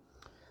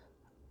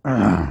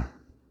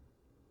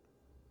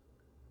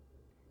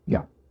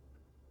 Yeah.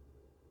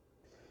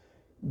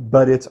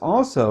 But it's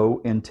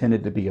also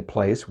intended to be a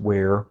place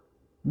where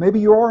maybe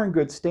you are in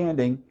good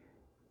standing,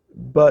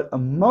 but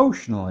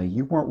emotionally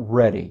you weren't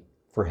ready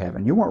for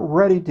heaven. You weren't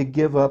ready to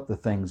give up the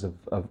things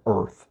of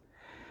earth.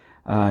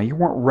 You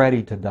weren't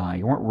ready to die.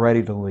 You weren't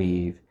ready to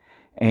leave.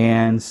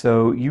 And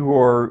so you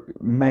are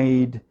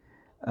made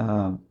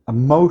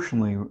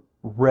emotionally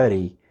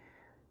ready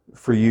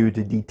for you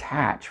to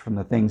detach from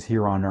the things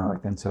here on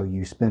earth. And so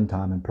you spend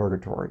time in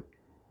purgatory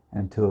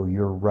until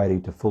you're ready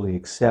to fully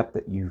accept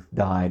that you've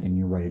died and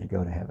you're ready to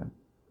go to heaven.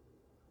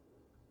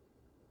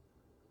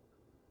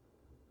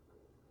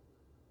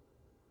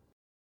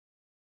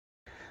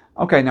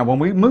 Okay, now when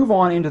we move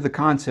on into the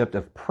concept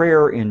of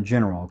prayer in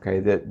general, okay,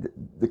 that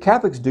the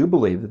Catholics do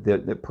believe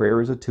that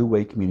prayer is a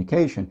two-way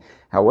communication.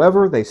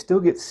 However, they still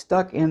get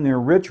stuck in their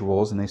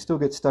rituals and they still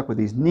get stuck with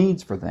these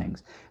needs for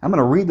things. I'm going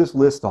to read this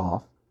list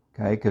off,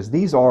 okay, because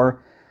these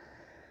are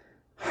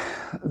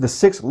the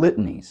 6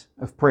 litanies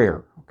of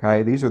prayer,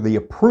 okay? These are the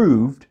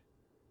approved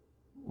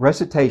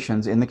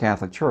recitations in the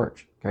Catholic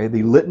Church. Okay,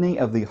 the litany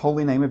of the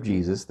Holy Name of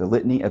Jesus, the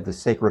litany of the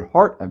Sacred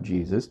Heart of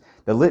Jesus,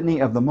 the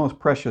litany of the Most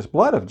Precious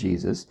Blood of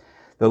Jesus,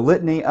 the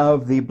litany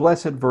of the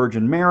Blessed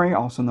Virgin Mary,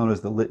 also known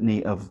as the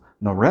litany of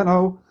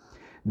Noreno,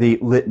 the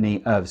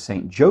litany of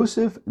Saint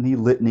Joseph, and the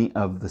litany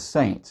of the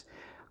saints.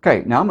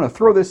 Okay, now I'm going to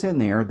throw this in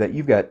there that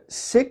you've got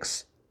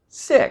six,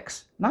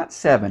 not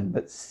 7,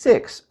 but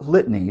 6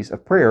 litanies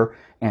of prayer,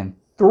 and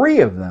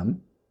 3 of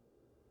them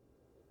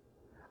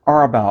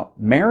are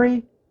about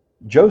Mary,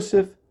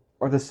 Joseph,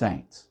 or the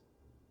saints.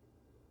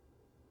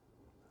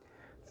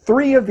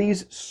 3 of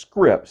these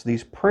scripts,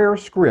 these prayer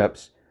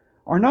scripts,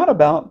 are not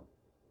about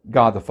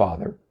God the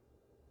Father,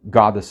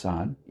 God the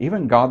Son,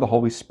 even God the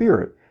Holy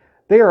Spirit.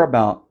 They are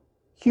about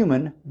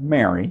human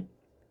Mary,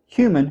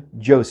 human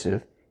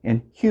Joseph,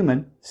 and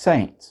human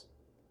saints.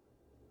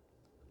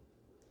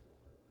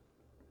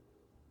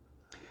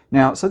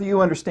 Now, so that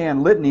you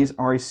understand, litanies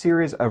are a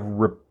series of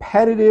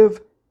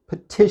repetitive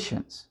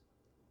petitions.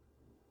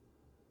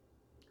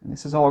 And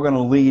this is all going to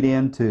lead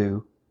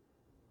into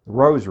the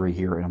rosary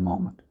here in a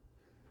moment.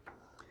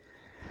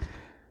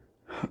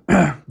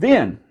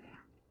 Then,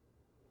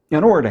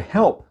 in order to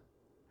help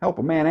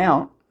a man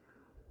out,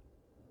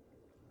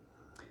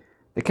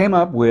 they came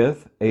up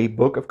with a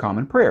book of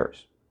common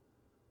prayers.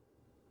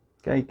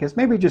 Okay, because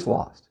maybe you just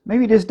lost.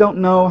 Maybe you just don't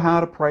know how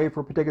to pray for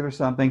a particular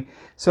something.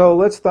 So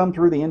let's thumb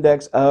through the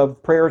index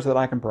of prayers that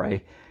I can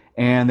pray.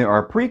 And there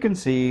are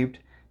preconceived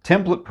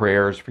template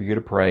prayers for you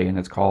to pray, and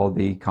it's called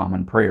the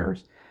common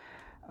prayers.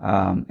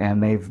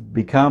 And they've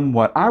become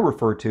what I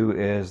refer to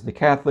as the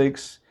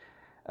Catholics'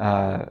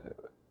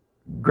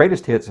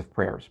 greatest hits of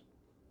prayers.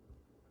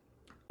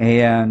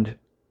 And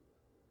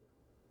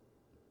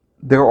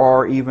there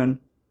are even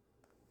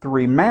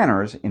 3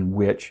 manners in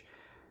which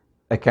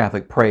a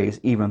Catholic prays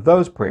even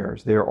those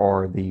prayers. There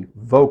are the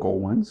vocal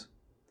ones,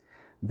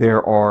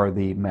 there are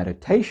the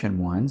meditation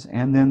ones,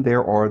 and then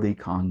there are the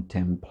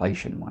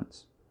contemplation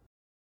ones.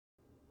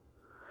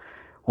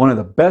 One of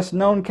the best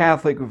known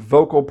Catholic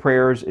vocal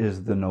prayers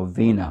is the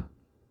novena.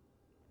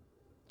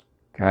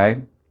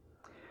 Okay?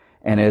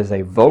 And it is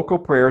a vocal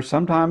prayer,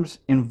 sometimes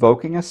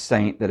invoking a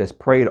saint that is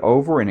prayed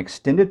over an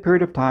extended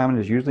period of time and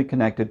is usually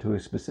connected to a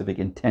specific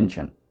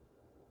intention.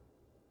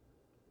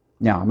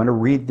 Now, I'm going to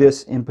read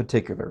this in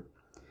particular.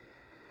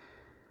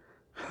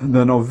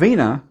 The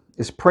novena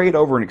is prayed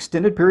over an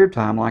extended period of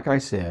time, like I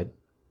said.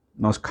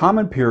 The most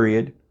common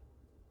period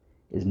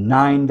is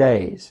 9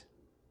 days.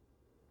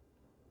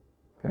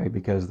 Okay,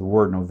 because the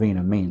word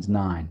novena means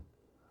 9.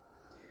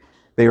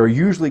 They are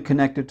usually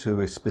connected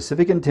to a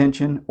specific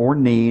intention or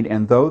need,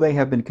 and though they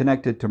have been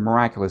connected to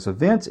miraculous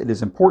events, it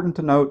is important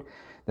to note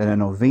that a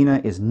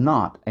novena is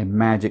not a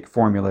magic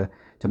formula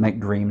to make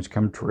dreams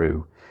come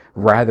true.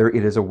 Rather,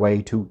 it is a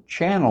way to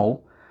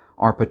channel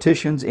our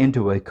petitions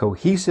into a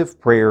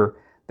cohesive prayer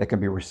that can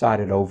be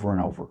recited over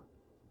and over.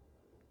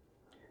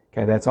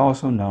 Okay, that's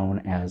also known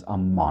as a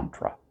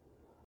mantra.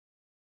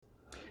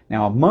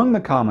 Now, among the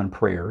common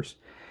prayers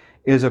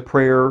is a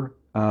prayer,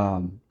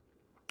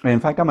 in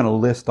fact, I'm going to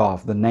list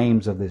off the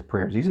names of these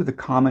prayers. These are the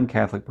common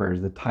Catholic prayers,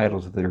 the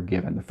titles that are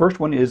given. The first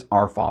one is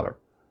Our Father.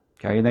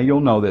 Okay, now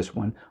you'll know this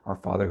one. Our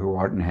Father who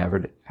art in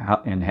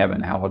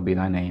heaven, hallowed be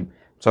thy name,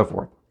 so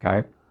forth.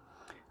 Okay,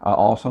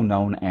 also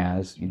known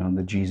as,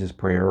 the Jesus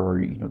prayer,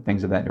 or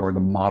things of that, or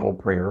the model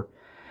prayer.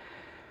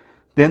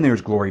 Then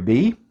there's Glory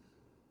be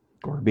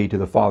to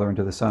the Father, and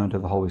to the Son, and to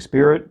the Holy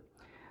Spirit.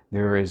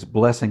 There is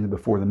blessing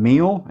before the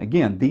meal.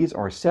 Again, these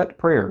are set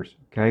prayers.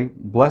 Okay,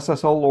 bless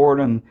us, O Lord,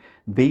 and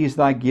these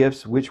thy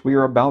gifts, which we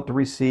are about to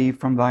receive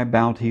from thy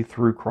bounty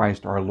through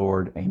Christ our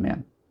Lord.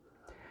 Amen.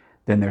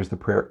 Then there's the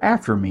prayer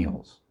after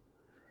meals.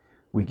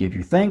 We give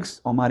you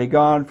thanks, Almighty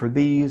God, for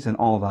these and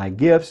all thy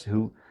gifts,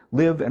 who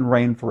live and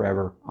reign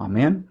forever.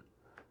 Amen.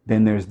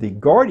 Then there's the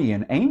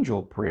guardian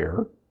angel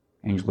prayer.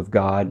 Angel of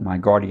God, my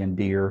guardian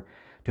dear,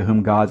 to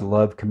whom God's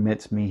love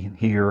commits me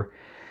here,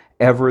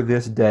 ever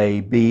this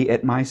day be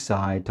at my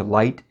side to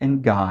light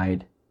and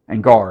guide,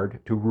 and guard,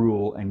 to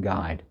rule and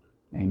guide.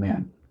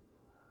 Amen.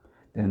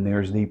 Then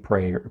there's the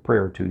prayer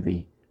to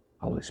the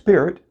Holy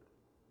Spirit.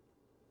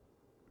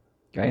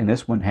 Okay, and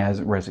this one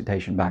has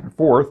recitation back and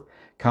forth.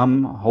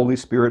 Come, Holy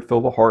Spirit,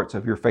 fill the hearts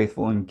of your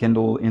faithful and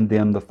kindle in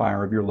them the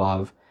fire of your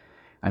love.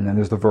 And then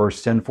there's the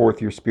verse, send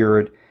forth your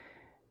Spirit,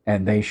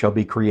 and they shall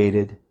be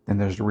created. Then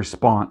there's the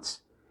response,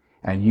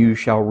 and you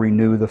shall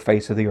renew the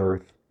face of the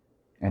earth.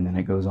 And then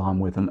it goes on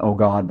with, and O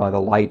God, by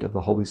the light of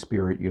the Holy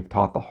Spirit, you have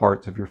taught the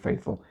hearts of your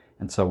faithful,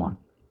 and so on.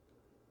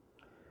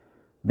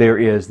 There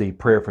is the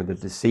prayer for the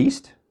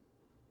deceased.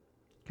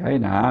 Okay,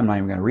 now I'm not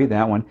even going to read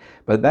that one,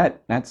 but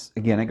that's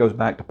again, it goes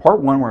back to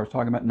part one where I was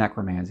talking about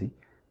necromancy,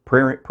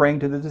 praying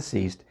to the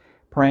deceased,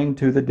 praying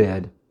to the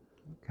dead.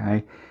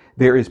 Okay,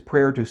 there is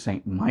prayer to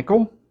Saint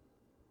Michael.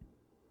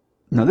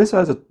 Now this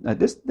has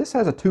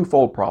a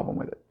twofold problem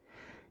with it.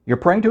 You're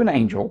praying to an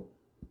angel.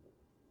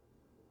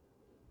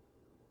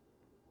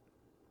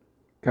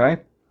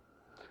 Okay,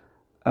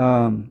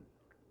 and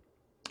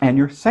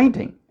you're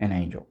sainting an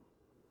angel.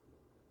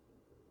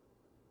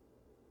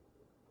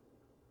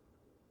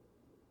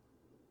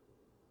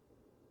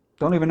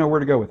 Don't even know where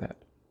to go with that.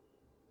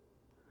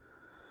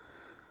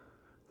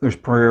 There's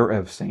prayer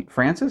of St.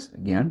 Francis,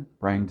 again,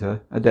 praying to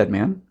a dead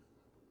man.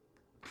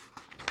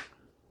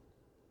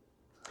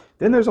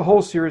 Then there's a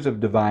whole series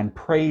of divine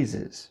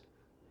praises.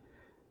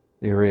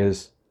 There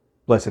is,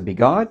 blessed be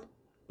God,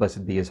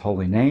 blessed be his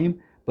holy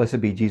name,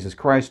 blessed be Jesus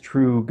Christ,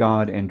 true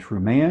God and true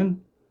man,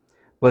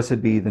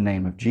 blessed be the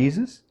name of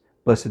Jesus,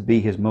 blessed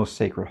be his most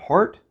sacred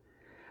heart,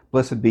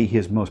 blessed be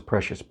his most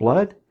precious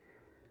blood,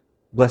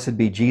 blessed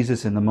be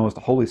Jesus in the most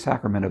holy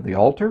sacrament of the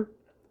altar.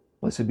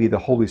 Blessed be the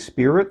Holy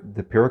Spirit,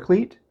 the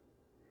Paraclete.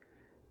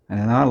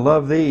 And I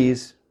love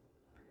these.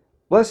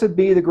 Blessed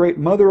be the great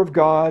Mother of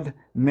God,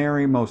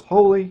 Mary most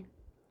holy.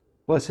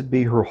 Blessed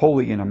be her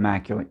holy and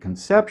immaculate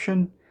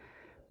conception.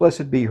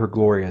 Blessed be her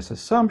glorious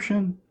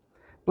assumption.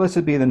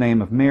 Blessed be the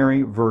name of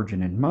Mary,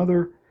 Virgin and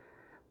Mother.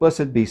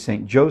 Blessed be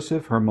Saint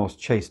Joseph, her most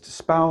chaste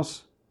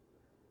spouse.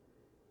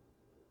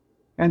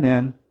 And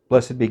then,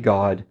 blessed be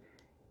God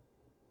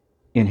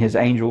in his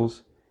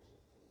angels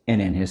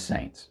and in his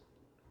saints.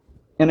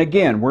 And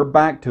again, we're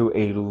back to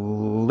a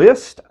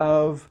list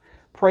of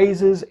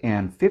praises,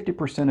 and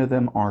 50% of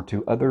them are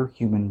to other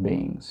human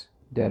beings,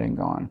 dead and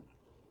gone.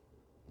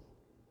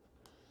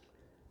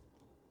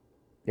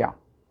 Yeah.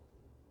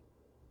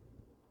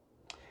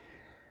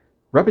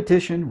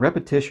 Repetition,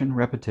 repetition,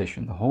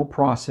 repetition. The whole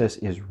process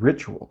is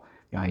ritual.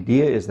 The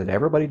idea is that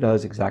everybody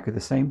does exactly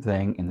the same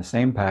thing in the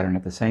same pattern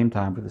at the same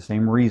time for the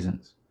same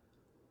reasons.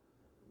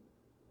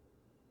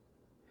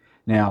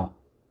 Now,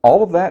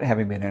 all of that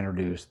having been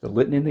introduced, the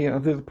litany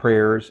of the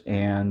prayers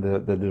and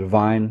the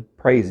divine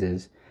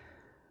praises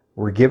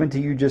were given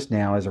to you just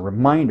now as a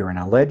reminder, and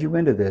I led you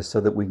into this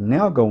so that we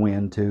now go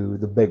into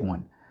the big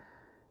one,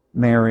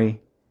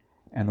 Mary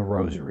and the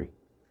Rosary.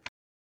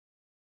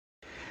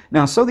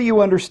 Now, so that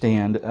you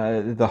understand,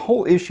 the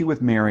whole issue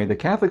with Mary, the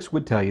Catholics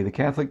would tell you, the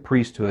Catholic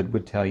priesthood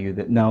would tell you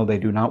that no, they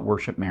do not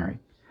worship Mary.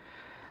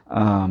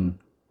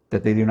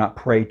 That they do not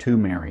pray to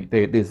Mary.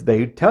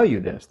 They tell you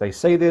this. They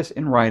say this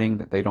in writing,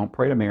 that they don't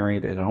pray to Mary,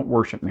 they don't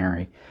worship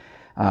Mary,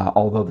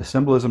 although the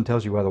symbolism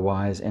tells you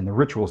otherwise and the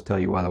rituals tell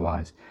you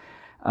otherwise.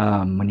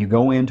 When you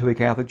go into a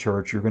Catholic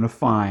church, you're going to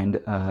find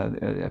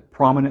a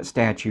prominent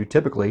statue,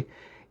 typically,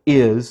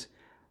 is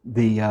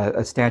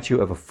a statue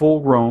of a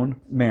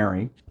full-grown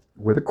Mary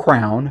with a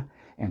crown,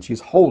 and she's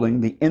holding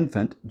the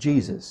infant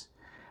Jesus.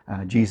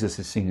 Jesus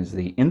is seen as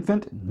the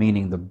infant,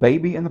 meaning the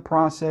baby in the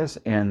process,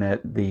 and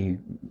that the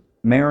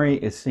Mary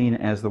is seen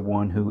as the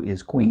one who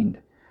is queened.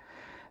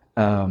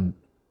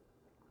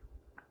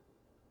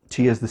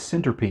 She is the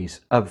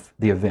centerpiece of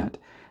the event,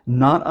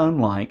 not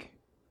unlike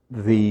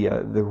the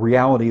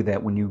reality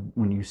that when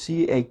you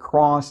see a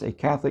cross, a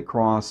Catholic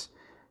cross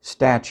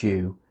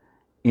statue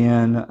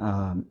in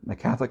a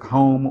Catholic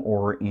home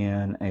or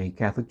in a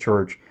Catholic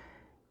church,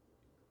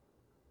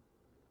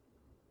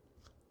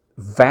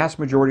 vast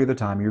majority of the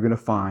time you're going to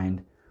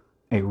find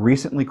a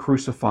recently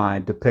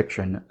crucified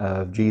depiction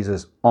of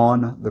Jesus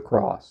on the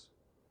cross.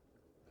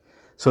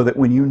 So that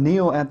when you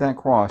kneel at that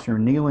cross, you're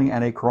kneeling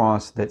at a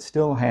cross that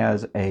still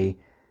has a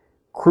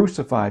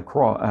crucified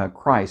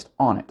Christ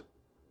on it.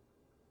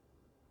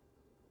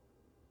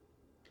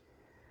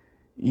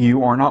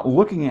 You are not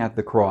looking at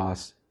the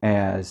cross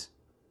as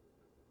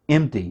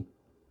empty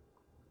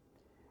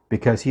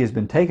because he has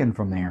been taken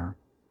from there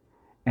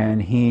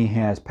and he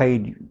has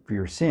paid for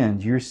your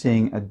sins. You're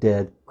seeing a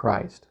dead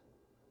Christ.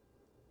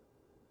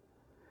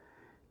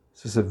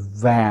 This is a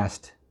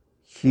vast,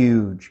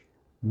 huge,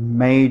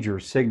 major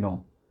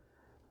signal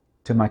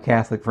to my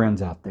Catholic friends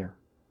out there.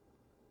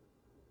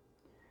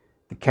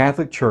 The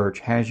Catholic Church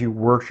has you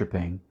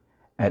worshiping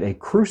at a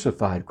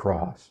crucified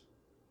cross,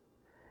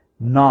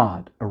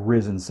 not a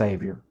risen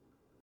Savior.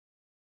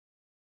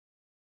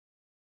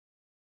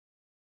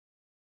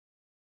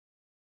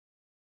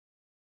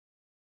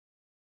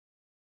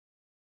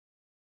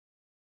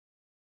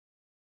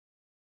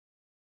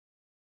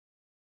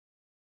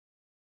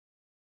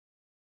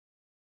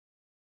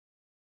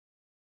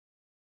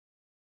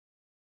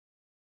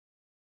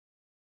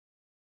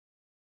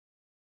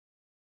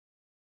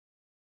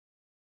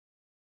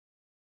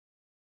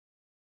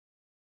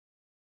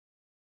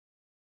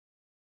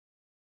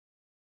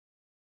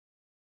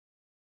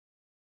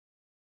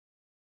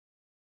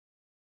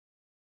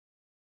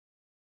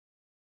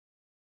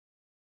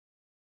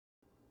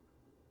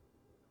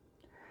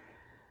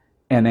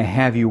 And they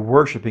have you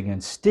worshiping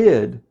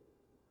instead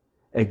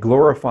a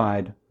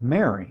glorified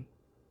Mary.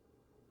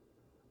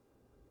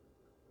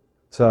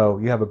 So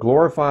you have a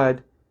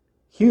glorified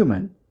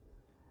human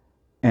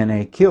and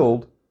a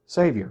killed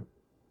Savior.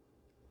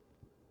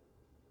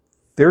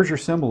 There's your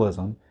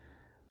symbolism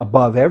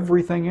above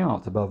everything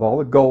else, above all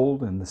the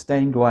gold and the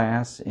stained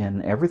glass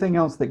and everything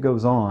else that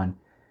goes on.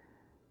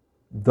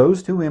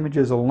 Those two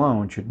images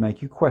alone should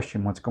make you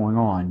question what's going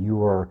on.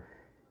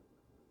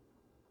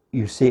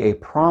 You see a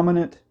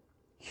prominent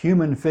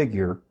human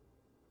figure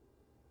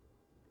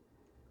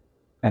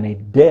and a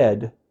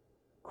dead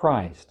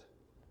Christ.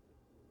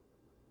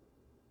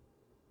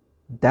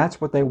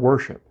 That's what they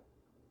worship.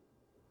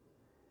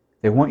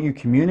 They want you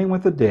communing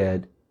with the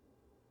dead,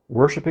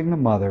 worshiping the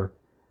mother,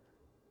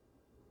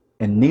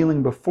 and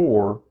kneeling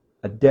before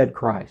a dead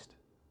Christ.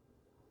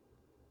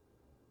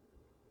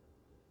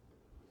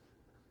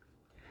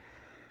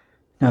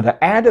 Now,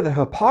 to add to the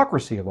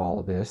hypocrisy of all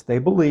of this, they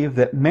believe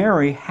that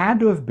Mary had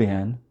to have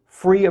been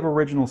free of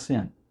original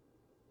sin.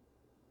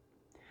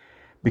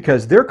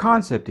 Because their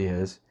concept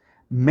is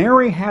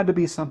Mary had to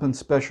be something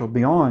special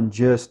beyond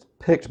just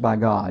picked by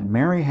God.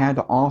 Mary had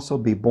to also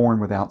be born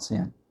without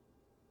sin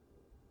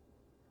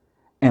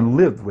and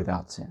lived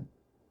without sin.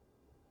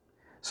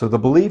 So the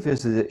belief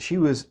is that she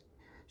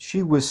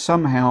was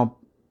somehow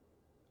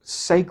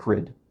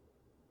sacred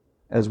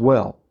as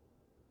well.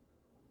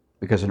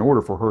 Because in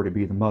order for her to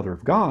be the mother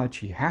of God,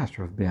 she has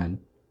to have been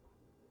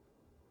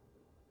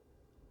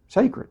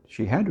sacred.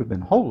 She had to have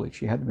been holy.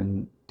 She had to have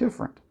been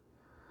different.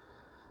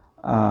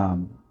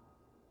 And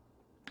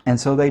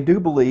so they do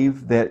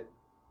believe that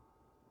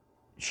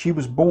she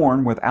was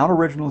born without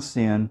original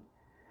sin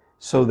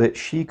so that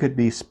she could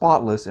be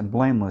spotless and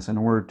blameless in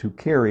order to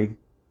carry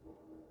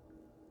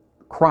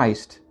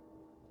Christ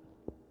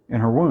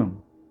in her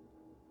womb.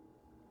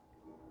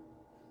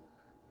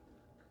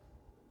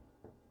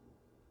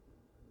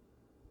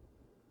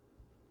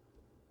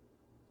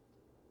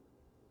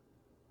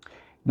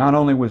 Not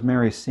only was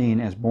Mary seen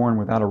as born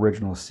without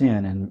original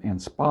sin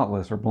and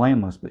spotless or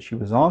blameless, but she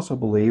was also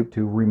believed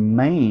to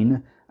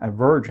remain a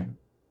virgin.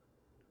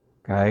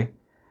 Okay?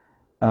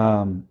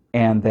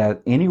 And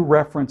that any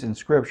reference in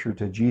Scripture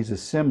to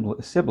Jesus'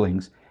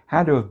 siblings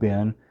had to have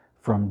been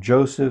from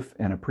Joseph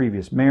and a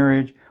previous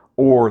marriage,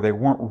 or they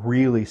weren't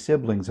really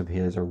siblings of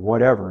his or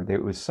whatever. There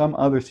was some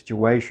other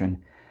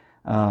situation.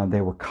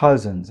 They were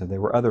cousins or they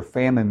were other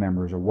family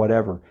members or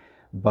whatever.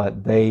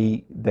 But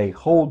they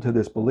hold to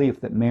this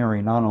belief that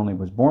Mary not only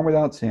was born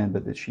without sin,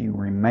 but that she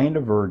remained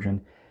a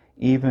virgin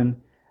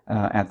even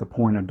at the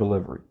point of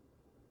delivery.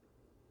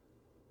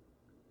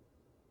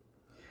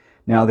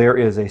 Now there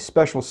is a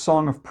special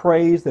song of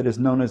praise that is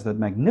known as the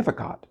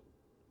Magnificat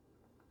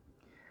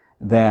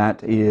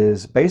that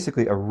is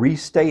basically a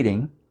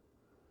restating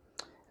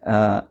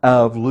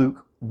of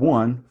Luke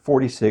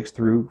 1:46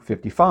 through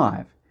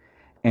 55.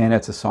 And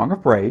it's a song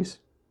of praise.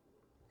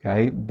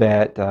 Okay,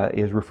 that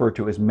is referred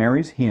to as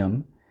Mary's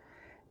hymn,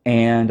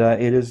 and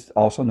it is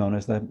also known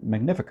as the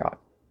Magnificat.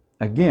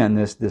 Again,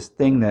 this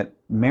thing that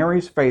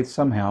Mary's faith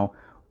somehow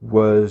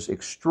was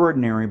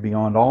extraordinary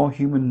beyond all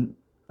human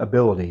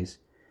abilities.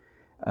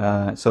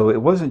 So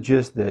it wasn't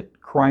just that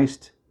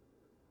Christ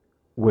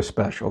was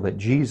special, that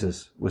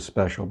Jesus was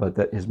special, but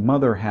that his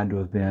mother had to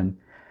have been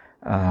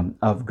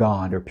of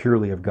God, or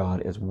purely of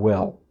God as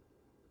well.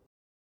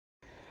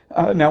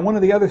 Now, one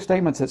of the other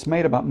statements that's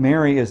made about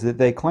Mary is that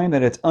they claim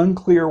that it's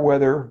unclear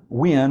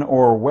when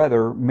or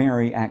whether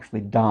Mary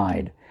actually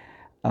died.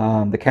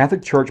 The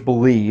Catholic Church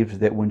believes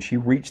that when she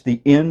reached the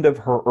end of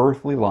her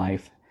earthly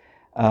life,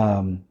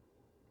 that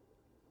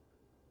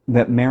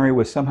Mary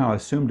was somehow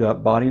assumed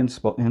up, body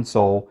and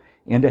soul,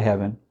 into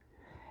heaven,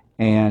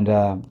 and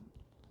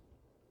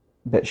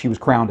that she was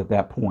crowned at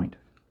that point.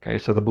 Okay,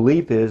 so the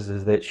belief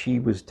is that she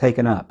was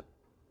taken up.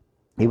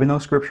 Even though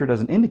Scripture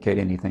doesn't indicate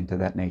anything to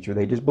that nature,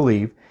 they just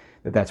believe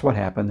that that's what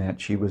happened, that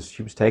she was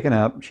taken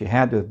up. She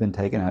had to have been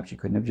taken up. She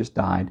couldn't have just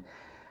died.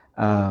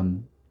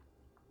 And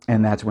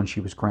that's when she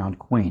was crowned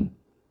queen.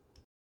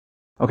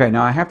 Okay,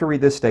 now I have to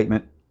read this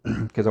statement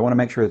because I want to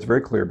make sure it's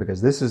very clear,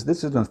 because this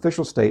is an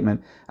official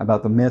statement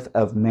about the myth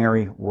of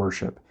Mary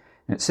worship.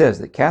 And it says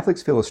that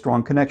Catholics feel a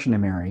strong connection to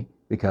Mary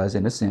because,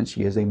 in a sense,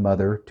 she is a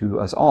mother to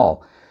us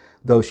all.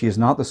 Though she is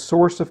not the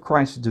source of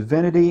Christ's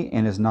divinity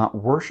and is not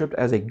worshipped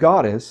as a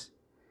goddess,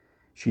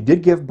 she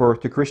did give birth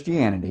to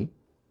Christianity.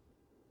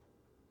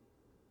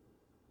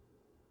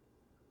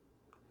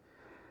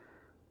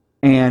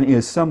 And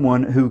is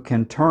someone who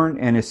can turn,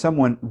 and is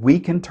someone we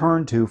can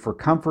turn to for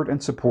comfort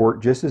and support,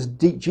 just as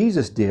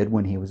Jesus did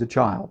when he was a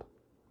child.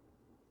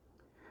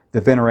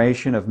 The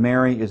veneration of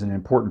Mary is an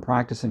important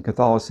practice in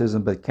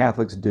Catholicism, but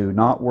Catholics do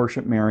not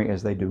worship Mary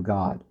as they do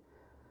God.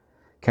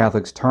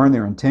 Catholics turn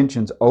their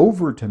intentions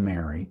over to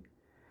Mary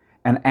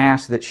and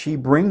ask that she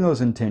bring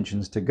those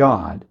intentions to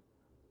God.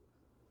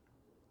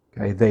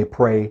 Okay, they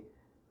pray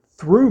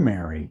through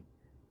Mary,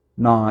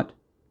 not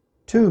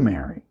to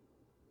Mary.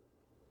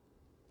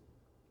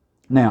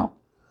 Now,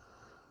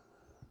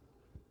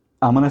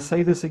 I'm going to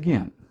say this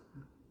again.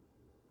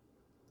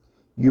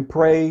 You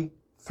pray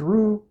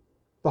through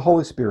the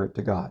Holy Spirit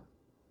to God.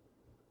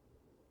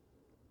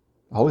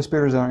 The Holy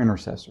Spirit is our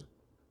intercessor.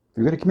 If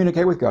you're going to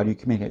communicate with God, you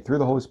communicate through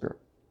the Holy Spirit.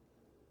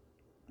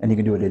 And you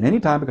can do it at any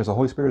time because the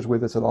Holy Spirit is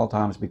with us at all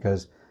times,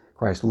 because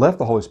Christ left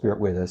the Holy Spirit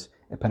with us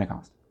at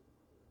Pentecost.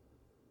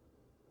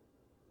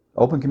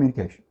 Open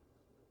communication.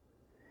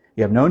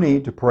 You have no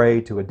need to pray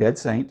to a dead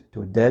saint,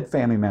 to a dead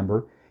family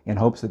member, in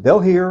hopes that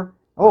they'll hear,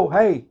 oh,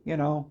 hey,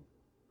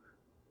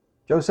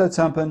 Joe said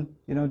something,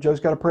 Joe's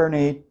got a prayer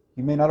need.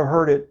 You may not have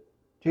heard it.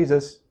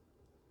 Jesus.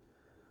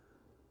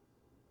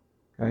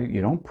 Okay,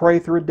 you don't pray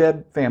through a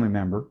dead family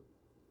member,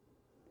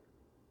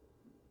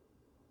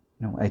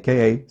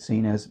 aka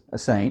seen as a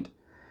saint,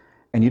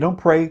 and you don't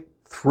pray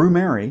through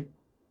Mary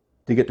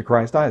to get to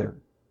Christ either.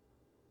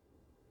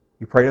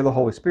 You pray to the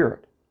Holy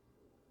Spirit.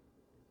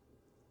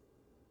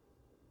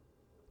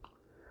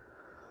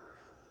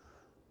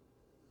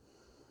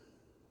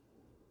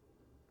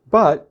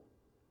 But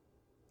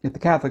if the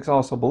Catholics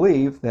also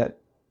believe that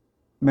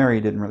Mary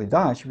didn't really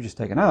die, she was just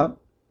taken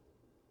up,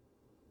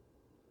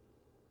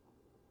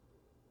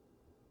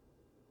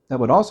 that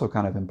would also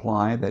kind of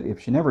imply that if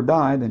she never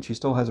died, then she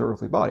still has her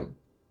earthly body,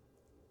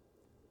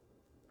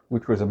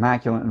 which was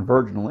immaculate and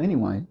virginal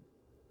anyway.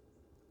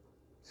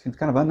 Seems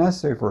kind of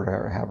unnecessary for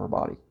her to have her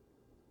body.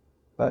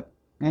 But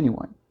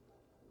anyway,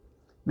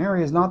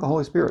 Mary is not the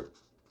Holy Spirit.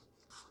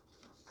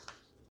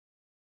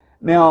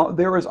 Now,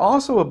 there is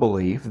also a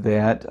belief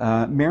that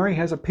Mary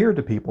has appeared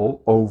to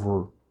people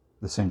over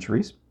the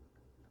centuries.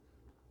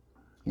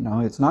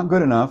 It's not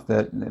good enough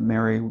that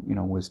Mary,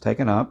 was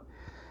taken up.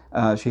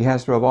 She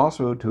has to have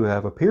also to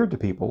have appeared to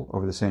people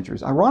over the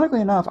centuries. Ironically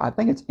enough, I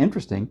think it's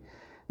interesting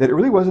that it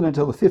really wasn't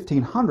until the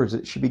 1500s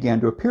that she began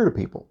to appear to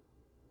people.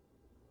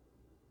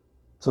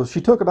 So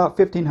she took about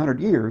 1500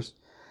 years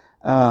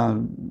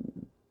and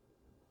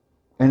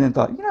then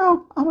thought,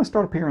 I'm going to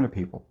start appearing to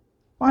people.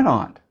 Why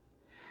not?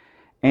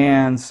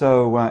 And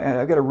so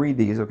I've got to read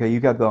these. Okay,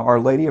 you got the Our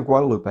Lady of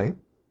Guadalupe.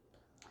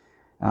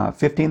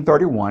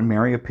 1531,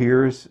 Mary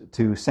appears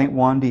to Saint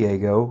Juan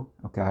Diego,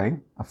 okay,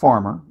 a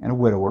farmer and a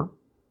widower,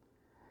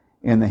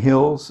 in the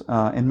hills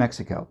in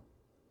Mexico.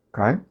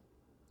 Okay,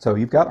 so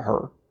you've got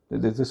her.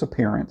 There's this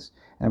appearance,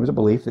 and there was a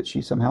belief that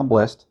she somehow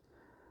blessed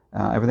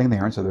everything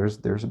there. And so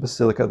there's a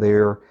basilica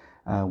there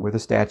with a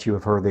statue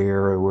of her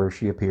there where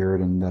she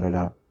appeared, and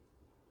da-da-da.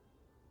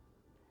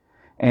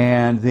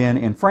 And then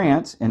in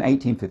France, in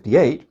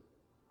 1858,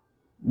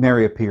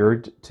 Mary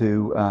appeared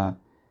to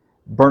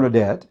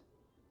Bernadette,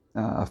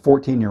 a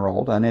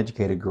 14-year-old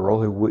uneducated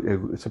girl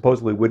who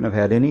supposedly wouldn't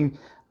have had any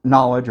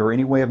knowledge or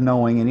any way of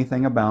knowing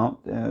anything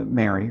about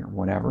Mary or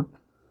whatever.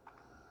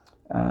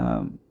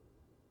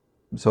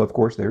 So of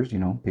course there's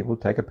people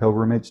take a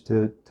pilgrimage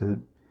to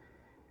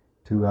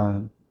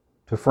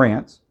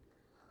France.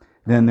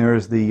 Then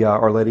there's the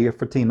Our Lady of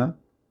Fatima,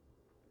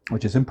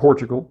 which is in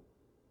Portugal.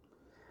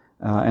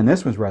 And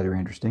this was rather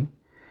interesting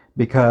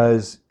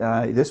because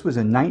this was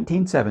in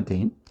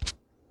 1917.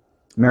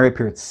 Mary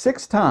appeared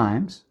 6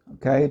 times,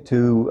 okay,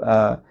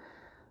 to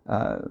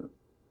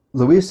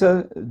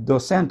Luisa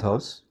dos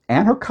Santos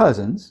and her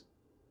cousins,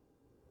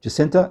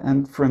 Jacinta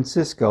and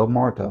Francisco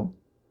Marto,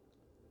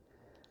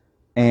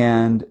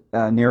 and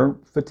near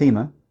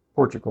Fatima,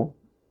 Portugal.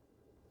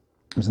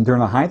 It was during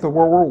the height of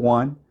World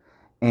War I,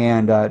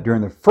 And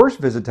during the first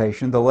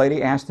visitation, the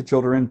lady asked the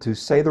children to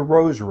say the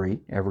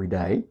rosary every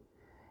day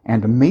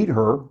and to meet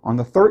her on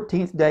the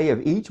 13th day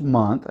of each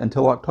month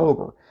until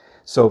October.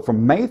 So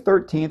from May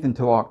 13th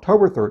until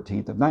October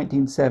 13th of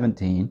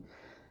 1917,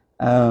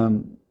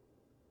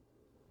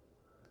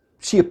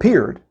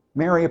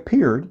 Mary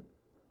appeared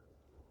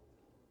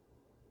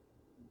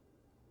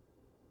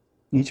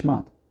each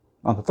month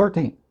on the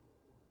 13th.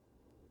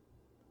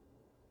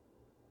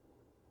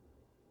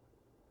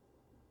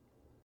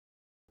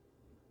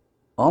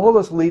 All of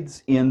this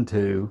leads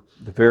into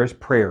the various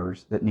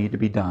prayers that need to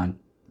be done,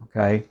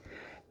 okay?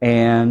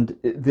 And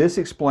this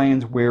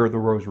explains where the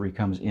rosary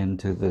comes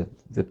into the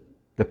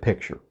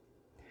picture.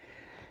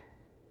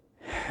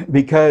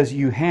 Because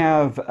you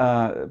have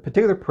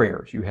particular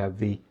prayers. You have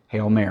the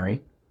Hail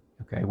Mary,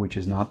 okay, which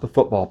is not the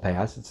football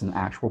pass, it's an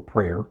actual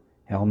prayer.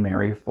 Hail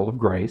Mary, full of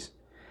grace.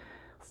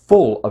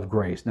 Full of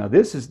grace. Now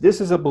this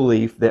is a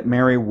belief that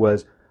Mary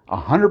was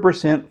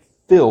 100%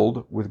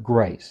 filled with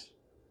grace,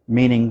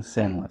 meaning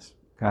sinless.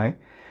 Okay.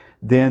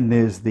 Then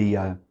there's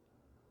the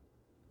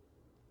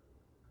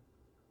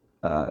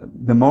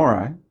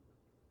Memoriae,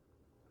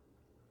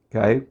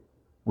 okay,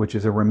 which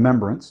is a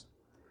remembrance.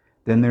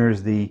 Then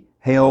there's the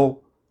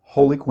Hail,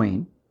 Holy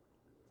Queen.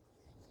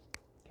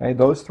 Okay,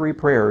 those three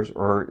prayers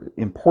are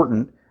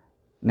important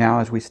now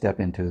as we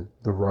step into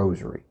the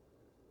Rosary.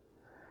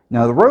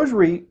 Now the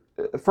Rosary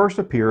first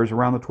appears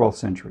around the 12th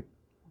century.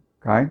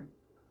 Okay.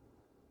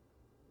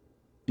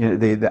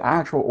 The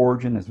actual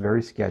origin is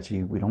very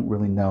sketchy. We don't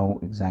really know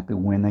exactly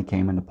when they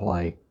came into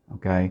play.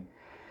 Okay,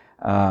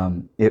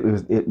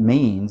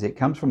 it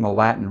comes from the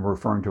Latin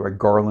referring to a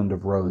garland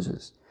of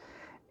roses,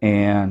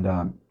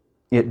 and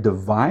it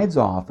divides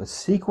off a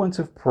sequence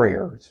of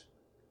prayers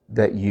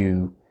that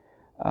you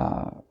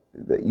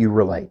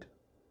relate.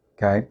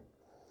 Okay,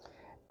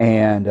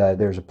 and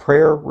there's a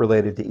prayer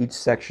related to each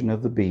section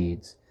of the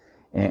beads,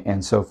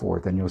 and so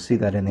forth. And you'll see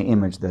that in the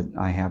image that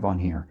I have on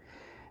here.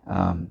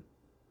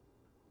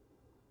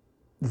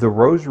 The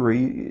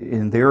Rosary,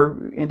 in their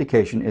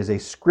indication, is a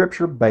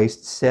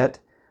scripture-based set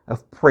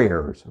of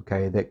prayers,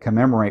 okay, that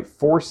commemorate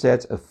 4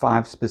 sets of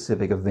 5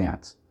 specific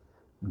events,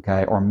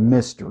 okay, or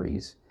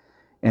mysteries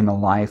in the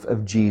life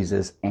of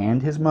Jesus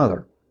and his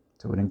mother.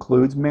 So it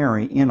includes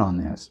Mary in on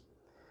this.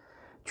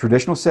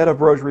 Traditional set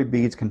of rosary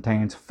beads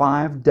contains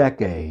 5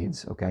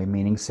 decades, okay,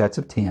 meaning sets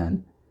of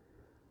 10,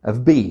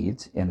 of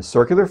beads in a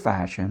circular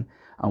fashion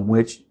on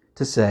which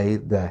to say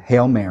the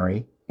Hail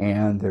Mary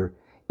and their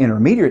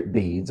intermediate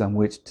beads on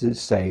which to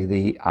say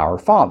the Our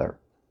Father.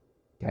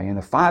 Okay, and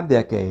the 5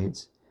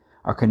 decades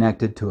are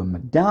connected to a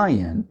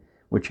medallion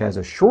which has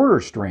a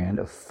shorter strand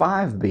of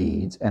 5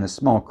 beads and a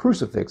small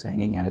crucifix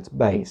hanging at its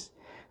base.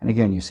 And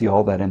again, you see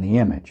all that in the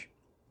image.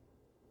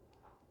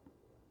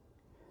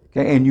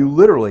 Okay, and you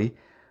literally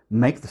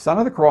make the sign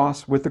of the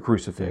cross with the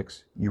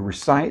crucifix. You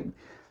recite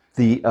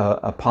the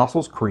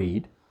Apostles'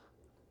 Creed.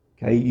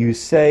 Okay, you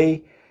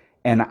say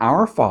an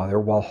Our Father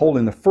while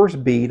holding the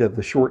first bead of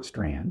the short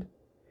strand.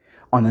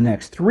 On the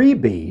next 3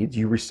 beads,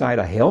 you recite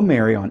a Hail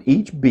Mary on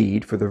each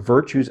bead for the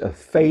virtues of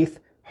faith,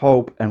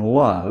 hope, and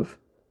love,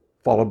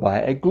 followed by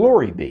a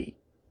Glory Be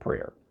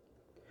prayer.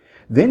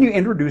 Then you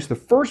introduce the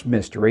first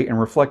mystery and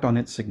reflect on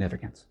its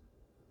significance.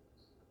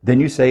 Then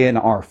you say an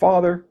Our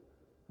Father,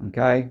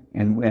 okay?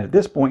 And at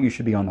this point, you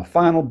should be on the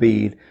final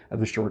bead of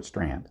the short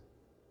strand.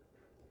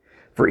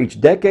 For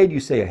each decade, you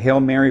say a Hail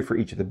Mary for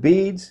each of the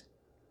beads.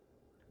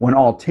 When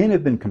all 10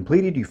 have been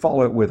completed, you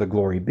follow it with a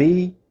Glory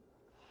Be.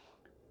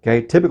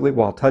 Okay, typically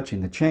while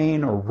touching the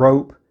chain or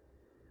rope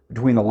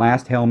between the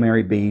last Hail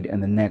Mary bead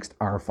and the next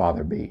Our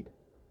Father bead.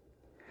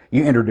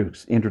 You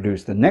introduce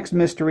the next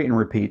mystery and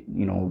repeat,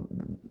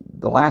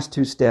 the last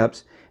 2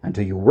 steps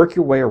until you work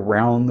your way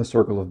around the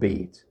circle of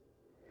beads.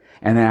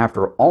 And then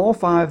after all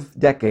 5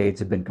 decades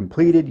have been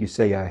completed, you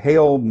say a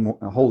Hail,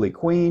 Holy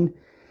Queen,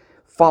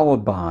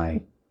 followed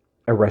by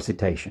a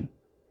recitation.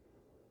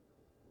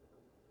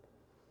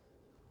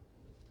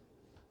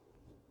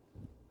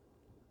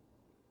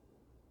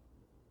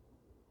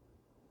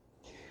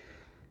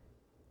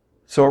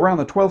 So around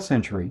the 12th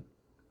century,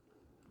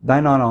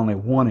 they not only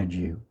wanted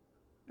you,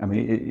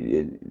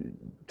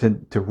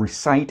 to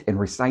recite and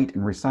recite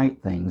and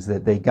recite things,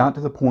 that they got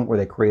to the point where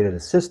they created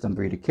a system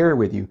for you to carry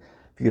with you,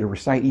 for you to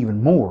recite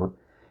even more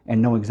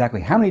and know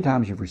exactly how many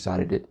times you've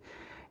recited it.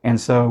 And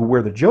so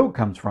where the joke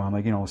comes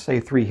from,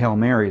 say 3 Hail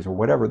Marys or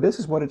whatever, this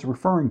is what it's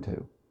referring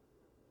to.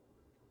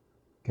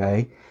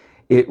 Okay?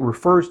 It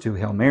refers to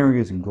Hail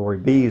Marys and Glory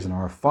Bees and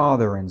Our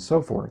Father and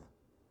so forth.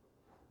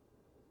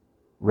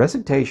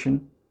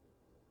 Recitation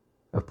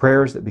of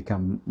prayers that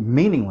become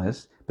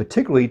meaningless,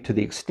 particularly to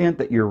the extent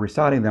that you're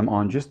reciting them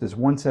on just this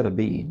one set of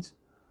beads.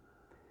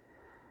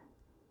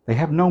 They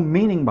have no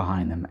meaning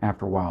behind them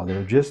after a while.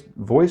 They're just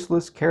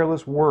voiceless,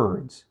 careless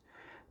words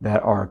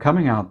that are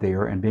coming out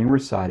there and being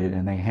recited,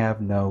 and they have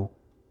no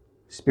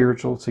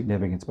spiritual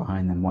significance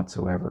behind them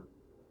whatsoever.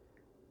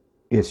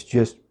 It's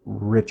just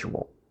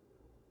ritual.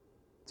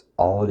 It's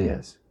all it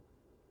is.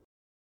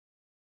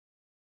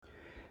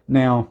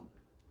 Now,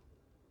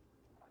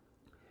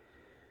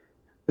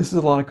 This is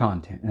a lot of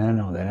content, and I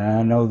know that. And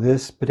I know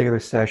this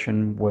particular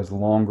session was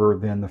longer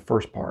than the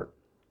first part.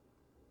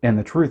 And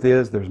the truth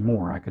is, there's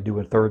more. I could do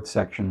a third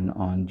section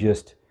on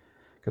just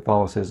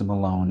Catholicism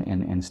alone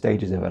and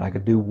stages of it. I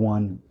could do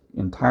one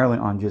entirely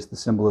on just the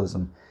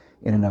symbolism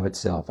in and of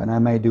itself. And I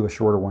may do a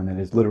shorter one that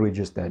is literally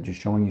just that, just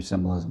showing you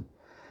symbolism,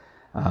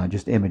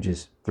 just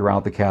images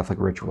throughout the Catholic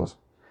rituals.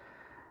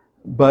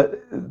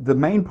 But the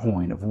main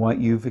point of what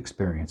you've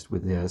experienced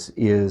with this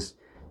is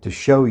to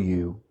show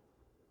you,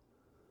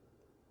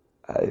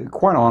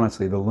 quite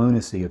honestly, the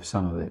lunacy of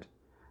some of it,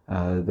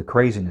 the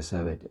craziness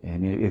of it.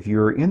 And if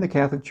you're in the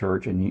Catholic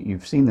Church and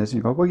you've seen this, and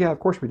you go, well, yeah, of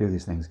course we do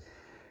these things.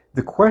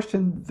 The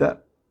question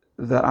that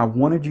I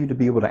wanted you to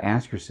be able to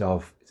ask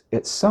yourself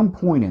at some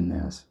point in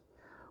this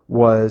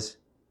was,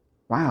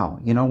 wow,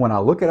 when I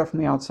look at it from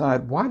the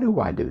outside, why do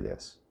I do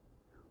this?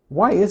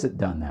 Why is it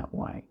done that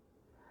way?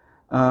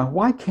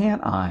 Why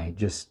can't I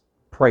just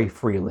pray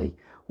freely?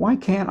 Why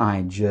can't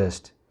I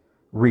just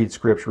read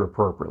Scripture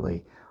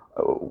appropriately?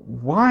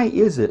 Why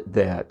is it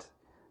that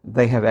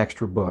they have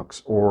extra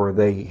books, or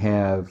they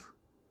have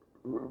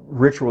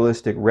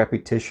ritualistic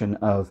repetition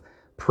of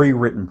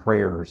pre-written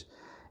prayers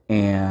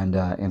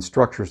and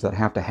structures that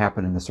have to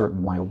happen in a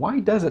certain way?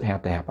 Why does it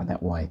have to happen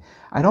that way?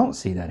 I don't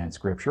see that in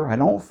Scripture. I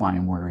don't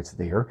find where it's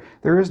there.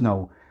 There is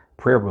no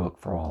prayer book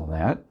for all of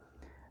that.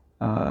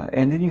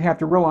 And then you have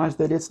to realize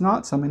that it's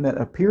not something that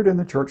appeared in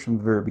the church from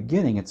the very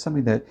beginning. It's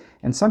something that,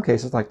 in some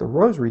cases, like the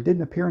Rosary,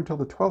 didn't appear until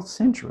the 12th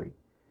century.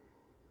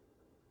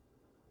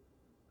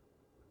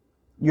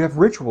 You have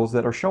rituals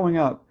that are showing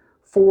up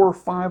 400,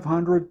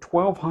 500,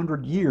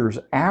 1,200 years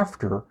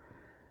after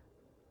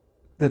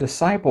the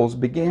disciples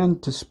began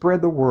to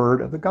spread the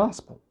word of the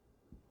gospel.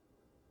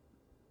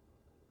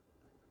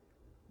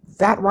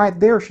 That right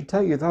there should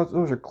tell you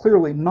those are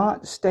clearly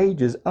not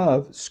stages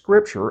of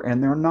Scripture,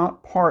 and they're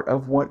not part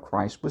of what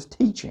Christ was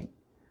teaching.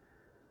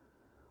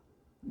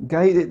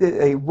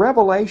 Okay, a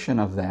revelation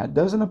of that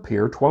doesn't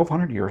appear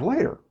 1,200 years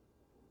later.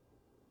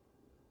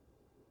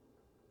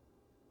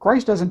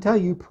 Christ doesn't tell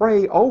you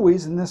pray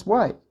always in this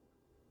way.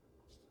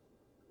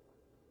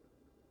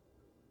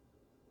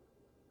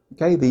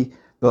 Okay, the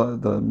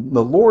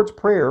Lord's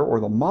Prayer, or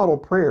the model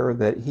prayer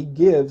that He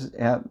gives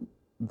at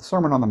the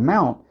Sermon on the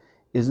Mount,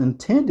 is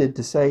intended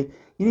to say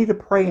you need to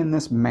pray in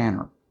this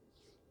manner.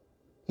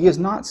 He is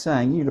not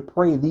saying you need to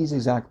pray these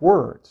exact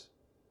words.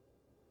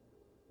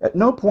 At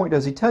no point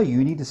does He tell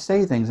you need to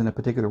say things in a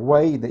particular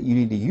way, that you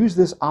need to use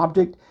this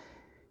object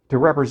to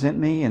represent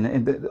me.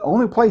 And the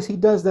only place He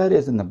does that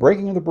is in the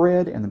breaking of the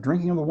bread and the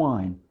drinking of the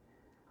wine.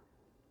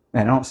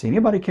 And I don't see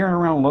anybody carrying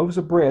around loaves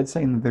of bread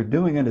saying that they're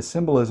doing it as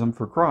symbolism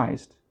for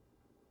Christ.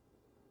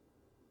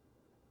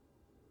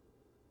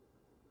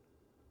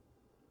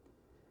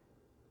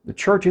 The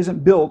church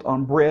isn't built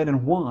on bread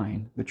and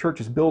wine. The church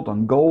is built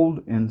on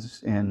gold and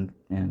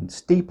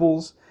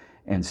steeples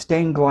and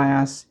stained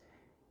glass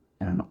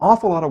and an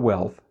awful lot of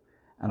wealth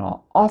and an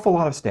awful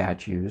lot of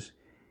statues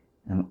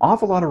and an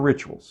awful lot of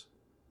rituals.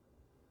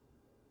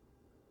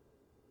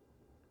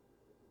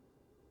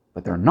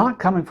 But they're not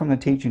coming from the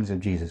teachings of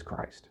Jesus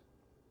Christ.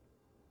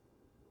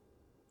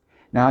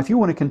 Now, if you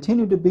want to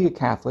continue to be a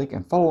Catholic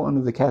and follow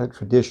under the Catholic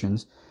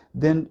traditions,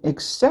 then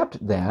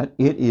accept that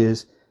it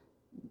is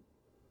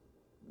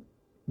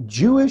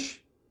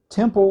Jewish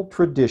temple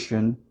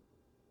tradition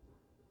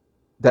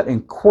that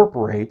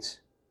incorporates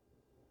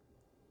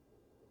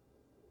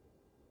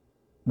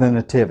the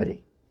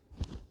Nativity.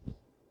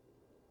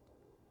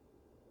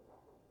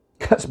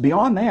 Because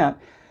beyond that,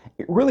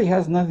 it really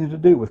has nothing to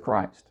do with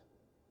Christ.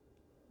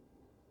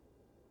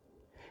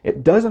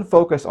 It doesn't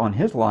focus on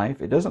His life.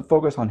 It doesn't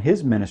focus on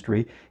His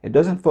ministry. It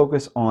doesn't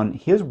focus on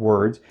His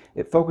words.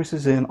 It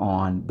focuses in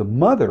on the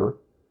mother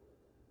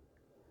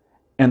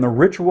and the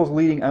rituals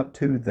leading up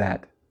to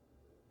that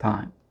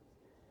time.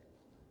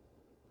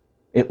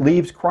 It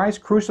leaves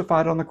Christ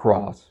crucified on the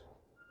cross.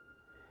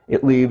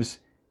 It leaves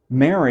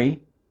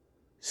Mary,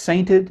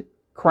 sainted,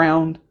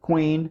 crowned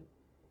queen,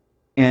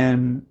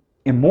 and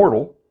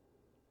immortal.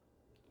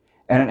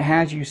 And it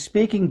has you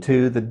speaking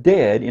to the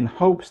dead in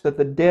hopes that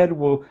the dead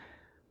will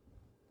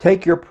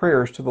take your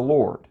prayers to the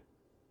Lord.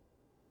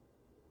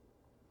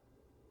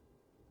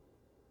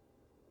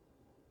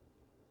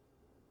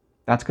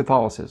 That's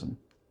Catholicism.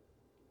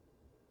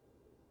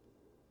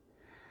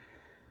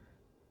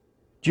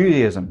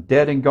 Judaism,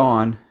 dead and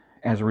gone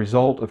as a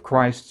result of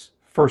Christ's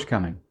first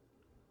coming.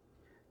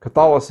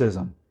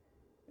 Catholicism,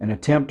 an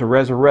attempt to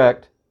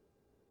resurrect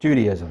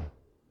Judaism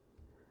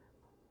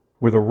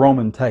with a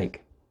Roman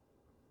take.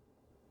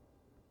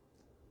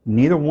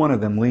 Neither one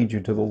of them leads you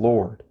to the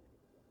Lord.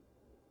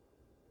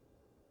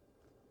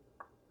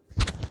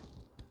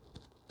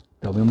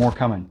 There'll be more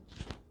coming.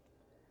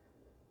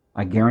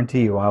 I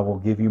guarantee you I will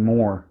give you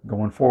more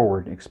going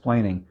forward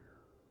explaining,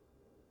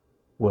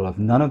 well, if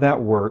none of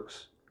that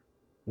works,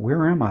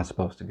 where am I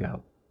supposed to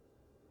go?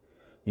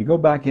 You go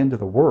back into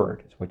the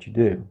Word, is what you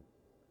do.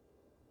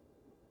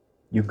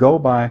 You go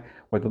by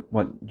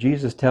what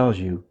Jesus tells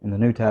you in the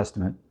New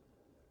Testament,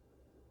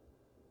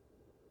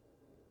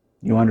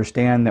 You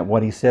understand that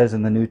what he says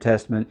in the New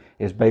Testament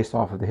is based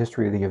off of the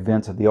history of the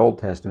events of the Old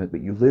Testament,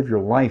 but you live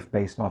your life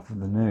based off of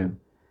the New.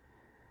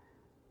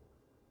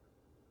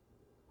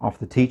 Off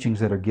the teachings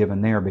that are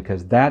given there,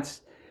 because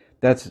that's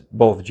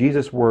both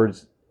Jesus'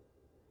 words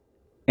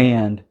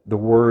and the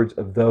words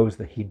of those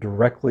that he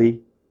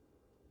directly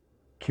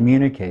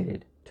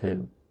communicated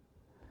to.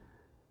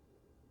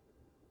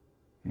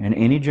 And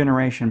any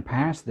generation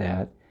past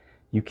that,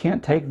 you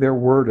can't take their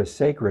word as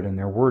sacred, and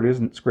their word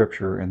isn't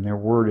Scripture, and their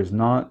word is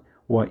not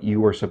what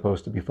you are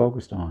supposed to be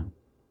focused on.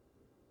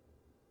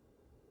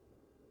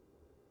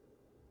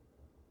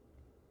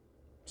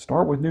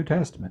 Start with New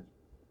Testament.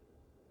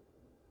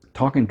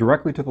 Talking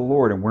directly to the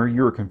Lord, and where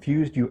you are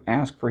confused, you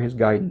ask for His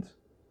guidance.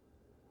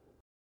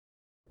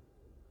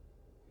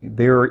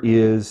 There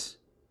is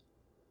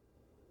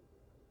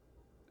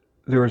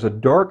a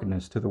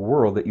darkness to the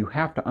world that you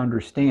have to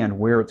understand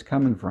where it's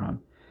coming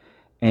from,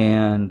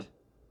 and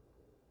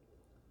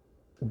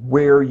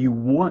where you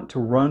want to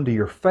run to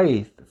your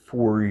faith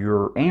for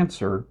your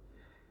answer.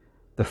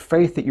 The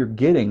faith that you're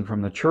getting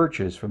from the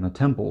churches, from the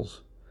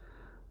temples,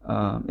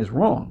 is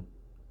wrong.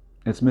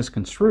 It's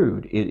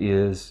misconstrued. It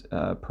is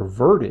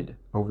perverted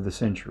over the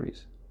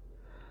centuries.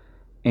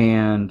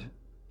 And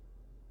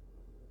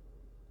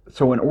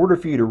so in order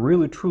for you to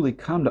really truly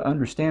come to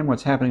understand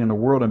what's happening in the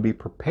world and be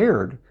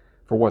prepared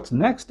for what's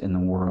next in the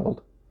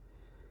world,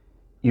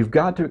 you've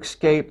got to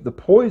escape the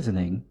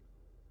poisoning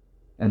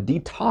and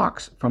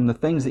detox from the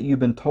things that you've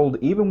been told,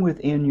 even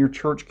within your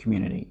church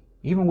community,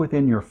 even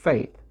within your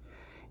faith.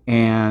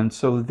 And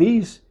so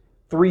these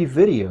 3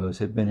 videos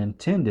have been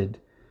intended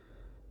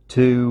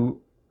to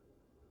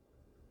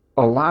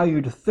allow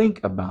you to think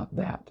about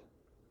that,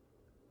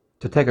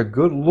 to take a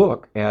good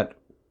look at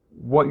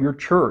what your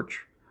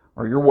church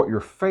or what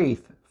your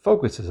faith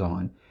focuses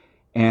on,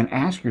 and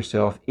ask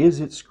yourself, is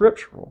it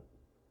scriptural?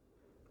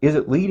 Is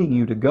it leading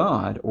you to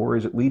God, or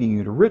is it leading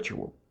you to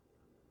ritual?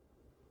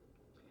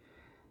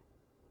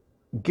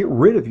 Get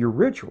rid of your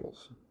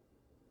rituals,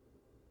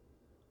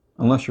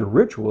 unless your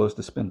ritual is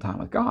to spend time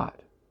with God.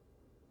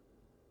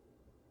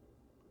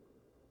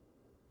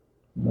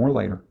 More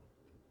later.